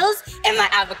eggshells and my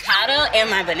avocado and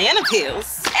my banana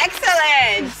peels.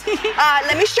 Excellent.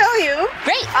 Let me show you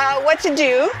Great. what to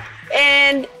do.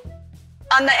 And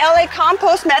on the LA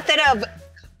compost method of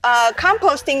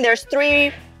composting, there's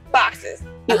 3 boxes.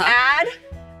 You add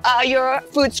your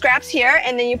food scraps here,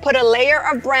 and then you put a layer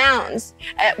of browns,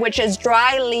 which is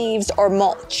dry leaves or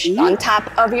mulch, on top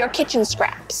of your kitchen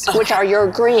scraps, which are your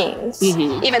greens,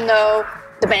 even though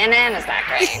the banana's not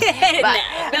green.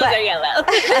 Those are yellow.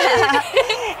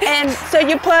 And so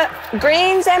you put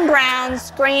greens and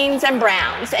browns,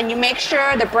 and you make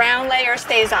sure the brown layer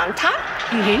stays on top.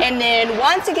 And then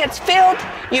once it gets filled,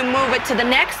 you move it to the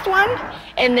next one,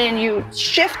 and then you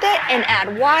shift it and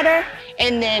add water.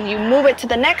 And then you move it to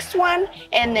the next one,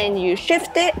 and then you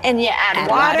shift it and you add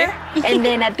water. And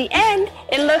then at the end,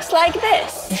 it looks like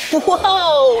this.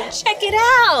 Whoa, check it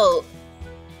out.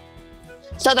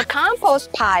 So the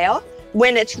compost pile,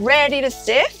 when it's ready to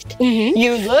sift,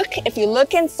 if you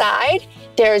look inside,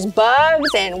 there's bugs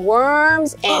and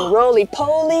worms and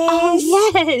roly-polies. Oh,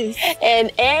 yes.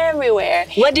 And everywhere.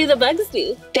 What do the bugs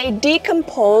do? They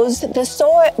decompose the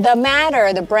soil, the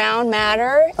matter, the brown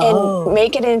matter, and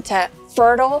make it into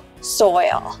fertile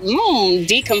soil.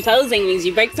 Decomposing means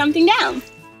you break something down.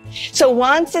 So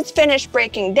once it's finished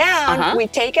breaking down, we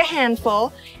take a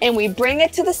handful and we bring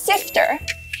it to the sifter.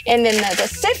 And then the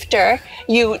sifter,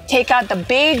 you take out the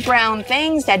big brown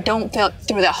things that don't fit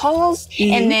through the holes,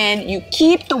 and then you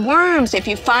keep the worms. If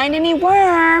you find any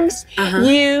worms,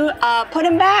 you put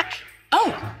them back.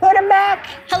 Put them back.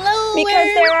 Hello,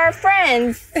 because they're our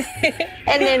friends.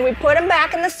 And then we put them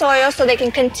back in the soil so they can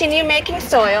continue making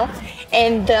soil.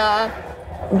 And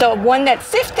the one that's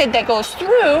sifted that goes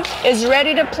through is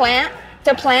ready to plant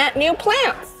new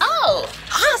plants. Oh,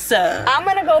 awesome. I'm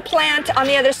gonna go plant on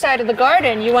the other side of the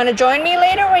garden. You wanna join me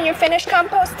later when you're finished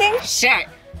composting? Sure.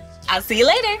 I'll see you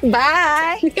later.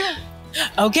 Bye.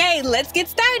 Okay, let's get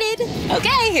started.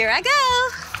 Okay, here I go.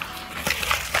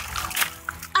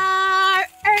 Our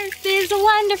earth is a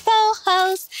wonderful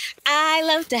host. I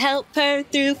love to help her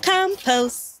through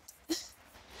compost.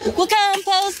 We'll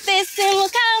compost this and we'll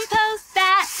compost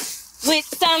that with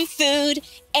some food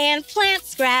and plant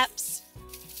scraps.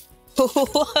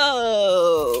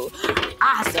 Whoa,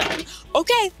 awesome.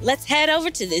 Okay, let's head over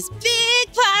to this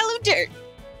big pile of dirt.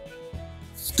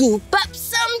 Scoop up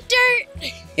some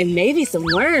dirt and maybe some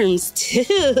worms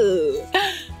too.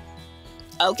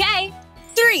 Okay,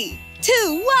 3,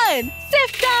 2, 1,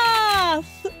 sift off.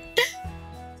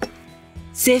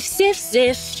 Sift, sift,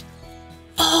 sift.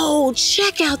 Oh,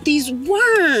 check out these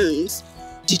worms.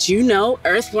 Did you know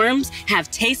earthworms have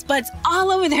taste buds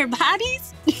all over their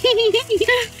bodies?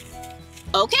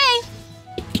 Okay.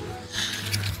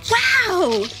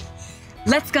 Wow.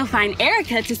 Let's go find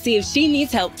Erica to see if she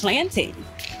needs help planting.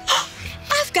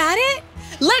 I've got it.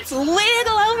 Let's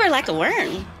wiggle over like a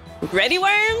worm. Ready,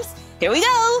 worms? Here we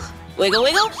go. Wiggle,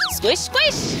 wiggle, squish,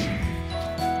 squish.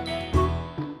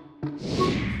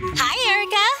 Hi,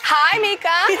 Erica. Hi,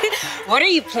 Meekah. What are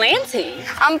you planting?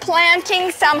 I'm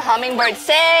planting some hummingbird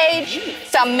sage,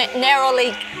 some narrow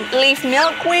leaf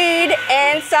milkweed,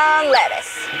 and some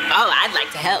lettuce. Oh, I'd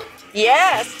like to help.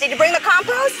 Yes. Did you bring the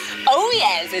compost? Oh,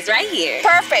 yes, it's right here.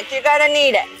 Perfect. You're gonna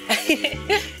need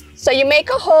it. So you make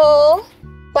a hole,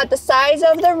 but the size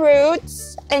of the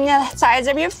roots and the size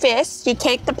of your fist. You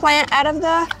take the plant out of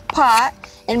the pot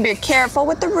and be careful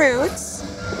with the roots.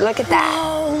 Look at that.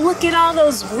 Oh, look at all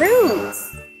those roots.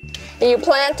 And you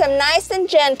plant them nice and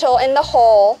gentle in the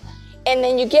hole, and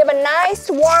then you give a nice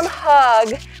warm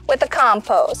hug with the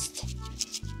compost.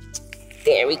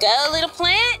 There we go, little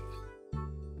plant.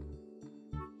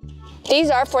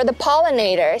 These are for the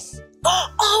pollinators.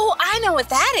 Oh, I know what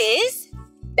that is.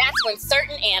 That's when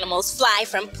certain animals fly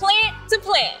from plant to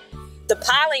plant. The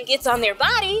pollen gets on their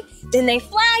body, then they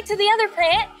fly to the other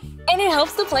plant, and it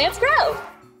helps the plants grow.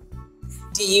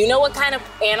 Do you know what kind of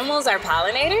animals are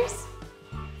pollinators?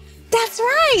 That's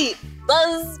right.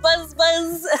 Buzz, buzz,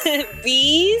 buzz.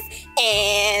 Bees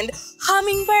and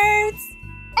hummingbirds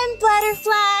and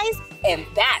butterflies and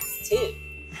bats too.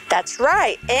 That's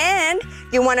right. And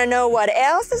you want to know what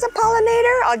else is a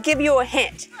pollinator? I'll give you a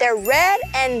hint. They're red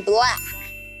and black.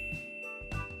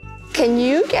 Can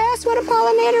you guess what a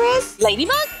pollinator is?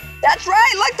 Ladybug? That's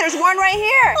right. Look, there's one right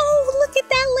here. Oh, look at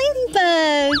that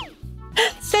ladybug.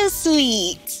 So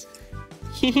sweet.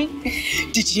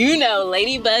 Did you know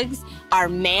ladybugs are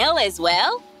male as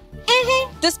well?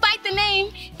 Despite the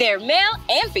name, they're male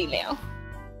and female.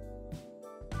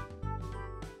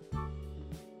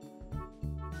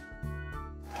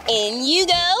 In you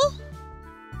go.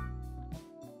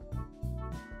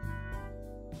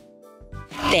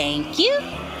 Thank you.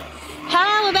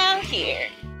 How about here?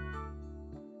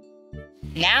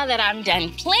 Now that I'm done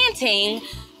planting,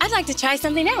 I'd like to try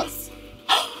something else.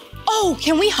 Oh,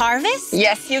 can we harvest?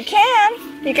 Yes, you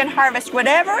can. You can harvest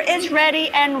whatever is ready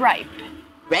and ripe.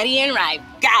 Ready and ripe.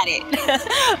 Got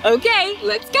it. Okay,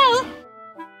 let's go.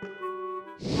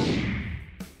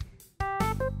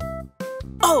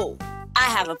 Oh, I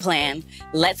have a plan.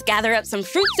 Let's gather up some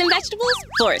fruits and vegetables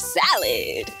for a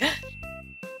salad.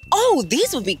 Oh,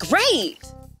 these would be great.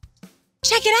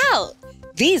 Check it out.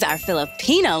 These are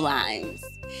Filipino limes.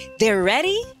 They're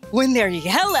ready when they're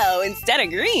yellow instead of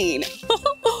green.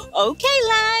 Okay,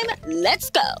 lime, let's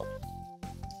go.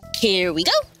 Here we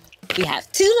go. We have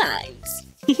 2 limes.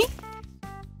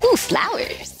 Ooh,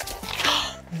 flowers.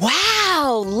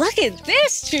 Wow, look at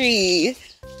this tree.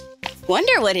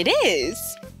 Wonder what it is.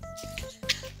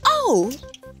 Oh,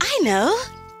 I know.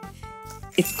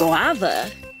 It's guava.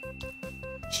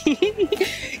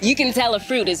 You can tell a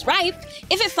fruit is ripe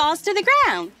if it falls to the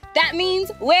ground. That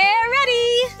means we're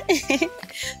ready.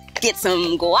 Get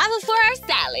some guava for our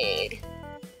salad.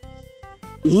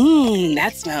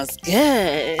 That smells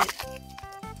good.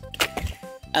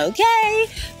 Okay,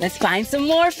 let's find some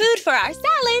more food for our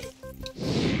salad.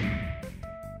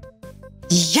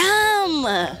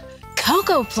 Yum!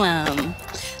 Cocoa plum.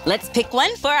 Let's pick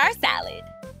one for our salad.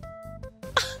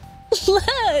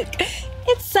 Look,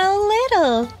 it's so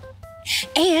little.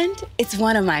 And it's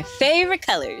one of my favorite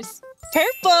colors,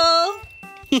 purple.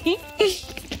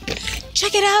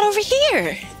 Check it out over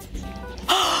here.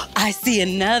 I see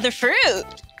another fruit.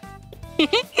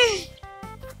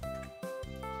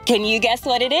 Can you guess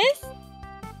what it is?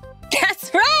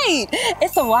 That's right,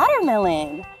 it's a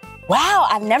watermelon. Wow,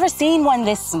 I've never seen one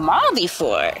this small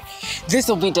before. This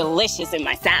will be delicious in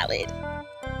my salad.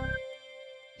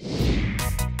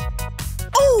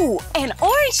 Ooh, an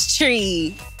orange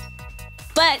tree.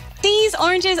 But these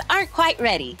oranges aren't quite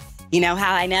ready. You know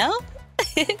how I know?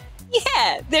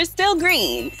 Yeah, they're still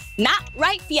green, not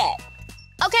ripe yet.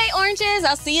 Okay, oranges,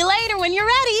 I'll see you later when you're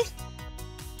ready.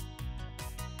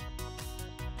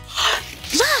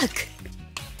 Look!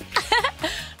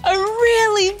 A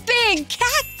really big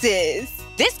cactus.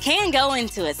 This can go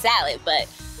into a salad, but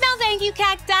no thank you,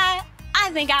 cacti. I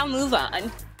I think I'll move on.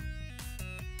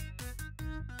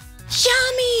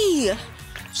 Yummy!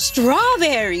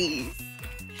 Strawberries.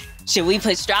 Should we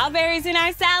put strawberries in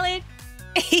our salad?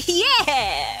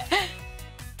 Yeah!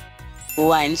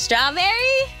 1 strawberry,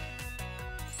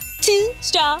 2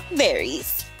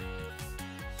 strawberries.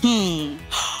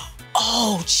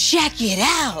 Oh, check it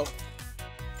out.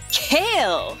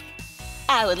 Kale.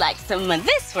 I would like some of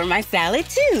this for my salad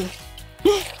too.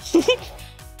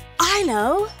 I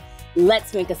know.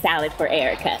 Let's make a salad for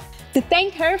Erica to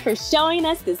thank her for showing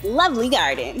us this lovely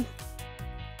garden.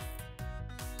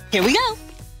 Here we go.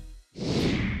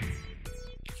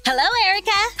 Hello,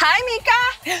 Erica. Hi,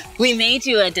 Meekah. We made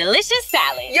you a delicious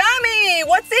salad. Yummy!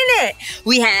 What's in it?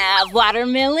 We have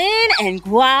watermelon and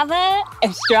guava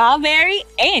and strawberry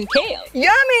and kale.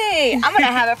 Yummy! I'm gonna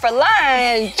have it for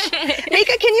lunch.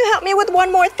 Meekah, can you help me with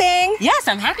one more thing? Yes,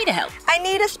 I'm happy to help. I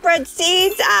need to spread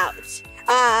seeds out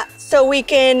so we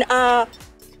can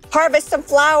harvest some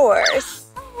flowers.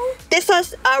 This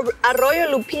is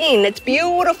Arroyo Lupin. It's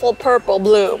beautiful purple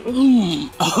bloom.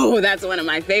 Oh, that's one of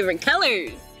my favorite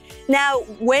colors. Now,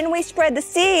 when we spread the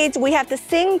seeds, we have to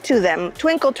sing to them,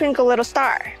 Twinkle, Twinkle, Little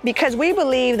Star, because we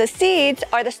believe the seeds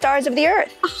are the stars of the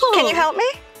earth. Oh. Can you help me?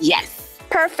 Yes.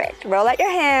 Perfect. Roll out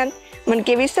your hand. I'm gonna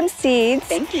give you some seeds.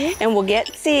 Thank you. And we'll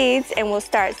get seeds and we'll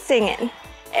start singing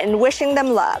and wishing them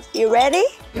love. You ready?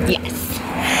 Yes.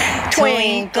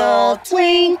 Twinkle,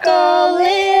 twinkle,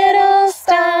 little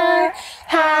star,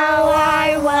 how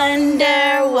I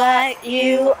wonder what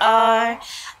you are.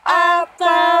 Up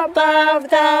above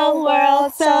the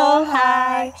world so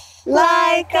high,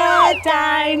 like a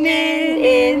diamond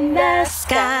in the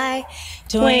sky.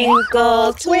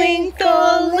 Twinkle,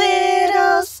 twinkle,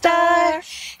 little star,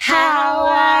 how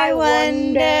I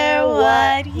wonder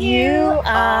what you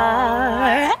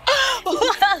are.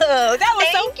 Whoa, that was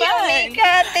so fun. Thank you,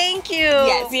 Meekah. Thank you.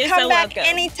 Yes, you're Come so back welcome.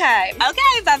 anytime.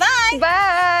 Okay, bye-bye.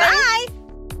 Bye. Bye.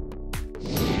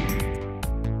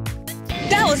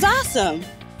 That was awesome.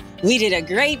 We did a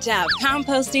great job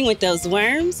composting with those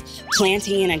worms,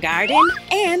 planting in a garden,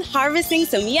 and harvesting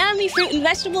some yummy fruit and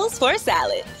vegetables for a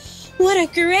salad. What a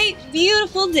great,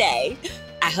 beautiful day.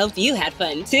 I hope you had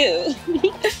fun too.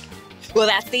 Well,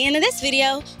 that's the end of this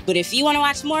video, but if you want to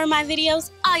watch more of my videos,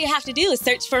 all you have to do is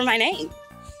search for my name.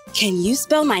 Can you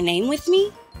spell my name with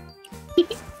me?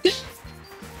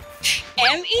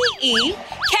 M-E-E-K-A-H,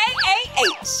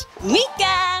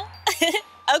 Meekah.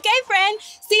 Okay, friend,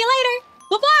 see you later.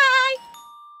 Bye-bye.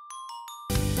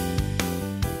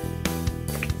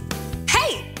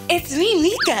 Hey, it's me,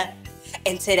 Meekah.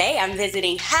 And today I'm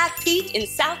visiting Half Peak in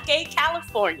Southgate,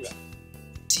 California.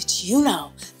 Did you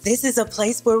know this is a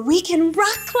place where we can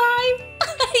rock climb?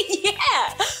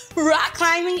 Yeah, rock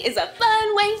climbing is a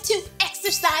fun way to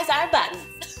exercise our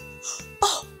bodies.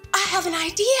 Oh, I have an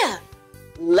idea.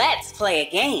 Let's play a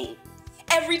game.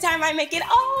 Every time I make it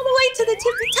all the way to the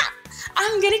tippy top,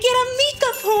 I'm gonna get a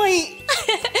Meekah point.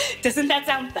 Doesn't that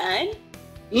sound fun?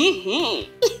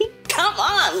 Come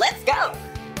on, let's go.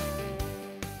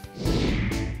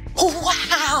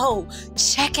 Wow,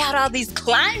 check out all these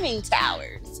climbing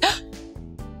towers.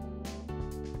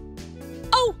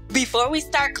 Oh, before we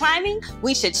start climbing,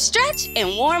 we should stretch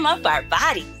and warm up our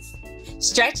bodies.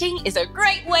 Stretching is a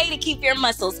great way to keep your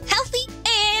muscles healthy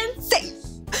and safe.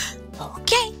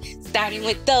 Okay, starting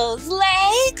with those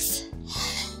legs.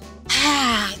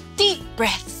 Deep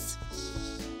breaths.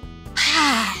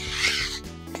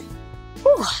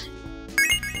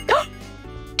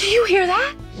 Do you hear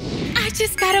that? I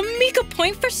just got a Meekah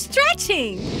point for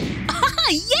stretching.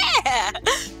 Yeah!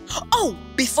 Oh,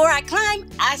 before I climb,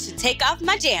 I should take off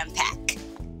my jam pack.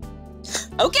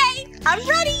 Okay, I'm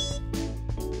ready.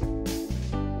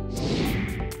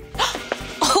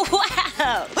 Oh,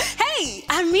 wow. Hey,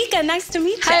 I'm Meekah. Nice to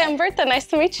meet you. Hi, I'm Bertha. Nice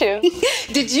to meet you.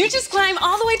 Did you just climb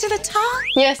all the way to the top?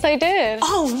 Yes, I did.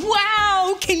 Oh,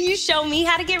 wow. Can you show me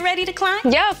how to get ready to climb?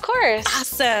 Yeah, of course.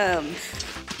 Awesome.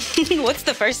 What's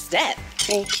the first step?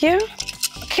 Thank you.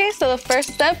 Okay, so the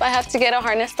first step, I have to get a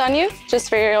harness on you, just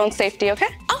for your own safety, okay?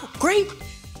 Oh, great.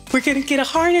 We're gonna get a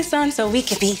harness on so we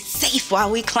can be safe while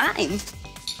we climb.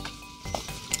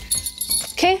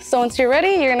 Okay, so once you're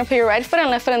ready, you're gonna put your right foot and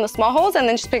left foot in the small holes and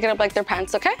then just pick it up like they're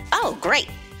pants, okay? Oh, great.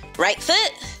 Right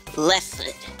foot, left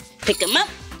foot. Pick them up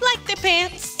like they're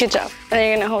pants. Good job. And then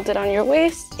you're gonna hold it on your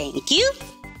waist. Thank you.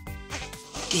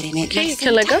 Getting it Okay, you nice can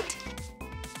and let go. tight.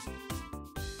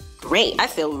 Great, I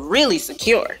feel really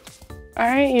secure. All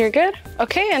right, you're good.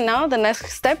 Okay, and now the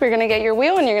next step, you're gonna get your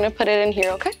wheel and you're gonna put it in here,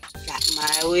 okay? Got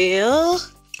my wheel.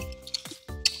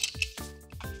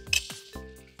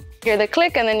 Hear the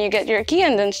click and then you get your key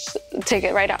and then take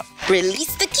it right out.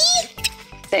 Release the key.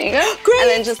 There you go. Great. And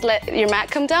then just let your mat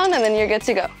come down and then you're good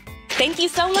to go. Thank you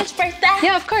so much, Bertha.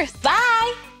 Yeah, of course.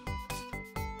 Bye.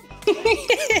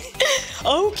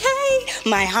 Okay,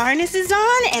 my harness is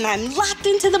on and I'm locked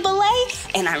into the belay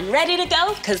and I'm ready to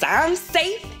go because I'm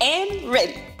safe and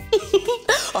ready.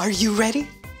 Are you ready?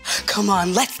 Come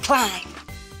on, let's climb.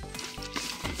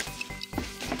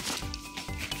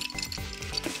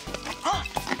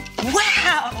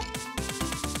 Wow!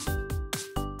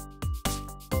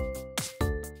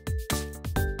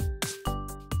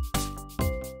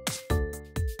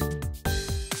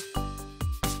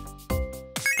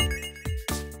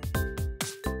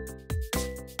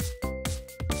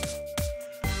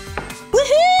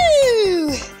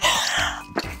 Woohoo!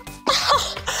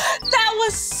 Oh, that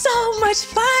was so much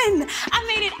fun. I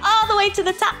made it all the way to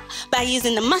the top by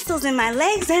using the muscles in my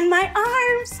legs and my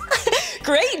arms.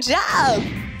 Great job.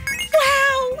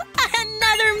 Wow,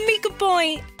 another Meekah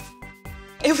point.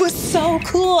 It was so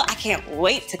cool. I can't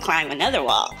wait to climb another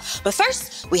wall. But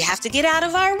first, we have to get out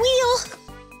of our wheel.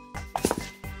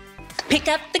 Pick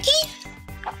up the key.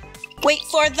 Wait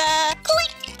for the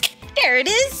click. There it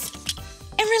is.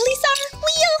 And release our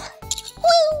wheel.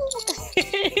 Woo!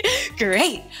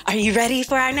 Great. Are you ready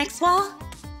for our next wall?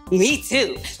 Me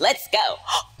too. Let's go.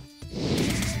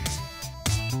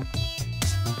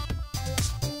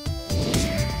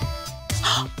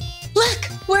 Look,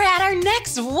 we're at our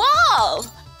next wall.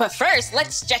 But first,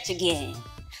 let's stretch again.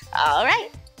 All right.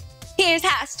 Here's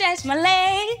how I stretch my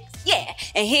legs. Yeah.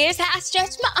 And here's how I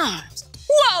stretch my arms.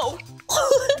 Whoa!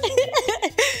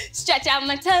 Stretch out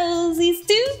my toesies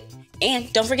too.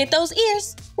 And don't forget those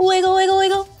ears. Wiggle, wiggle,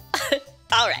 wiggle.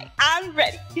 All right, I'm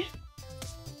ready.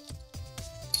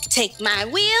 Take my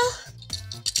wheel,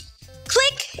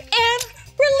 click, and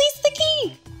release the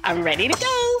key. I'm ready to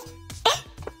go.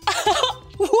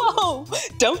 Whoa,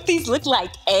 don't these look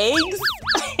like eggs?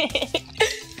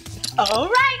 All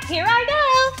right, here I go.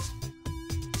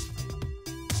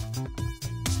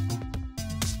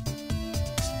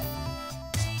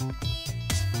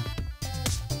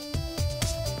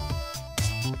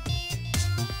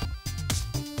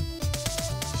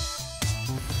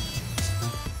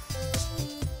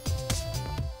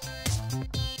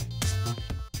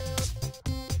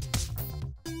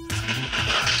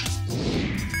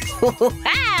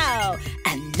 Wow!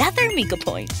 Another Meekah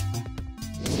point.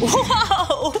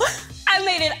 Whoa! I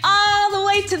made it all the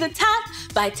way to the top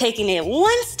by taking it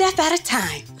one step at a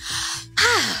time.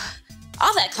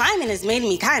 All that climbing has made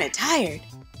me kind of tired.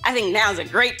 I think now's a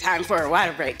great time for a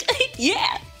water break.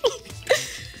 Yeah!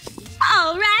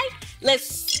 All right,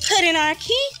 let's put in our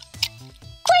key.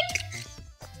 Click!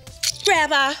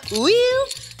 Grab our wheel.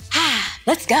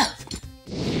 Let's go.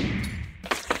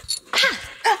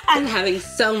 I'm having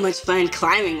so much fun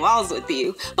climbing walls with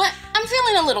you, but I'm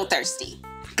feeling a little thirsty.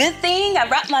 Good thing I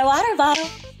brought my water bottle.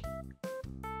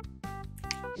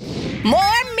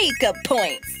 More Meekah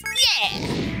points. Yeah.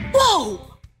 Whoa,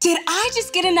 did I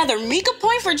just get another Meekah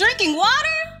point for drinking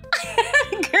water?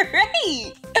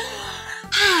 Great.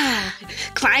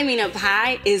 Climbing up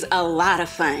high is a lot of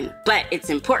fun, but it's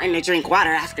important to drink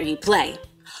water after you play.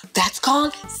 That's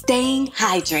called staying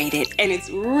hydrated, and it's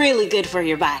really good for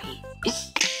your body.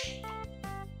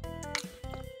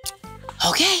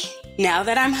 Okay, now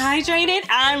that I'm hydrated,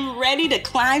 I'm ready to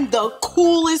climb the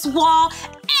coolest wall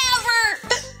ever!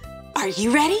 Are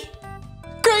you ready?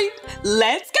 Great,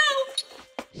 let's go!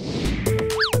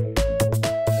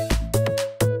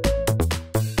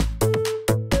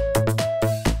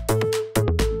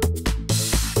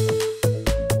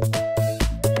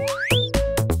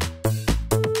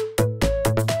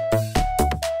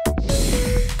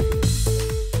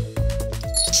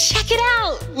 Check it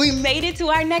out! We made it to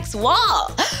our next wall.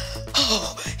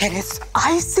 Oh, and it's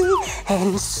icy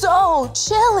and so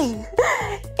chilly.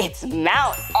 It's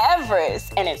Mount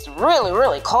Everest, and it's really,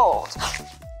 really cold.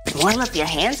 Warm up your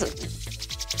hands with me.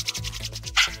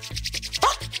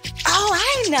 Oh,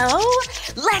 I know.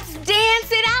 Let's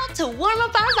dance it out to warm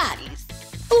up our bodies.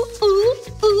 Ooh, ooh,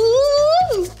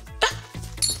 ooh.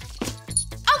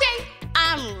 Okay,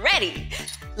 I'm ready.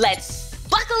 Let's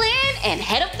buckle in and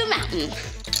head up the mountain.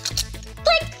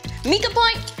 Click, Meekah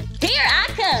point, here I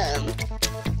come.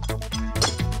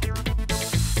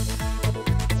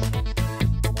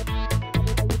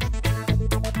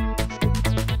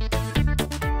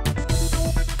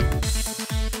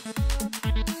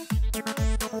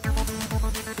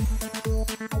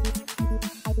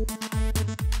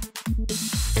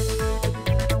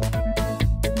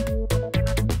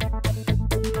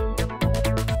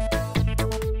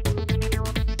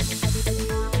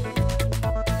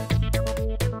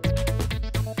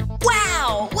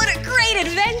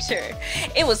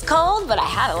 It was cold, but I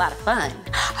had a lot of fun.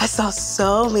 I saw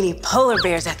so many polar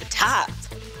bears at the top.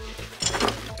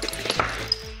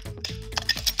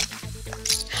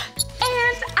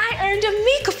 And I earned a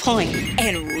Meekah point.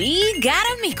 And we got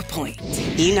a Meekah point.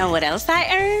 You know what else I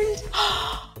earned?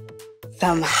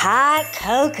 Some hot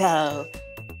cocoa.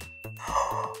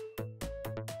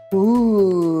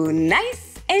 Ooh,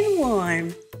 nice and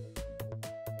warm.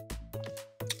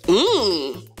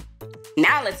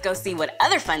 Now let's go see what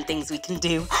other fun things we can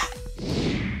do.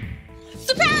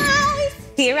 Surprise!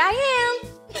 Here I am.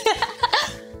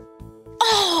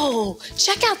 Oh,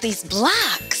 check out these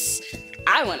blocks.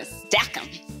 I want to stack them.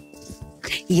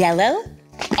 Yellow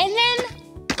and then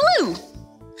blue.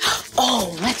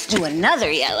 Oh, let's do another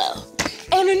yellow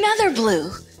and another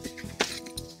blue.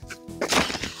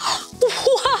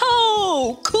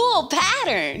 Whoa, cool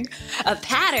pattern. A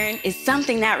pattern is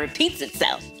something that repeats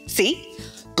itself. See?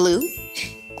 Blue,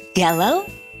 yellow,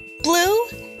 blue,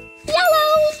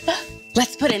 yellow.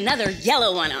 Let's put another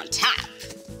yellow one on top.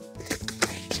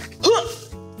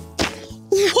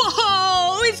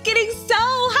 Whoa, it's getting so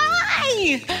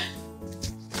high.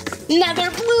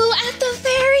 Another blue at the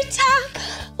very top.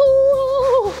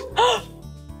 Whoa.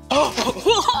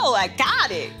 Whoa, I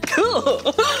got it.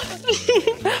 Cool.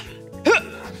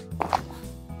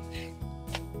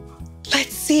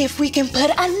 Let's see if we can put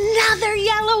another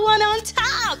yellow one on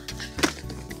top.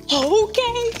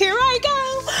 Okay, here I go.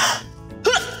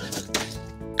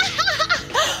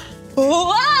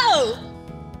 Whoa!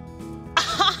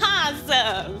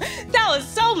 Awesome! That was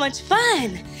so much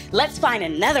fun. Let's find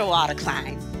another wall to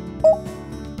climb.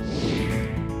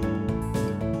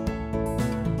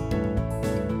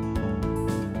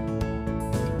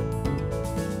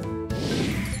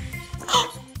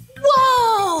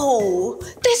 Whoa!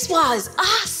 This wall is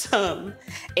awesome.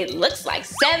 It looks like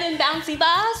 7 bouncy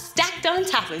balls stacked on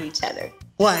top of each other.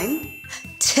 1,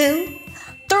 2,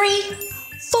 3,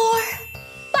 4,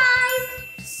 5,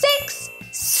 6,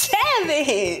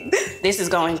 7. This is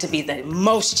going to be the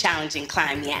most challenging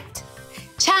climb yet.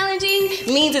 Challenging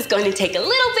means it's going to take a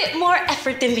little bit more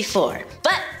effort than before,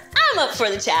 but I'm up for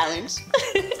the challenge.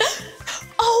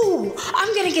 Oh,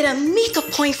 I'm gonna get a Meekah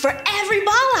point for every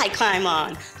ball I climb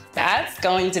on. That's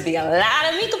going to be a lot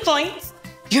of Meekah points.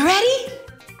 You ready?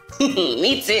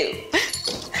 Me too.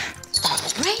 All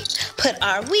right, put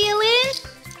our wheel in,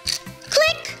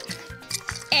 click,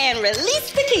 and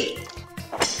release the key.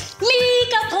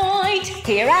 Meekah point,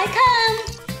 here I come.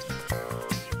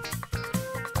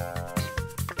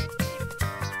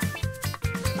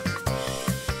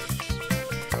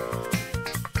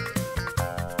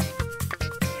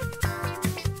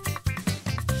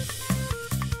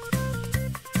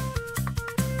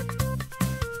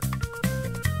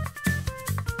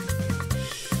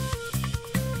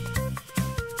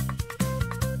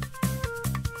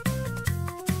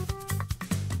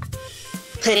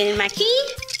 Put in my key,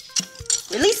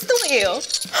 release the wheel.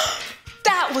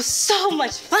 That was so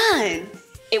much fun.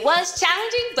 It was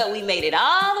challenging, but we made it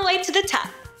all the way to the top.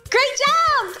 Great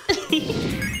job!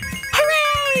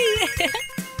 Hooray!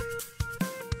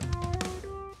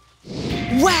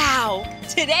 Wow,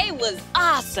 today was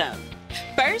awesome.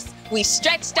 First, we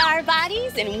stretched our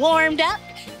bodies and warmed up.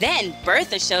 Then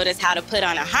Bertha showed us how to put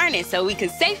on a harness so we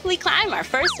could safely climb our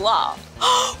first wall.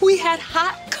 We had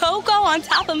hot cocoa on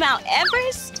top of Mount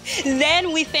Everest.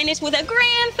 Then we finished with a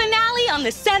grand finale on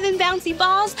the 7 bouncy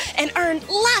balls and earned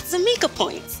lots of Meekah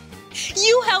points.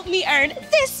 You helped me earn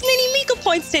this many Meekah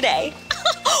points today.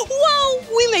 Whoa,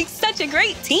 we make such a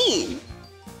great team.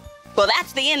 Well,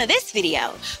 that's the end of this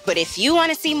video. But if you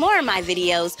want to see more of my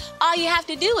videos, all you have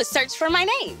to do is search for my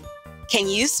name. Can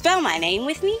you spell my name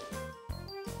with me?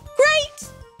 Great!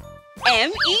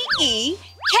 M-E-E-K-A-H.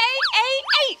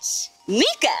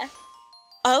 Meekah.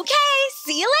 Okay,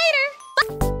 see you later.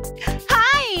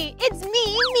 Hi, it's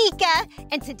me, Meekah,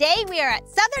 and today we are at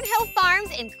Southern Hill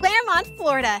Farms in Claremont,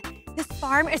 Florida. This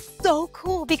farm is so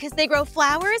cool because they grow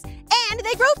flowers and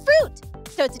they grow fruit.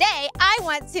 So today I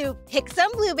want to pick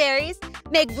some blueberries,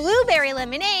 make blueberry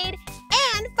lemonade,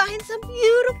 and find some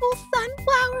beautiful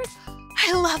sunflowers.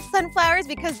 I love sunflowers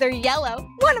because they're yellow,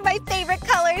 one of my favorite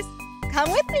colors.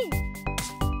 Come with me.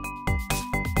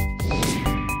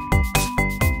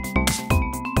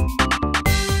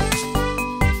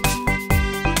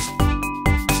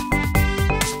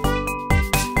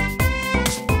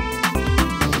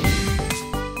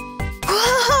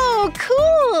 Whoa,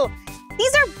 cool!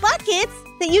 These are buckets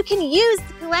that you can use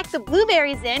to collect the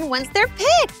blueberries in once they're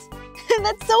picked.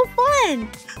 That's so fun.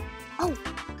 Oh,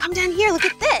 come down here, look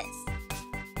at this.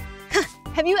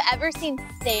 Have you ever seen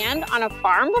sand on a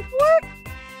farm before?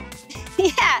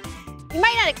 Yeah, you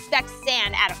might not expect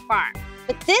sand at a farm,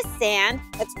 But this sand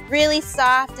that's really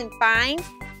soft and fine,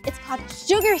 it's called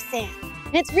sugar sand.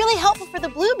 And it's really helpful for the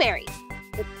blueberries.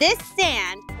 With this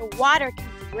sand, the water can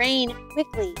drain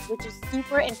quickly, which is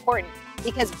super important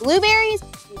because blueberries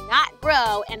do not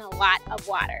grow in a lot of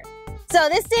water. So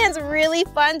this sand's really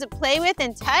fun to play with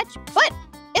and touch, but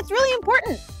it's really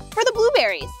important for the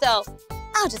blueberries. So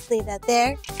I'll just leave that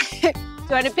there. Do you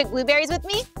want to pick blueberries with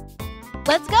me?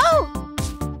 Let's go.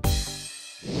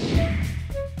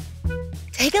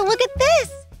 Take a look at this.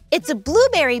 It's a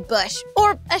blueberry bush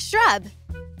or a shrub.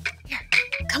 Here,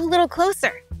 come a little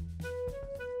closer.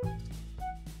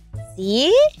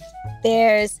 See?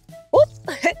 There's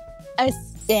a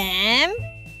stem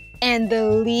and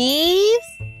the leaves.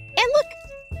 And look,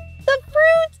 the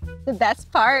fruit, the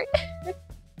best part.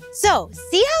 So,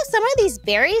 see how some of these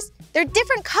berries, they're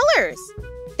different colors.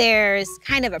 There's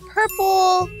kind of a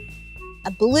purple,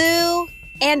 a blue,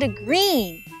 and a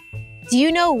green. Do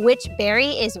you know which berry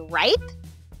is ripe?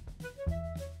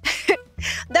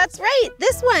 That's right,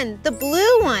 this one, the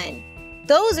blue one.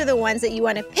 Those are the ones that you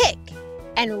want to pick.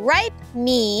 And ripe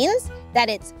means that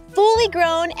it's fully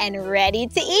grown and ready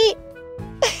to eat.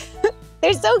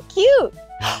 They're so cute.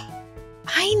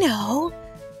 I know.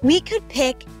 We could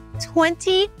pick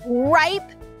 20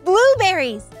 ripe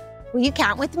blueberries. Will you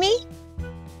count with me?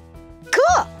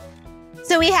 Cool.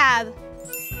 So we have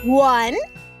 1.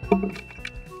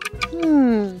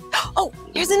 Oh,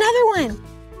 here's another one.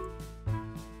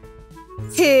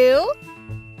 2.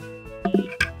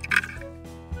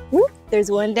 Ooh,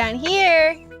 there's one down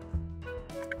here.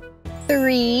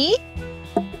 3.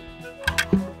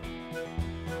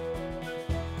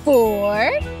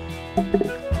 4.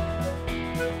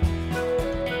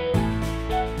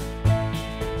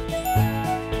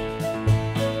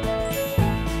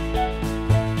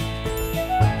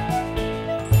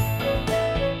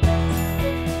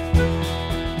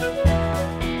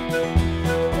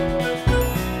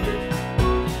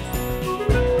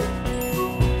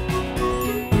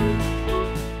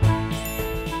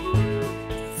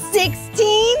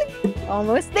 16.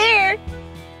 Almost there.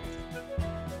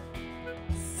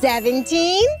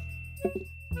 17.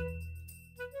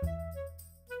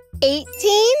 18.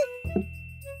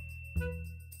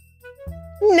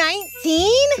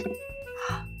 19.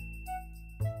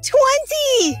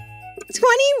 20.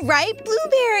 20 ripe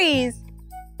blueberries.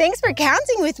 Thanks for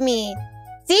counting with me.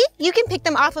 See, you can pick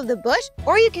them off of the bush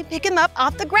or you can pick them up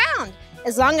off the ground,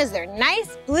 as long as they're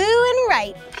nice, blue, and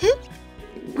ripe.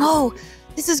 Oh,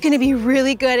 this is gonna be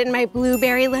really good in my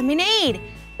blueberry lemonade.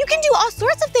 You can do all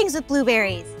sorts of things with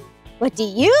blueberries. What do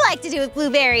you like to do with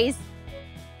blueberries?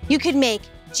 You could make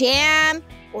jam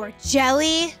or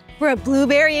jelly for a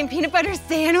blueberry and peanut butter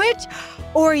sandwich,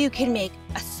 or you can make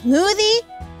a smoothie,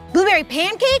 blueberry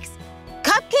pancakes,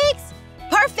 cupcakes,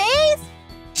 parfaits,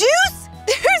 juice.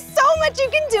 There's so much you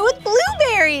can do with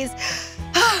blueberries.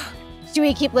 Should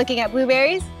we keep looking at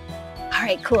blueberries? All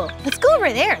right, cool. Let's go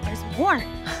over there. There's more.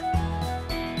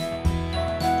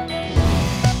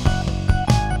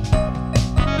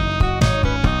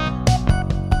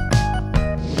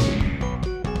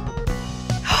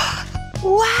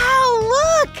 Wow,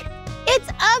 look! It's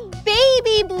a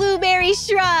baby blueberry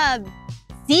shrub.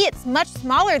 See, it's much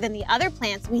smaller than the other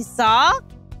plants we saw,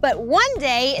 but one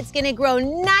day it's gonna grow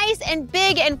nice and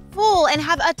big and full and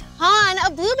have a ton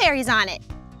of blueberries on it.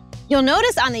 You'll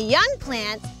notice on the young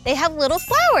plants, they have little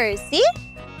flowers, see?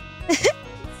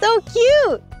 So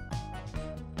cute.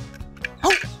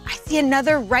 Oh, I see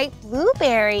another ripe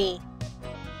blueberry.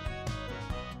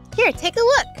 Here, take a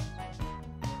look.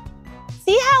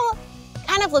 See how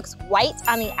kind of looks white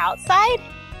on the outside?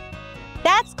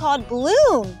 That's called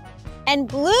bloom. And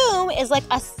bloom is like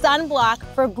a sunblock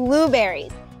for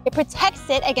blueberries. It protects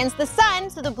it against the sun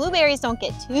so the blueberries don't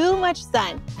get too much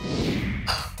sun.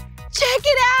 Check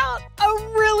it out, a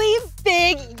really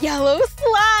big yellow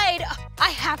slide. I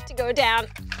have to go down.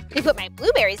 Let me put my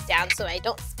blueberries down so I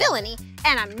don't spill any,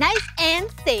 and I'm nice and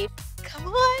safe. Come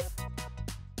on.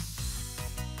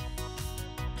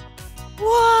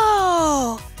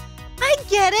 Whoa, I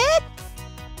get it.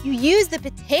 You use the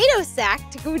potato sack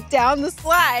to go down the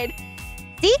slide.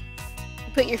 See?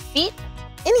 You put your feet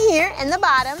in here in the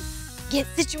bottom, get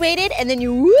situated, and then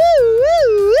you woo,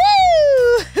 woo,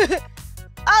 woo.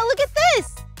 Oh, look at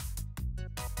this.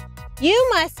 You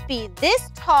must be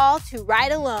this tall to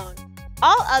ride alone.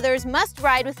 All others must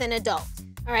ride with an adult.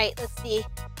 All right, let's see.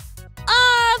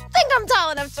 I think I'm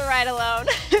tall enough to ride alone.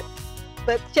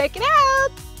 Let's check it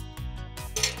out.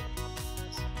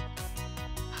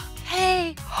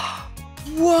 Okay.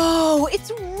 Whoa,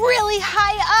 it's really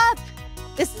high up.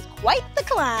 This is quite the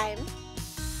climb.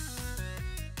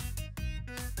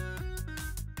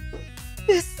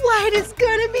 This slide is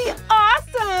gonna be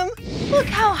awesome. Look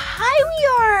how high we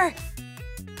are.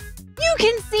 You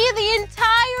can see the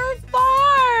entire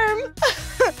farm.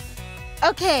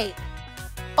 Okay,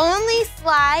 only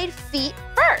slide feet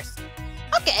first.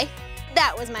 Okay,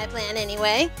 that was my plan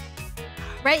anyway.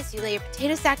 All right, so you lay your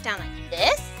potato sack down like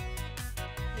this.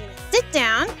 You're gonna sit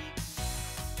down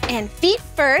and feet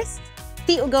first.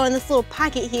 Feet will go in this little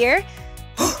pocket here.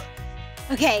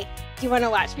 Okay, do you wanna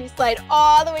watch me slide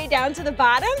all the way down to the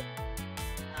bottom?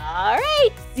 All right,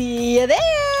 see you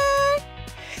there.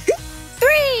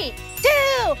 3, 2,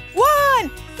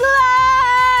 1,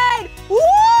 slide! Woo!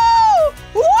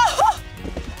 Whoa!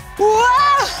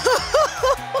 Whoa!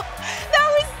 That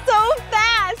was so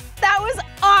fast. That was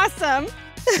awesome.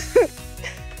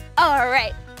 All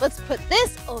right, let's put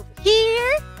this over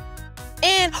here.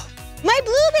 And my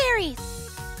blueberries.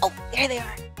 Oh, there they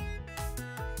are.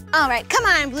 All right, come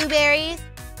on, blueberries.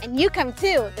 And you come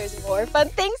too. There's more fun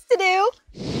things to do.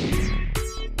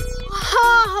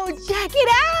 Oh, check it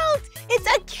out. It's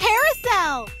a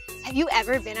carousel. Have you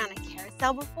ever been on a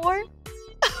carousel before?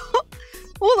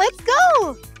 Well, let's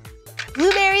go.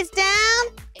 Blueberries down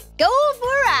and go for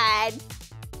a ride.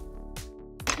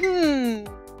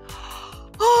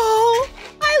 Oh,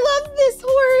 I love this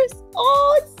horse.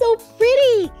 Oh, it's so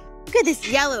pretty. Look at this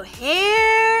yellow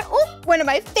hair. Oh, one of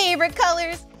my favorite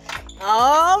colors.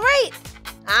 All right,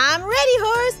 I'm ready,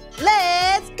 horse.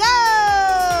 Let's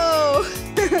go.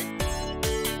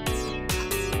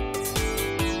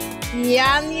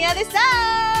 Yeah, on the other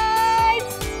side.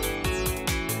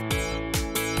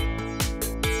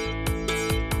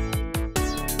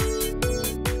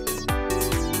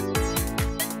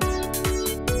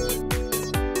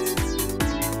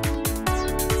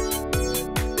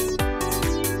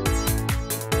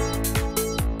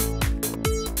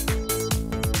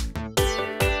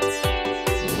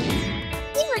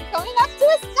 We're going up to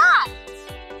a stop.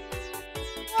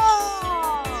 Whoa.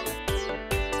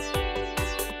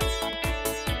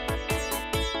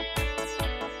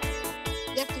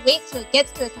 You have to wait till it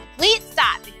gets to a complete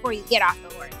stop before you get off the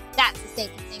horse. That's the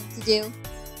safest thing to do.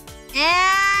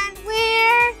 And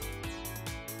we're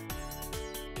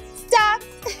stopped.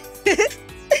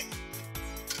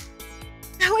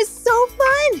 That was so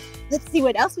fun. Let's see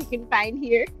what else we can find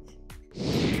here.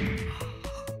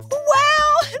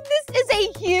 Wow, this is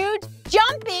a huge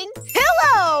jumping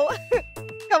pillow.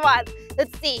 Come on,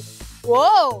 let's see.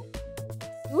 Whoa,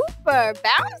 super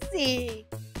bouncy.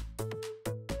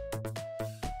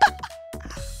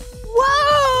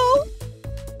 Whoa,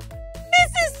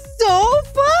 this is so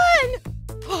fun.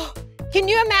 Can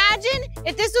you imagine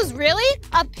if this was really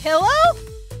a pillow?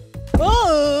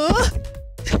 Oh.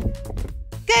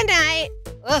 Good night.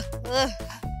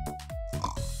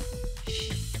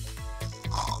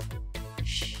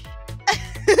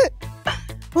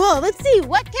 Whoa, let's see,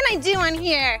 what can I do on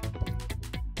here?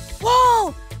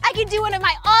 Whoa, I can do one of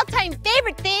my all-time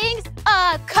favorite things,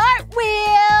 a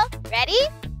cartwheel. Ready?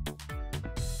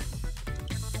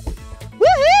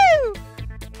 Woohoo!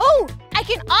 Oh, I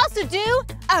can also do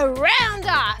a round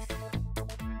off.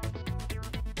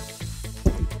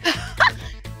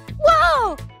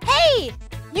 Whoa, hey,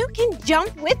 you can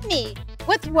jump with me.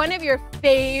 What's one of your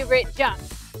favorite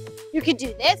jumps? You could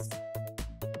do this.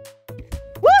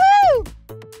 Woohoo!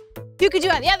 You could do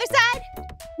on the other side.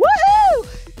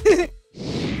 Woohoo!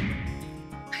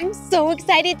 I'm so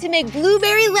excited to make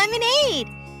blueberry lemonade.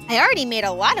 I already made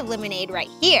a lot of lemonade right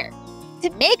here. To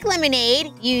make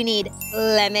lemonade, you need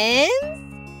lemons,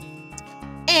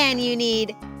 and you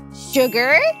need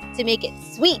sugar to make it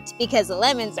sweet because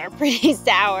lemons are pretty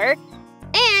sour,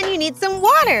 and you need some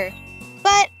water.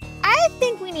 But I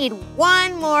think we need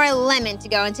one more lemon to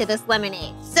go into this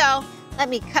lemonade. So let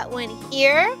me cut one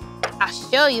here. I'll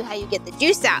show you how you get the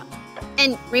juice out.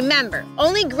 And remember,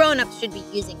 only grown-ups should be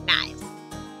using knives.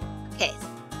 Okay, so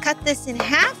cut this in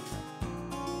half,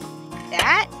 like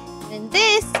that. And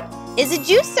this is a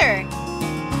juicer.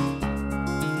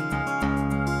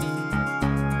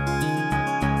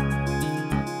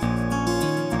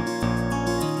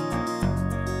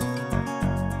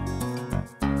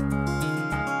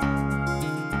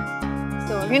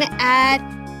 So we're gonna add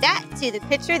that to the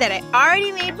pitcher that I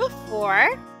already made before.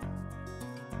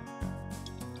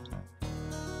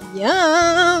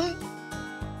 Yum!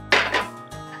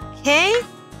 Okay,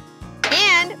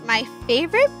 and my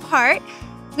favorite part,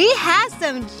 we have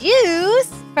some juice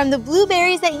from the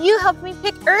blueberries that you helped me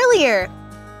pick earlier.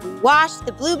 We washed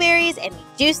the blueberries and we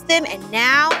juiced them, and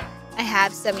now I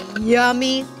have some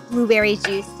yummy blueberry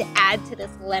juice to add to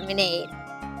this lemonade.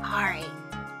 All right.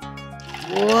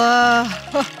 Whoa.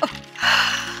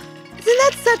 Isn't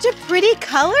that such a pretty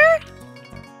color?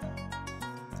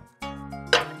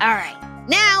 All right,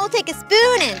 now we'll take a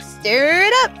spoon and stir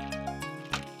it up.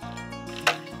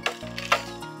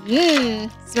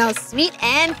 Smells sweet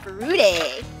and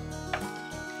fruity.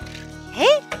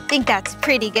 Okay, I think that's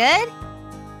pretty good.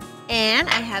 And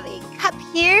I have a cup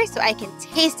here so I can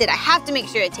taste it. I have to make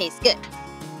sure it tastes good.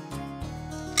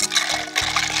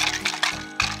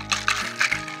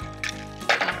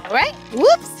 All right,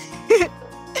 whoops.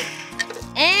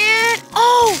 And,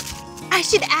 oh, I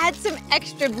should add some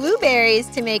extra blueberries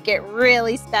to make it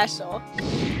really special.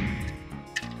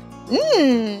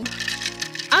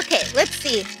 Okay, let's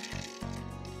see.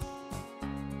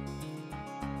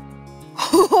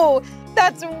 Oh,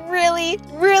 that's really,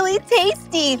 really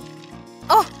tasty.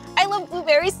 Oh, I love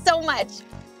blueberries so much.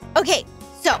 Okay,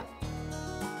 so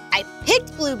I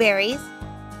picked blueberries.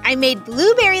 I made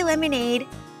blueberry lemonade.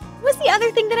 What was the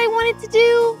other thing that I wanted to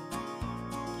do?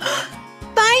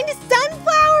 Find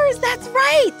sunflowers, that's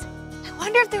right. I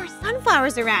wonder if there are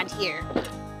sunflowers around here.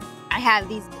 I have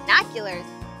these binoculars.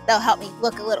 They'll help me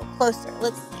look a little closer.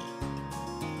 Let's see.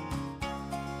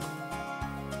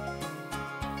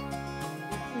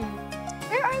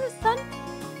 Where are the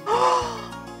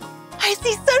I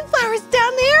see sunflowers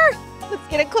down there. Let's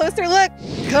get a closer look.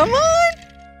 Come on.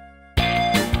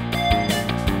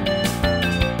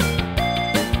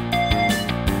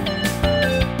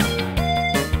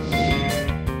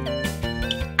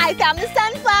 I found the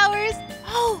sunflowers.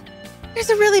 Oh, there's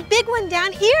a really big one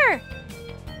down here.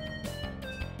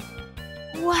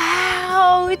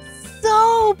 Wow, it's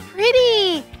so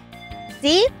pretty.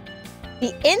 See?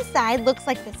 The inside looks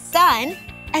like the sun,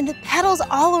 and the petals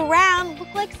all around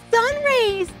look like sun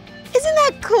rays. Isn't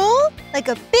that cool? Like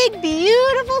a big,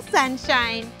 beautiful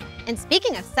sunshine. And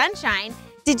speaking of sunshine,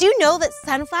 did you know that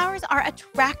sunflowers are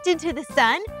attracted to the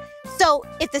sun? So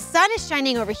if the sun is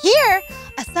shining over here,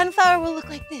 a sunflower will look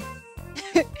like this.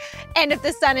 And if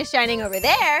the sun is shining over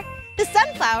there, the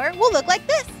sunflower will look like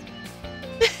this.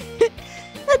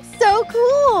 That's so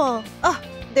cool. Oh,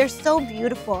 they're so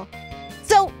beautiful.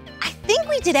 So I think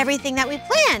we did everything that we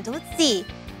planned. Let's see.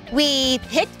 We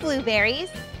picked blueberries,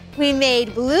 we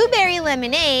made blueberry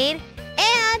lemonade,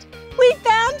 and we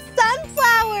found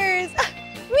sunflowers.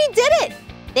 We did it.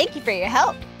 Thank you for your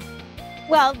help.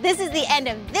 Well, this is the end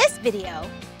of this video,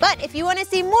 but if you want to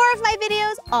see more of my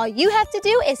videos, all you have to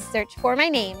do is search for my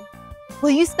name. Will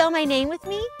you spell my name with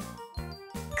me?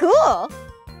 Cool.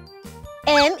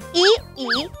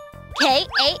 M-E-E-K-A-H.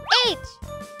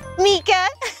 Meekah.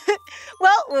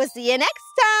 Well, we'll see you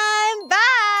next time.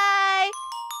 Bye.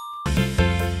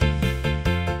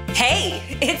 Hey,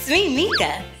 it's me,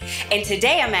 Meekah. And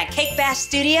today I'm at Cake Bash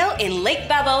Studio in Lake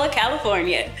Balboa,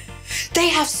 California. They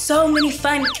have so many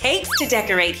fun cakes to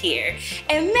decorate here.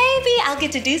 And maybe I'll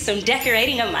get to do some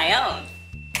decorating of my own.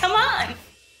 Come on.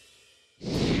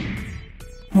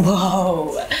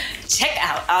 Whoa, check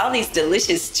out all these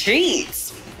delicious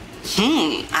treats.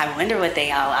 I wonder what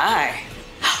they all are.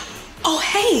 Oh,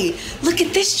 hey, look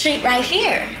at this treat right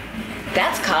here.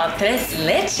 That's called tres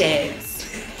leches.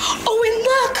 Oh, and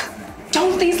look,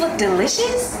 don't these look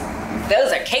delicious?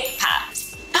 Those are cake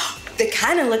pops. They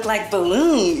kind of look like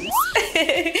balloons.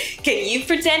 Can you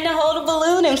pretend to hold a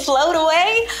balloon and float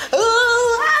away?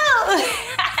 Ooh, wow.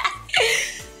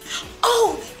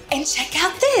 Oh, and check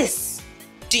out this.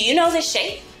 Do you know the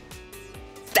shape?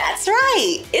 That's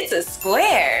right, it's a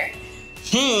square.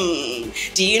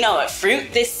 Do you know what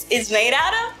fruit this is made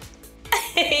out of?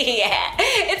 Yeah,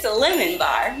 it's a lemon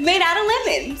bar made out of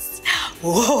lemons.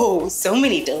 Whoa, so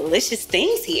many delicious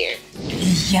things here.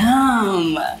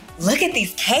 Yum, look at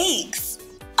these cakes.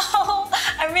 Oh,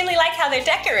 I really like how they're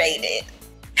decorated.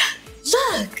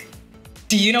 Look,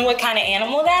 do you know what kind of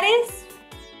animal that is?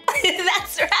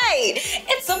 That's right,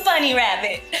 it's a bunny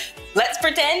rabbit. Let's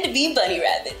pretend to be bunny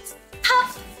rabbits.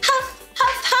 Huff, huff,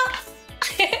 huff, huff.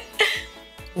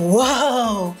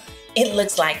 Whoa, it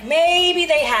looks like maybe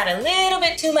they had a little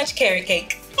bit too much carrot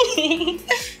cake.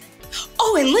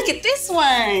 Oh, and look at this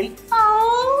one.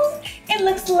 Oh, it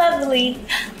looks lovely.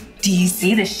 Do you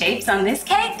see the shapes on this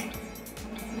cake?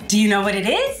 Do you know what it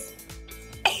is?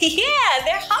 Yeah,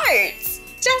 they're hearts,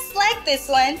 just like this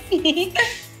one.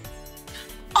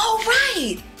 All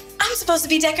right, I'm supposed to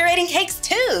be decorating cakes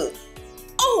too.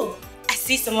 Oh, I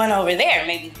see someone over there.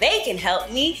 Maybe they can help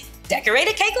me decorate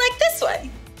a cake like this one.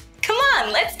 Come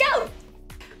on, let's go.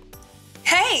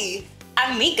 Hey,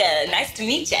 I'm Meekah. Nice to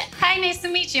meet you. Hi, nice to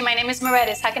meet you. My name is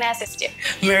Meredith. How can I assist you?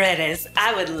 Meredith,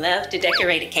 I would love to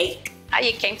decorate a cake.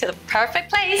 You came to the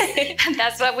perfect place.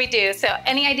 That's what we do. So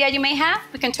any idea you may have,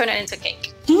 we can turn it into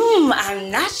cake. I'm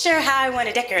not sure how I want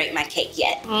to decorate my cake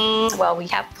yet. Well, we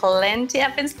have plenty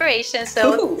of inspiration,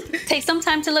 so take some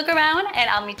time to look around and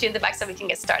I'll meet you in the back so we can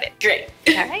get started. Great.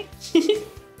 All right.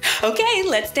 Okay,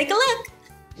 let's take a look.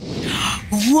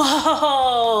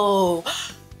 Whoa!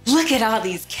 Look at all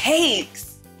these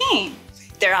cakes.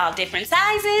 They're all different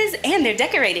sizes and they're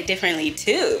decorated differently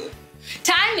too.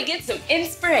 Time to get some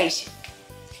inspiration.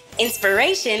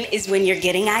 Inspiration is when you're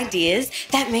getting ideas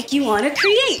that make you want to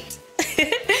create.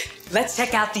 Let's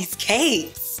check out these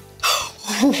cakes.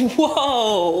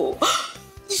 Whoa!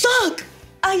 Look,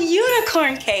 a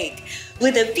unicorn cake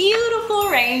with a beautiful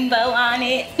rainbow on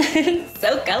it.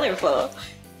 So colorful.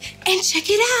 And check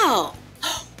it out.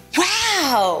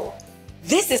 Wow!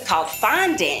 This is called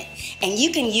fondant, and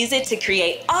you can use it to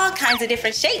create all kinds of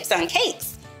different shapes on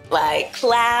cakes, like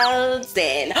clouds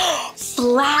and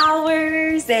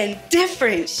flowers and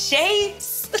different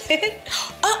shapes.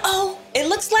 Uh-oh, it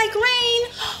looks like rain.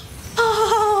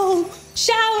 Oh,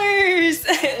 showers.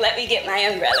 Let me get my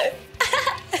umbrella.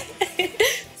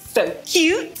 So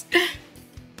cute.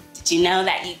 Did you know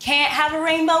that you can't have a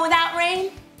rainbow without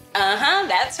rain?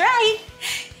 That's right.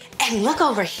 And look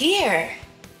over here.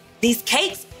 These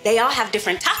cakes, they all have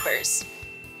different toppers.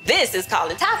 This is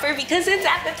called a topper because it's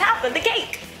at the top of the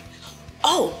cake.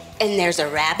 Oh, and there's a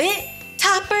rabbit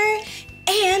topper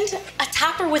and a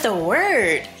topper with a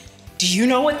word. Do you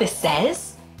know what this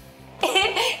says?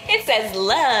 It says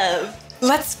love.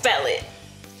 Let's spell it.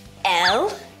 L-O-V-E,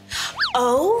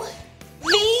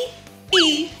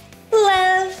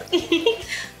 love.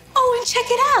 Oh, and check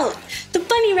it out. The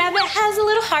bunny rabbit has a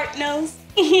little heart nose.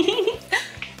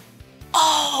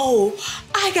 Oh,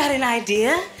 I got an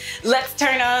idea. Let's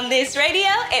turn on this radio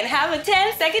and have a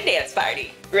 10-second dance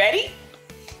party. Ready?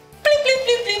 Bloop, bloop,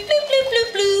 bloop, bloop, bloop, bloop,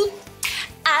 bloop, bloop.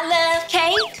 I love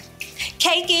cake.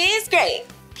 Cake is great.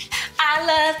 I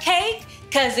love cake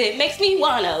because it makes me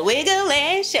wanna wiggle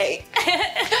and shake.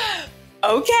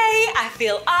 Okay, I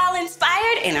feel all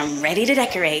inspired and I'm ready to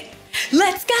decorate.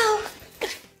 Let's go.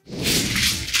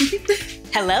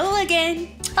 Hello again.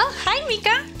 Oh, hi,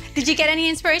 Meekah. Did you get any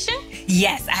inspiration?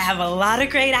 Yes, I have a lot of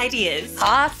great ideas.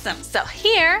 Awesome. So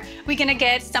here, we're gonna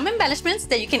get some embellishments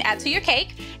that you can add to your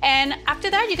cake. And after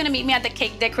that, you're gonna meet me at the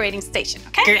cake decorating station,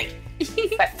 okay? Great.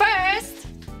 But first,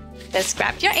 let's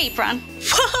grab your apron.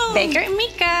 Whoa. Baker and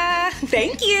Meekah.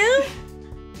 Thank you.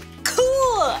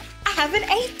 Cool. I have an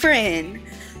apron.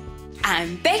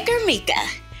 I'm Baker Meekah,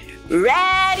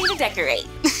 ready to decorate.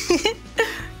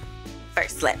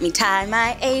 First, let me tie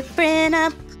my apron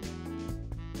up.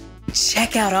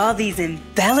 Check out all these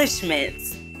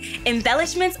embellishments.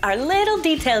 Embellishments are little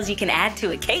details you can add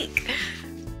to a cake.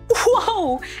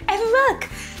 Whoa, and look,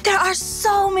 there are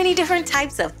so many different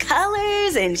types of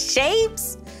colors and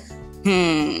shapes.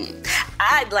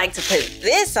 I'd like to put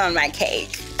this on my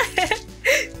cake.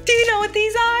 Do you know what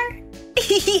these are?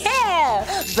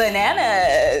 Yeah,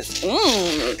 bananas.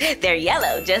 They're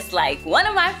yellow, just like one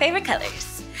of my favorite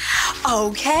colors.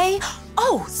 Okay,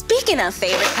 oh, speaking of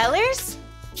favorite colors,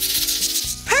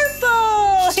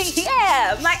 purple!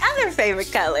 Yeah, my other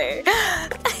favorite color.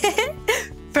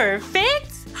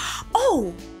 Perfect.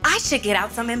 Oh, I should get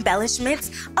out some embellishments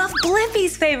of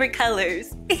Blippi's favorite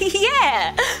colors.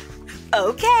 Yeah.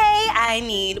 Okay, I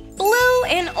need blue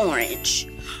and orange.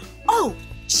 Oh,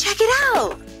 check it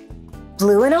out.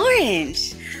 Blue and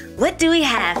orange. What do we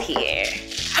have here?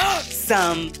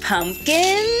 Some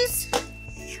pumpkins.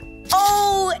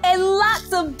 Oh, and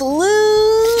lots of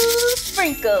blue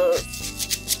sprinkles.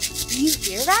 Do you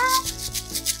hear that?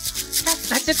 That's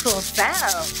such a cool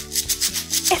sound.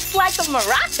 It's like a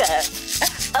maraca.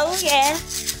 Oh yeah,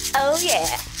 oh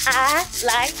yeah. I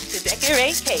like to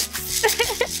decorate cakes.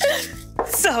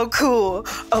 So cool.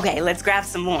 Okay, let's grab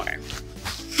some more.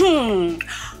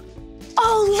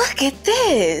 Oh, look at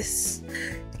this.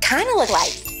 Kind of look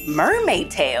like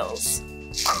mermaid tails.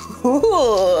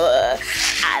 Cool.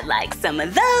 I'd like some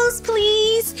of those,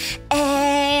 please.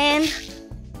 And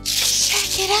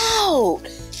check it out.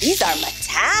 These are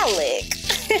metallic.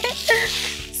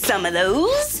 Some of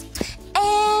those.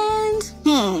 And,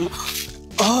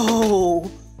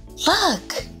 oh,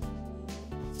 look.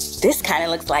 This kind of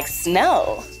looks like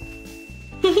snow.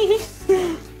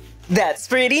 That's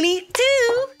pretty neat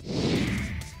too.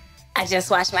 I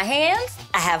just washed my hands,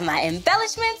 I have my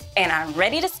embellishments, and I'm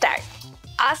ready to start.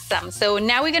 Awesome. So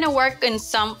now we're gonna work on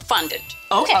some fondant.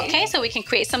 Okay, so we can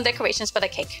create some decorations for the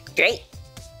cake. Great.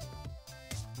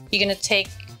 You're gonna take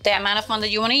the amount of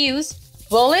fondant you wanna use,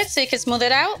 roll it so you can smooth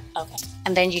it out. Okay.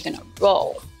 And then you're gonna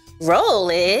roll. Roll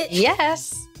it?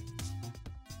 Yes.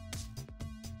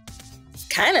 It's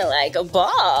kind of like a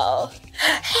ball.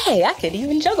 Hey, I could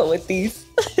even juggle with these.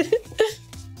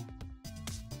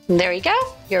 There you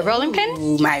go. Your rolling pin.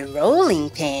 Ooh, my rolling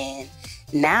pin.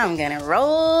 Now I'm gonna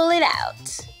roll it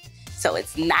out. So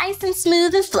it's nice and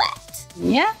smooth and flat.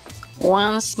 Yeah.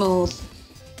 One smooth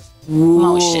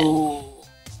motion.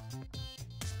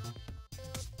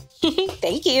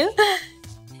 Thank you.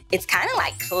 It's kind of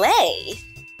like clay.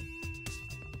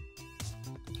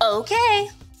 Okay.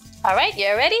 All right,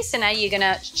 you're ready. So now you're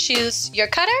gonna choose your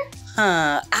cutter.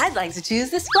 I'd like to choose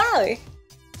this flower.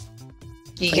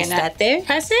 You're Place gonna that there.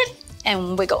 press it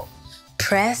and wiggle.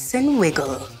 Press and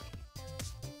wiggle.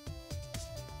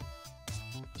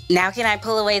 Now can I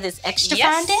pull away this extra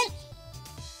fondant?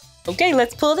 Okay,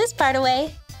 let's pull this part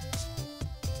away.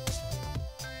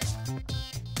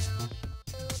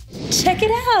 Check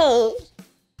it out.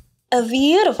 A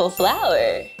beautiful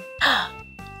flower.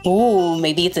 Ooh,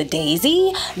 maybe it's a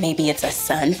daisy, maybe it's a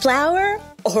sunflower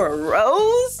or a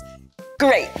rose.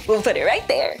 Great, we'll put it right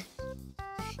there.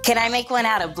 Can I make one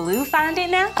out of blue fondant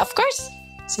now? Of course.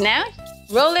 So now,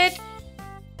 roll it.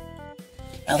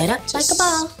 Roll it up like a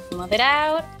ball. Move it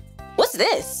out. What's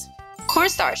this?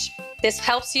 Cornstarch. This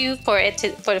helps you for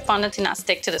the fondant to not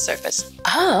stick to the surface.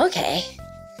 Oh, okay.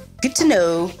 Good to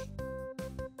know.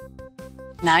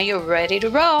 Now you're ready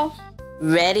to roll.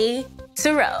 Ready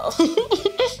to roll.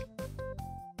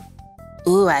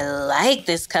 Ooh, I like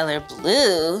this color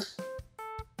blue.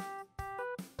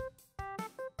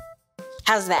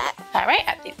 How's that? All right,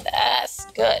 I think that's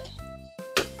good.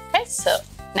 Okay, so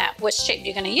now what shape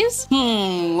you're gonna use?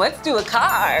 Let's do a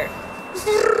car.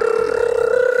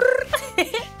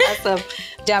 Awesome.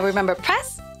 Now remember,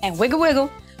 press and wiggle, wiggle.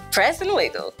 Press and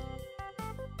wiggle.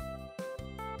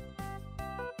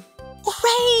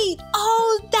 Great!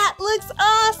 Oh, that looks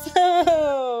awesome!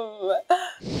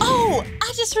 Oh,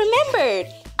 I just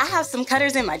remembered. I have some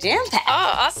cutters in my jam pack.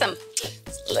 Oh, awesome.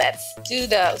 Let's do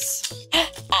those. I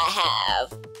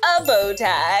have a bow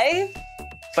tie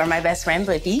for my best friend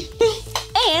Blippi.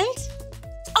 And,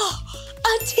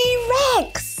 a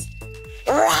T-Rex.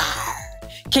 Roar!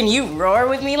 Can you roar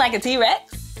with me like a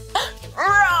T-Rex?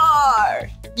 Roar!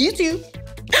 You too.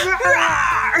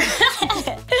 Roar!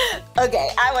 Okay,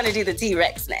 I want to do the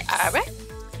T-Rex next. All right,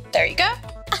 there you go.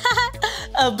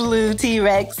 A blue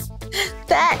T-Rex.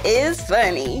 That is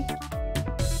funny.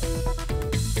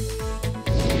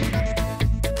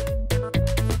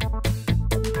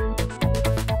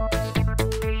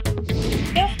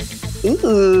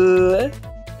 Ooh.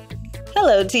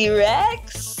 Hello,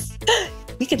 T-Rex.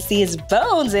 You can see his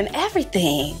bones and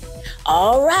everything.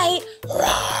 All right. Roar.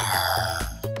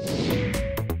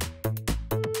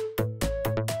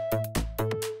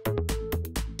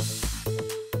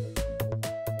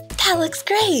 That looks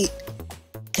great.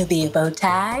 Could be a bow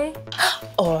tie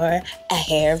or a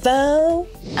hair bow.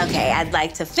 Okay, I'd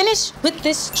like to finish with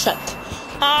this truck.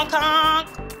 Honk, honk.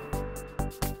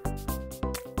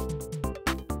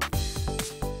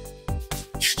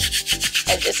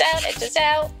 Edge this out, edge this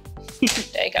out.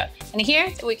 There you go. And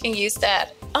here we can use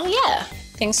that. Oh yeah.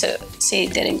 Thing so see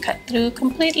it didn't cut through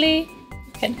completely.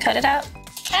 You can cut it out.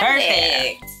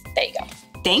 Perfect. There you go.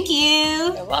 Thank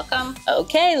you. You're welcome.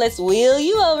 Okay, let's wheel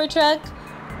you over, truck.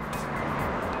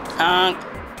 Honk,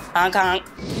 honk, honk.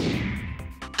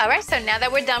 All right, so now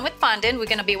that we're done with fondant, we're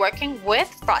gonna be working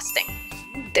with frosting.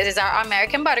 This is our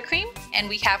American buttercream, and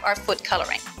we have our food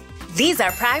coloring. These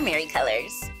are primary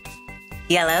colors.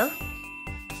 Yellow,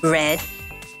 red,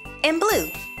 and blue.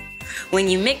 When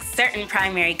you mix certain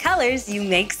primary colors, you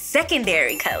make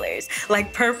secondary colors,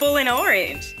 like purple and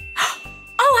orange.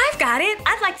 Oh, I've got it.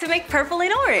 I'd like to make purple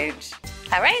and orange.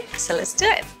 All right, so let's do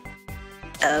it.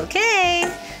 Okay,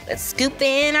 let's scoop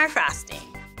in our frosting.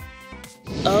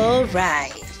 All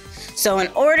right, so in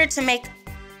order to make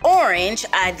orange,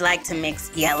 I'd like to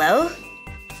mix yellow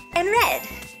and red.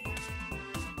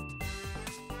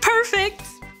 Perfect.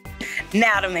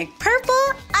 Now to make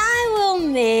purple, I will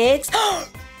mix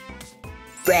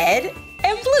red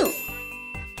and blue.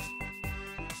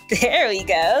 There we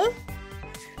go.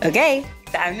 Okay,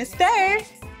 time to stir.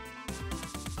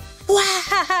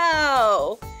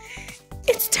 Wow,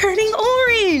 it's turning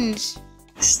orange.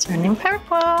 It's turning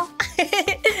purple.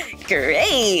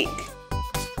 Great.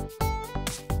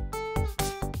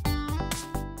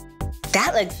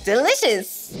 That looks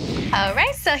delicious. All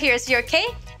right, so here's your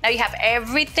cake. Now you have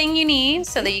everything you need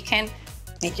so that you can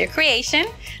make your creation.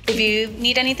 If you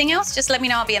need anything else, just let me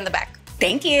know. I'll be in the back.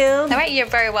 Thank you. All right, you're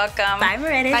very welcome. Bye,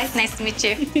 Meredith. Bye, nice to meet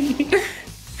you.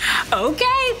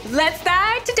 Okay, let's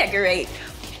start to decorate.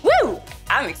 Woo,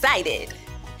 I'm excited.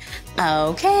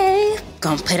 Okay,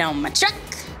 gonna put on my truck.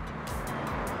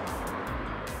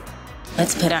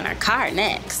 Let's put on our car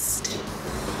next.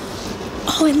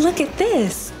 Oh, and look at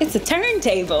this. It's a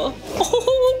turntable.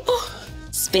 Oh,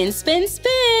 Spin, spin,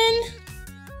 spin.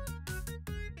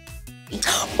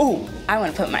 Oh, I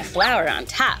want to put my flower on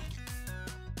top.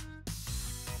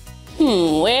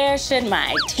 Where should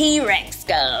my T-Rex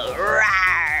go?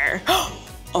 Rawr.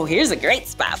 Oh, here's a great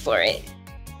spot for it.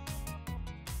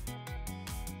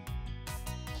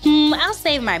 I'll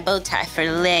save my bow tie for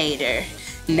later.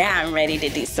 Now I'm ready to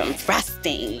do some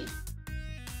frosting.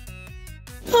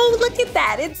 Oh, look at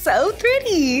that, it's so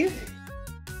pretty.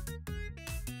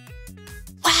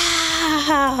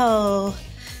 Wow,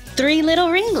 3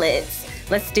 little ringlets.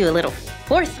 Let's do a little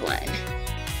 4th one.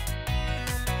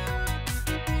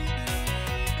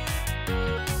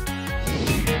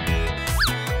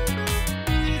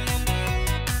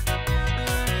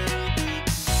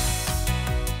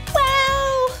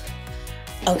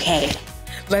 Okay,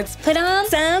 let's put on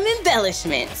some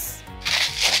embellishments.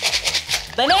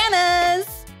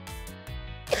 Bananas!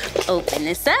 Open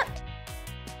this up.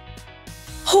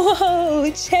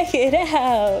 Whoa, check it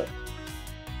out.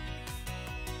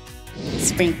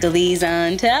 Sprinkle these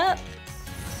on top.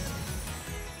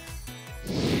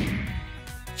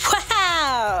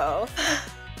 Wow!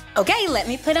 Okay, let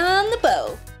me put on the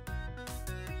bow.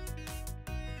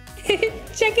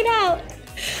 Check it out.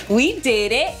 We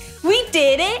did it. We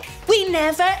did it! We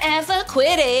never ever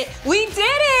quit it! We did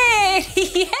it!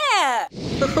 Yeah!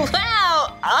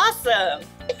 Wow, awesome!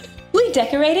 We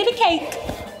decorated a cake!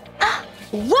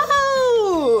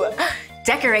 Whoa!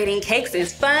 Decorating cakes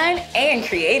is fun and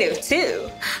creative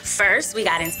too. First, we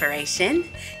got inspiration.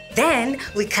 Then,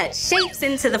 we cut shapes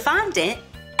into the fondant.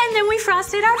 And then we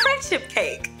frosted our friendship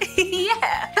cake.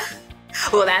 Yeah!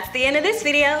 Well, that's the end of this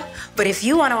video. But if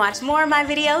you want to watch more of my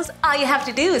videos, all you have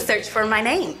to do is search for my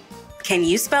name. Can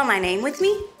you spell my name with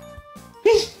me?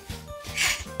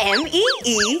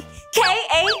 M-E-E-K-A-H,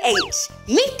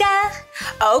 Meekah.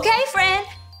 Okay, friend,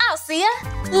 I'll see ya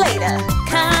later.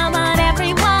 Come